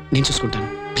 నేను చూసుకుంటాను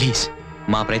ప్లీజ్.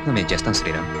 మా ప్రయత్నం నేను చేస్తాను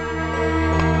Sriram.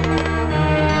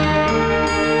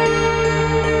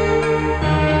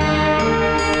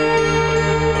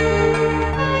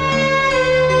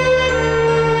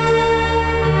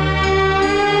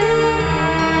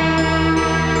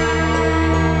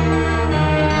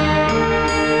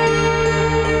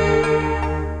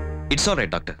 It's all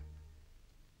right doctor.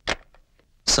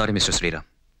 Sorry mister Sriram,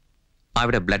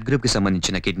 ఆవిడ బ్లడ్ గ్రూప్ కి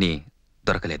సంబంధించిన కిడ్నీ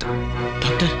దొరకలేదు.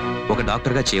 డాక్టర్, ఒక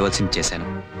డాక్టర్గా చేయవలసింది చేశాను,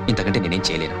 ఇంతకంటే నేనేం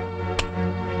చేయలేను.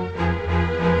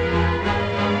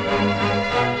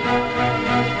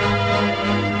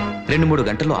 రెండు 3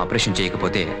 గంటల్లో ఆపరేషన్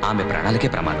చేయకపోతే ఆమె ప్రాణాలకే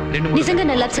ప్రమాదం. నిజంగా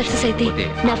నా లవ్ సక్సెస్ అయితే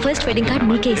నా ఫస్ట్ వెడ్డింగ్ కార్డ్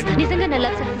మీకే ఇస్తాను. నిజంగా నా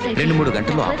లవ్ సక్సెస్ అయితే 2-3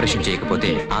 గంటల్లో ఆపరేషన్ చేయకపోతే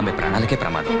ఆమె ప్రాణాలకే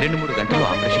ప్రమాదం. 2-3 గంటల్లో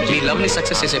ఆపరేషన్. మీ లవ్ ని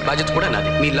సక్సెస్ చేసే బాధ్యత కూడా నాది.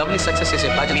 మీ లవ్ ని సక్సెస్ చేసే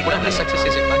బాధ్యత కూడా నాది. సక్సెస్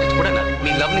చేసే బాధ్యత కూడా నాది.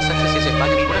 మీ లవ్ ని సక్సెస్ చేసే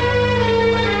బాధ్యత కూడా నాది.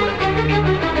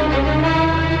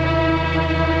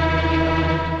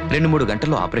 2-3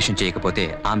 గంటల్లో ఆపరేషన్ చేయకపోతే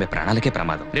ఆమె ప్రాణాలకే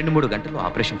ప్రమాదం. 2-3 గంటల్లో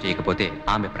ఆపరేషన్ చేయకపోతే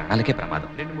ఆమె ప్రాణాలకే ప్రమాదం.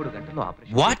 2-3 గంటల్లో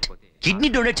ఆపరేషన్. వాట్? కిడ్నీ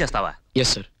డొనేట్ చేస్తావా?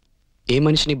 Yes sir. ఏ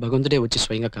మనిషిని భగవంతుడే వచ్చి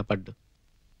స్వయంగా కాపాడ్డు,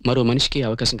 మరో మనిషికి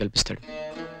అవకాశం కల్పిస్తాడు.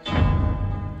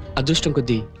 అదృష్టం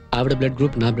కొద్దీ ఆవిడ బ్లడ్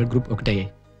గ్రూప్ నా బ్లడ్ గ్రూప్ ఒకటయ్యాయి.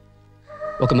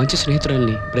 ఒక మంచి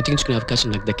స్నేహితురాల్ని బ్రతికించుకునే అవకాశం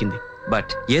నాకు దక్కింది.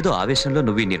 బట్ ఏదో ఆవేశంలో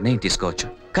నువ్వు ఈ నిర్ణయం తీసుకోవచ్చు,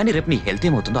 కానీ రేపు నీ హెల్త్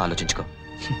ఏమవుతుందో ఆలోచించుకో.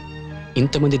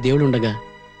 ఇంతమంది దేవుళ్ళు ఉండగా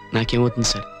నాకేమవుతుంది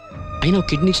సార్? అయినా ఒక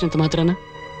కిడ్నీ ఇచ్చినంత మాత్రాన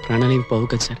ప్రాణాలేమి పోవు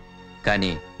కదా సార్.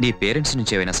 కానీ నీ పేరెంట్స్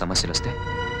నుంచి ఏమైనా సమస్యలు వస్తే?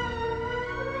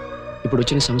 ఇప్పుడు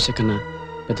వచ్చిన సమస్య కన్నా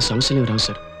పెద్ద సమస్యలు ఏమి రావు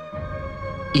సార్.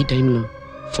 ఈ టైంలో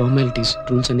ఫార్మాలిటీస్,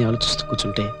 రూల్స్ అన్ని ఆలోచిస్తూ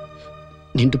కూర్చుంటే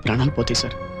నిండు ప్రాణాలు పోతాయి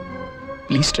sir.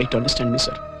 Please try to understand me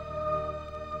sir.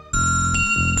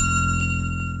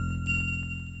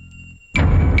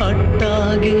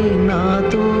 అట్టాగే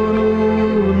నాతోనూ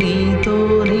నీతో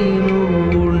నేను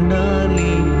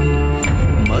ఉండాలి,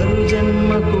 మరు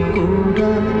జన్మకు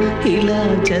కూడా ఇలా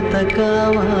జత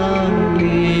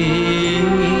కావాలి.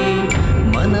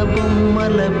 మన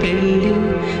బొమ్మల పెళ్ళి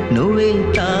నువ్వే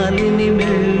తాలిని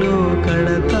మెళ్ళో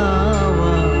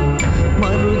కడతావా,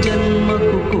 మరు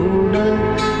జన్మకు కూడా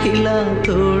ఇలా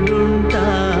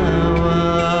తోడుంటావా.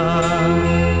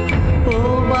 ఓ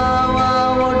బావా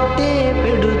ఒట్టే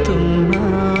పెడుతున్నా,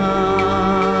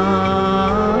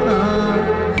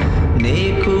 నే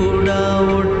కూడా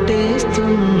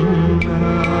ఒట్టేస్తున్నా.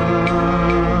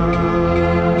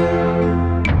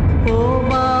 ఓ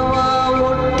బావా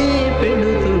ఒట్టే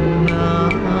పెడుతున్నా,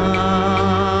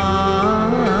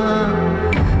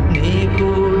 నే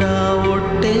కూడా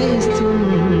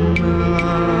ఒట్టేస్తున్నా.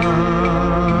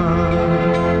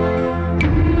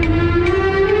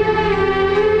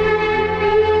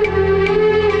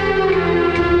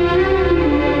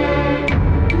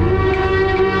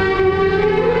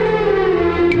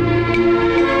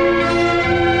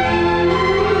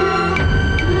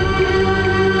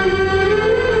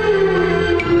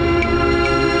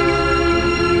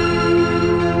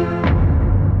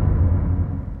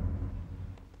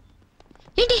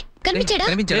 ఏంటి కనిపించాడా?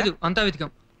 లేదు, అంతా వెతికాం.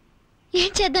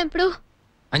 ఏం చేద్దాం ఇప్పుడు?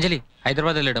 అంజలి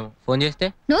హైదరాబాద్ వెళ్ళడం ఫోన్ చేస్తే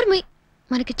నోర్మి,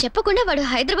 మనకి చెప్పకుండా వాడు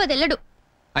హైదరాబాద్ వెళ్ళడు.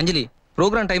 అంజలి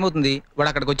ప్రోగ్రామ్ టైం అవుతుంది, వాడు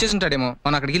అక్కడికి వచ్చేసి ఉంటాడేమో,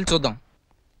 మనం అక్కడికి వెళ్ళి చూద్దాం.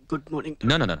 Good morning.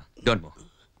 No, don't move.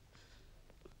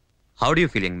 How do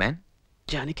you feeling, man?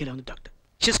 Janaki ఎలా ఉంది doctor?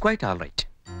 She's quite all right.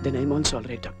 Then I'm also all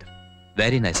right doctor.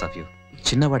 Very nice of you.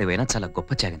 చిన్నవాడివైనా చాలా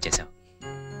గొప్ప త్యాగం చేశావు.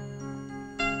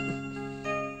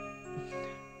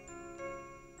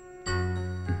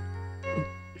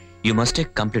 You must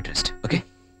take complete rest, okay?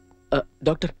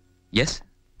 Doctor. Yes?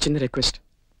 చిన్న request,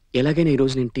 ఎలాగైనా ఈ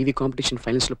రోజు నేను టీవీ కాంపిటీషన్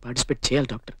ఫైనల్స్ లో పార్టిసిపేట్ చేయాలి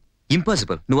డాక్టర్.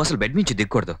 ఇంపాసిబుల్. నువ్వు అసలు బెడ్ నుంచి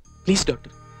దిగకూడదు. ప్లీజ్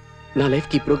డాక్టర్, నా లైఫ్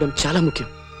కి ఈ ప్రోగ్రామ్ చాలా ముఖ్యం.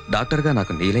 డాక్టర్గా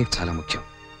నాకు నీ లైఫ్ చాలా ముఖ్యం.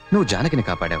 నువ్వు జానకిని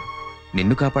కాపాడావు,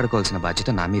 నిన్ను కాపాడుకోవాల్సిన బాధ్యత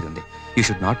నా మీద ఉంది. You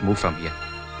should not move from here.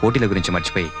 పోటీల గురించి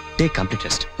మర్చిపోయి టేక్ కంప్లీట్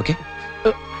రెస్ట్, ఓకే?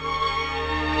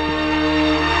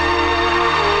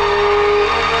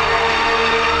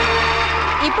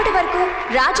 ఇప్పటి వరకు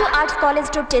రాజు ఆర్ట్స్ కాలేజ్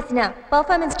ట్రూప్ చేసిన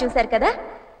పర్ఫార్మెన్స్ చూశారు కదా.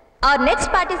 Our next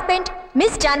participant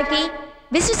miss Janaki,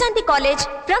 విశ్వశాంతి college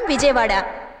from Vijayawada.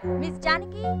 Miss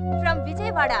Janaki from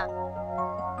Vijayawada.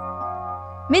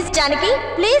 Miss Janaki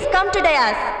please come to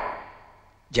dais.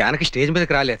 Janaki stage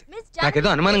మీదకి రాలేదు, నాకేదో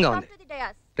అనుమానంగా ఉంది.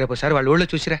 రేపు ఒకసారి వాళ్ళ ఊళ్ళో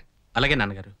చూసిరా. అలాగే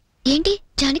నాన్నగారు. ఏంటి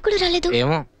జానకి కూడా రాలేదు?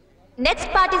 ఏమో.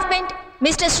 Next participant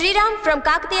mister Sriram from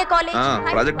Kakatiya college.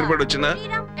 Project report వచ్చిందా?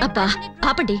 అబ్బా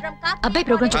ఆపండి, అబ్బాయి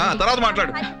ప్రోగ్రామ్ చూడండి. తర్వాత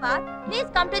మాట్లాడు. Please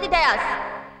come to the dais.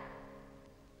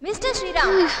 Mister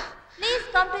Sriram please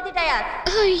come to the dais.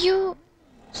 అయ్యో.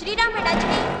 Sriram and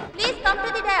Anjali please come to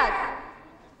the dais.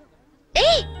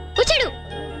 ఏయ్ వచ్చాడు.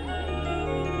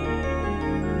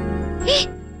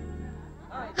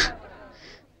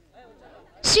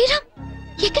 శ్రీరామ్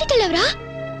ఎక్కడికి వెళ్ళావురా?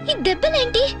 ఈ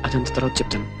దెబ్బలేంటి? అదంతా తర్వాత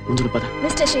చెప్తాను, ముందు పద.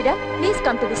 Mister Sriram please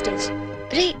come to the stage.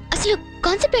 రే అసలు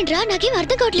కాన్సెప్ట్ ఏంట్రా? నాకేం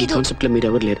అర్థం ఈ కావట్లేదు. కాన్సెప్ట్ లో మీరు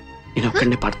ఎవరు లేరు, నేను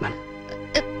ఒక్కడనే పాడుతున్నాను.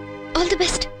 All the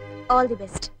best. All the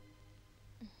best.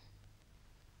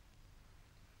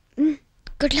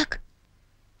 Good luck.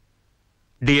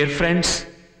 Dear friends,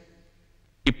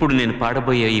 ఇప్పుడు నేను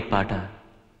పాడబోయే ఈ పాట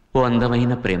ఓ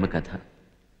అందమైన ప్రేమ కథ.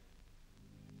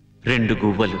 రెండు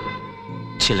గువ్వలు,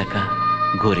 చిలక,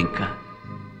 గోరింక,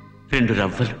 రెండు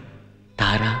రవ్వలు,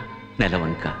 తార,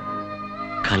 నెలవంక,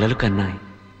 కలలు కన్నాయి,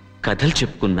 కథలు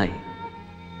చెప్పుకున్నాయి.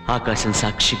 ఆకాశం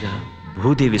సాక్షిగా,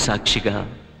 భూదేవి సాక్షిగా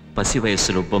పసి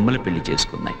వయస్సులో బొమ్మల పెళ్లి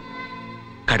చేసుకున్నాయి.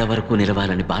 కడవరకు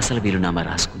నిలవాలని బాసల వీలునామా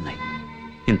రాసుకున్నాయి.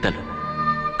 ఇంతలో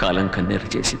కాలం కన్నెర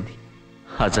చేసింది,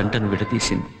 ఆ జంటను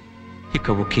విడదీసింది. ఇక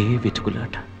ఒకే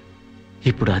వెతుకులాట.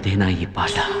 ఇప్పుడు అదేనా ఈ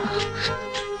పాట?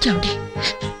 ఏమండి,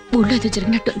 ఊళ్ళో ఏదో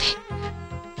జరిగినట్టుంది.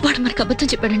 వాడు మనకు అబద్ధం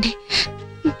చెప్పాడండి.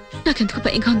 నాకెందుకు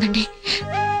భయంగా ఉందండి.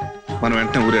 మనం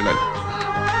వెంటనే ఊరెళ్ళాలి.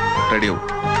 రెడీ అవ్వు.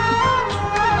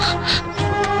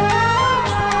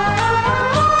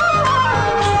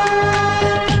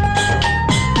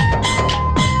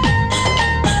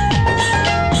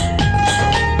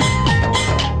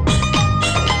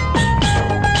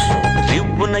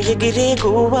 ఎగిరే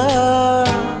గువ్వా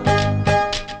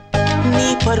నీ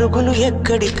పరుగులు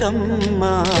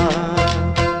ఎక్కడికమ్మా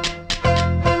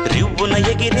రివ్వున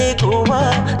ఎగిరే గువ్వా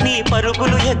నీ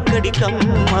పరుగులు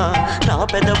ఎక్కడికమ్మా నా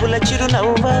పెదవుల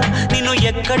చిరునవ్వా నిన్ను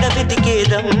ఎక్కడ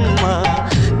వెతికేదమ్మా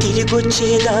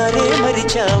తిరిగొచ్చేదారే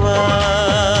మరిచావా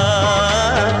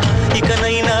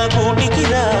ఇకనైనా గూటికి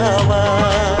రావా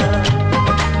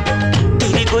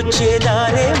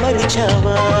తిరిగొచ్చేదారే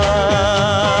మరిచావా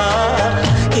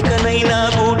ఇకనైనా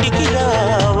గూటికి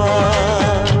రావా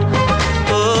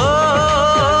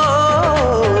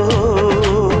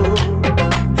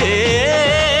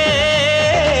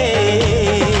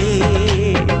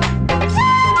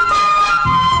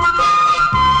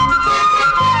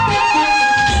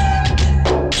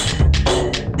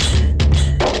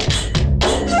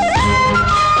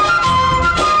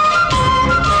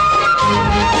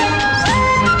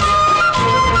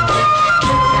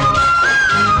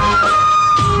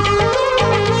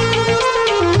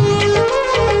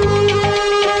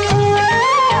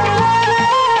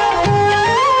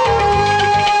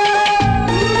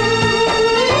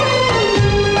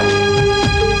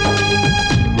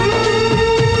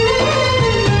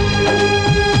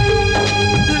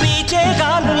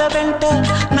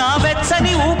నా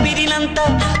వెచ్చని ఊపిరినంత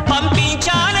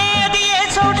పంపించానే అది ఏ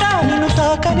చోట నిన్ను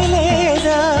తాకని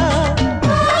లేదా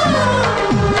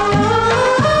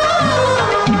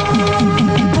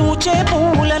పూచే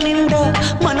పువ్వుల నిండా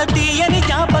మన తీయని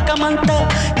జ్ఞాపకమంతా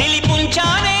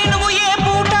నిలిపుంచానే నువ్వు ఏ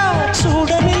పూట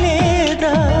చూడని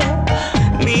లేదా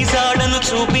నీ జాడను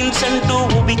చూపించంటూ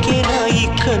ఉబికేనా ఈ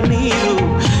కన్నీరు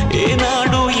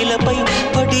ఏనాడు ఇలపై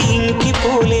పడి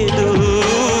ఇంకిపోలేదు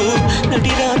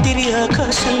నడి రాత్రి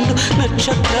ఆకాశంలో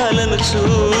నక్షత్రాలను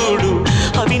చూడు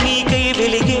అవి నీకై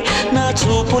వెలిగే నా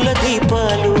చూపుల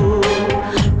దీపాలు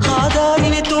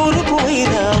ఆదారిని తూర్పు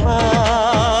వైరావా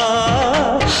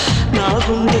నా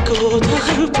గుండెకు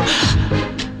ఓదారు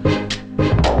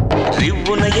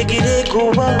రివ్వున ఎగిరే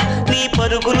గువ్వా నీ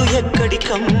పరుగులు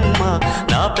ఎక్కడికమ్మా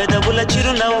నా పెదవుల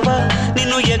చిరునవ్వా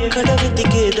నిన్ను ఎక్కడ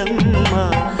వెతికేదమ్మా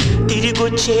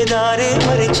తిరిగొచ్చేదారే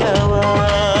మరిచావా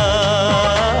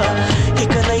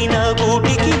ఇకనైనా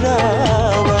గూటికి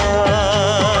రావా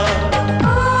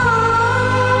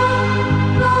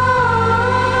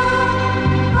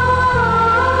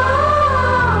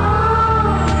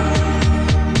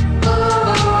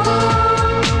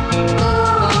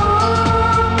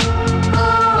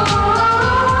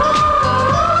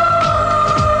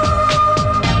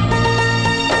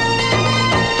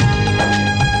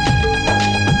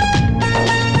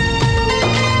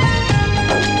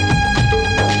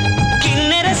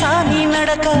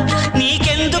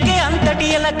నీకెందుకే అంతటి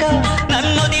ఎలక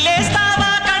నన్ను వదిలేస్తావా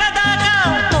కడదాకా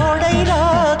తోడై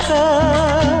రాక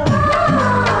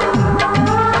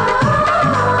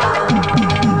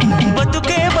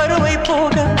బతుకే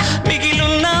బరువైపోగా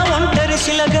మిగిలున్న ఒంటరి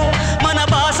శిలగా మన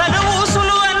బాసలు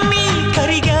ఊసులు అన్నీ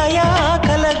కరిగాయా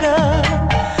కలగా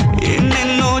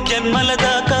ఎన్నెన్నో జన్మల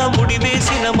దాకా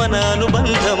ముడివేసిన మన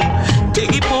అనుబంధం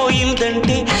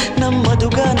తెగిపోయిందంటే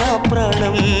నమ్మదుగా నా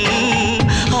ప్రాణం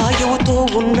ఆయువుతో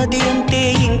ఉన్నది అంటే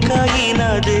ఇంకా ఈ నా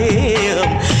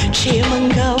దేహం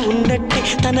క్షేమంగా ఉన్నట్టే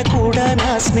తన కూడా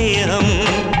నా స్నేహం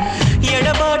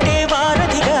ఎడబాటే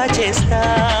వారధిగా చేస్తా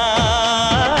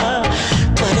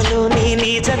త్వరలోనే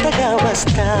నీ జతగా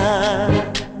వస్తా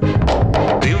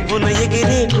రివ్వున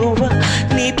ఎగిరే గువ్వా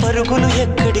నీ పరుగులు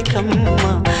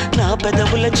ఎక్కడికమ్మా నా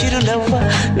పెదవుల చిరునవ్వా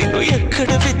నిన్ను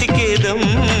ఎక్కడ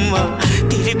వెతికేదమ్మా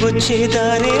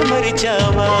తిరిగొచ్చేదారే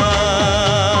మరిచావా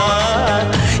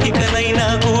ఇకనైనా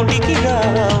గూటికి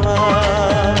రావా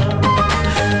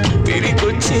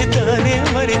తిరిగొచ్చేదారే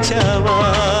మరిచావా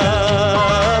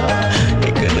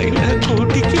ఇకనైనా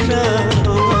గూటికి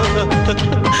రావా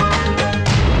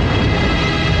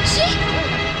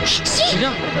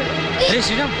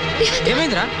శ్రీరామ్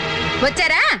ఏమైందిరా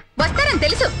వచ్చారా వస్తారని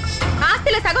తెలుసు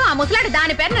ఆస్తిలో సగం ఆ ముసలాడు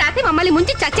దాని పేరును రాసి మమ్మల్ని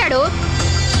ముంచి చచ్చాడు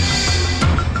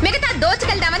మిగతా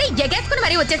దోచుకెళ్దామని ఎగేసుకుని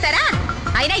మరీ వచ్చేసారా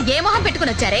అయినా ఏ మొహం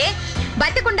పెట్టుకుని వచ్చారే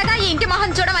బతికుండగా ఈ ఇంటి మొహం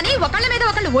చూడమని ఒకళ్ళ మీద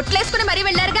ఒకళ్ళు ఒట్లేసుకుని మరీ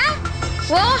వెళ్ళారుగా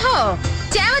ఓహో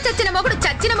చేవ చచ్చిన మొగుడు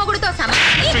చచ్చిన మొగుడుతో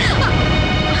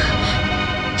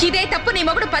ఇదే తప్పు నీ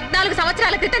మొగుడు 14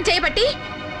 సంవత్సరాల క్రితం చేయబట్టి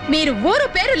మీరు ఊరు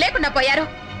పేరు లేకుండా పోయారు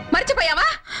మర్చిపోయావా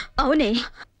అవునే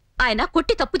ఆయన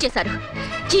కొట్టి తప్పు చేశారు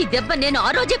ఈ దెబ్బ నేను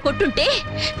ఆ రోజే కొట్టుంటే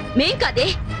మేం కాదే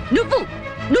నువ్వు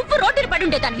రోడ్డుని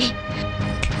పడుండేదాన్ని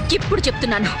ఇప్పుడు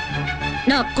చెప్తున్నాను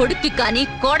నా కొడుక్కి కానీ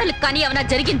కోడలికి కానీ ఏమైనా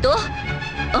జరిగిందో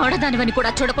ఆడదానివని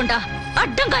కూడా చూడకుండా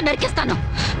అడ్డంగా నరికేస్తాను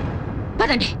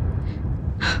పదండి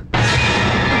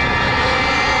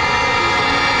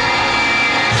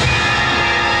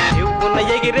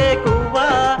ఎగిరే కువ్వా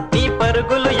నీ పరు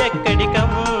పరుగులు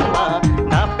ఎక్కడికమ్మా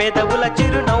నా పెదవుల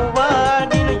చిరునవ్వా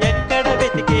నిన్ను ఎక్కడ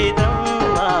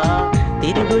వెతికేదమ్మా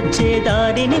తిరిగొచ్చే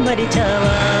దారిని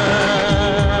మరిచావా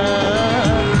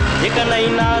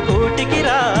ఇకనైనా గూటికి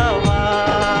రావా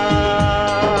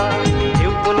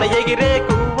ఎవ్వున ఎగిరే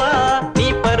కువ్వా నీ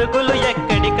పరుగులు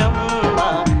ఎక్కడికమ్మా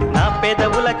నా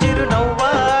పెదవుల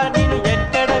చిరునవ్వా నిన్ను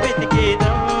ఎక్కడ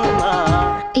వెతికేదమ్మా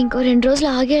ఇంకో 2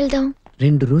 రోజులు ఆగి వెళ్దాం.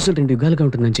 2 రోజులు 2 యుగాలుగా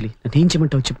ఉంటుంది అంజలి. నన్నేం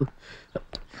చేయమంటావు చెప్పు.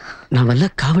 నా వల్ల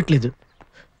కావట్లేదు.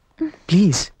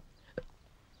 ప్లీజ్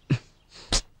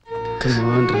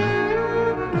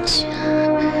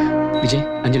విజయ్,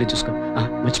 అంజలి చూసుకో.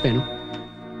 మర్చిపోయాను,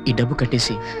 ఈ డబ్బు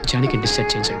కట్టేసి జానకి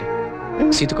డిశ్చార్జ్ చేయించండి.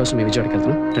 సీత కోసం మేము విజయవాడకి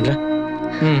వెళ్తాం. రండ్రా.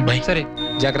 బాయ్. సరే,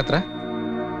 జాగ్రత్త.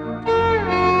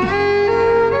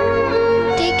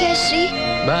 Take care Shri.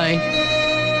 Bye.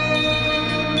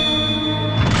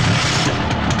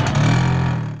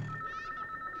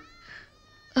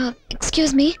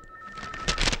 Excuse me,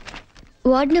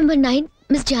 ward number 9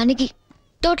 miss Janaki.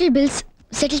 Total bills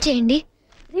settle చేయండి.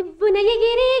 రివ్వున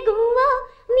ఎగిరే గువ్వా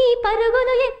నీ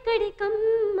పరుగులు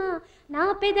ఎక్కడికమ్మా నా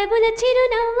పెదవుల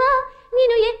చిరునవ్వా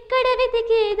నిన్ను ఎక్కడ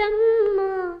వెతికేదమ్మా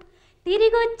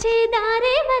తిరిగొచ్చే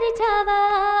దారే మరిచావా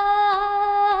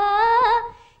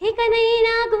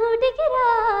ఇకనైనా గూటికి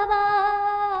రావా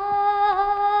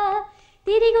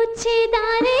తిరిగొచ్చే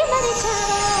దారే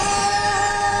మరిచావా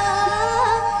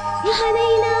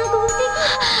ఇకనైనా గూటికి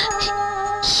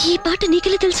ఈ పాట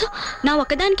నీకెలా తెలుసు? నా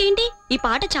ఒక్కదానికేంటి, ఈ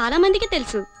పాట చాలా మందికి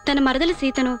తెలుసు. తన మరదల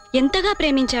సీతను ఎంతగా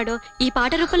ప్రేమించాడో ఈ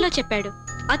పాట రూపంలో చెప్పాడు.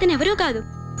 అతనెవరూ కాదు.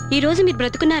 ఈ రోజు మీరు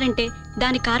బ్రతుకున్నారంటే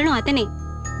దానికి కారణం అతనే.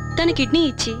 తన కిడ్నీ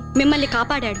ఇచ్చి మిమ్మల్ని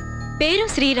కాపాడాడు. పేరు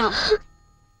శ్రీరామ్.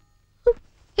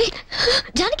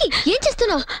 జానకి, ఏం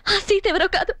చేస్తున్నావు? ఆ సీత ఎవరో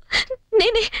కాదు,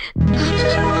 నేనే.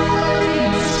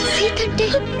 సీత అంటే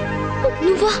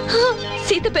నువ్వా?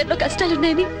 సీత పేరులో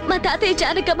కష్టాలున్నాయని మా తాతయ్య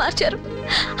జానక మార్చారు.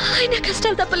 ఆయన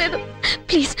కష్టాలు తప్పలేదు.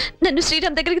 ప్లీజ్ నన్ను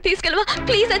శ్రీరామ్ దగ్గరికి తీసుకెళ్ళవా?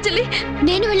 ప్లీజ్ అంజలి.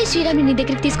 నేను వెళ్ళి శ్రీరామ్ని నీ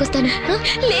దగ్గరికి తీసుకొస్తాను.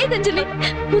 లేదంజలి,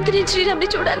 ముందు నేను శ్రీరామ్ని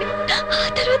చూడాలి. ఆ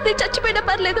తర్వాత నేను చచ్చిపోయినా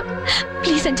పర్లేదు.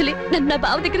 ప్లీజ్ అంజలి, నన్ను నా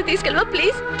బావ దగ్గర తీసుకెళ్ళవా?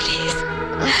 Please please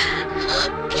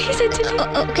please Anjali.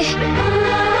 Okay.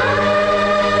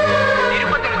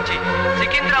 Tirupati నుంచి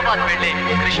సికింద్రాబాద్ వెళ్లే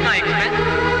కృష్ణా ఎక్స్ప్రెస్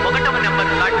 1వ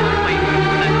నెంబర్ ప్లాట్ఫామ్ పై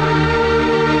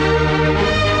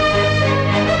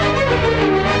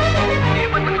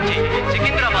తిరుపతి నుంచి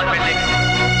సికింద్రాబాద్ వెళ్లే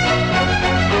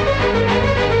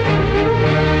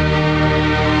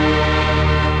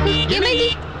ఏమైంది?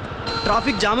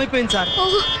 ట్రాఫిక్ జామ్ అయిపోయింది సార్.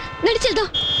 ఓహో, నడిచేద్దాం.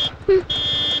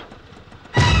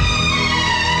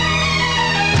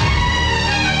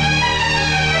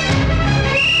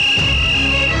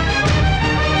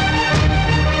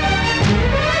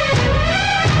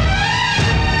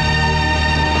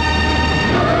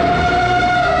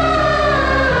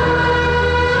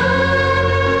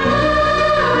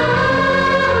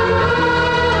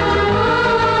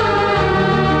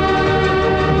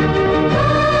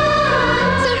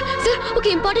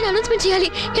 ఇంపార్టెంట్ అనౌన్స్మెంట్ చేయాలి.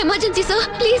 ఎమర్జెన్సీ సార్,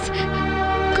 ప్లీజ్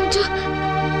కొంచెం.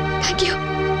 Thank you.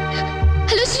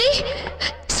 Hello Shri.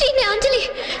 Shri, నే అంజలి.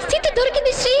 సీత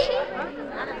దొరికింది శ్రీ.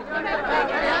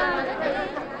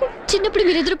 చిన్నప్పుడు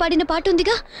మీరెదురు పాడిన పాట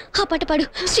ఉందిగా, ఆ పాట పాడు.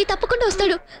 శ్రీ తప్పకుండా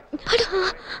వస్తాడు. పాడు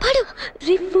పాడు.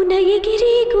 రివ్వున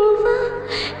ఎగిరే గువ్వా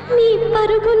నీ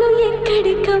పరుగులు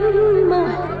ఎక్కడికమ్మా.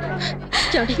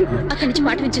 అక్కడి నుంచి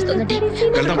పాట వినిపిస్తుందండి.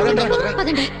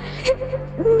 పదండి.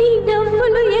 నీ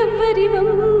నవ్వులు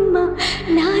ఎవరివమ్మ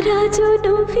నా రాజు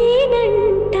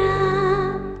నువ్వేనంట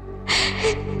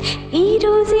ఈ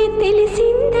రోజే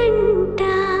తెలిసిందంట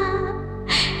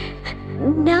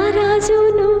నా రాజు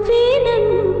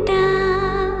నువ్వేనంట.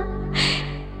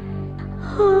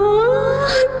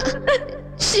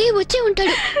 శ్రీ వచ్చే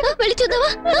ఉంటాడు. వెళ్ళి చూద్దామా?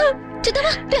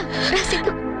 చూద్దామా?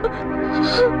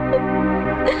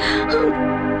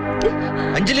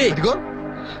 అంజలి, ఇదిగో.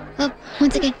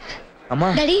 One second. అమ్మా.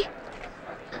 డాడీ,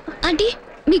 ఆంటీ,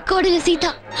 మీ కోడలు సీత.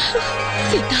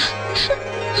 సీత.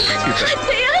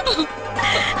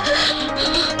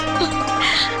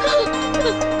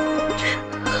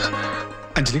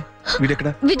 అంజలి, వీడెక్కడ?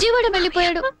 విజయవాడ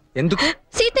వెళ్ళిపోయాడు. ఎందుకు?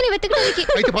 సీతని వెతకడానికి.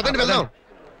 అయితే పదండి వెళ్దాం.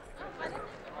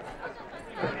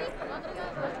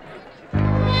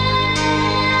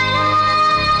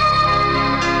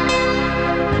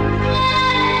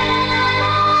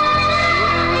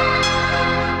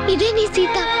 ఇదే నీ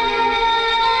సీత.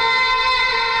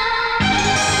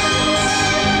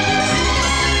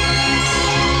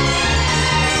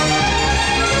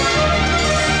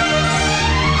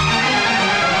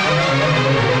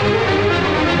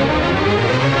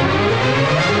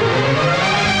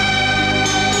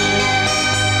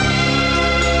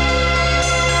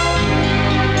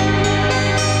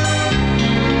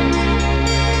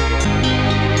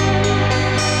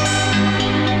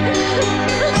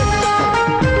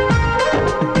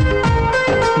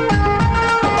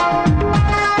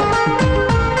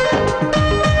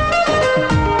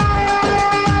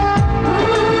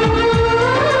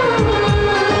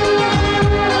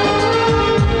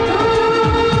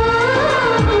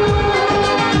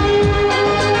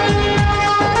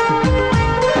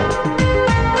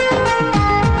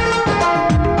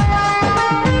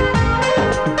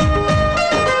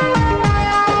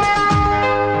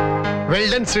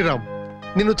 Well done Sriram.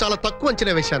 నిన్ను చాలా తక్కువ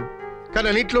అంచనా వేశాను, కానీ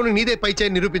అన్నింటిలోనూ నీదే పై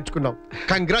చేయి నిరూపించుకున్నావు.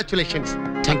 కంగ్రాచులేషన్స్.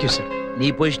 Thank you sir. నీ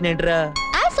పొజిషన్ ఏంట్రా?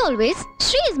 As always,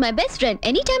 Shri is my best friend.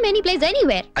 Anytime, any place,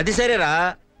 anywhere. అది సరేరా,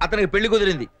 అతనికి పెళ్లి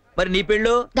కుదిరింది, మరి నీ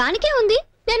పెళ్ళు? దానికే ఉంది.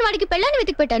 నేను వాడికి పెళ్ళాన్ని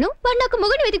వెతికి పెట్టాను, వాడు నాకు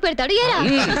మొగుడిని వెతికి పెడతాడు. ఏరా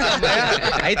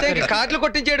అయితే ఇంక కార్డులు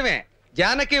కొట్టించేయడమే.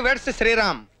 జానకి వెడ్స్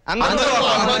శ్రీరామ్.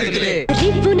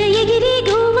 రివ్వున ఎగిరి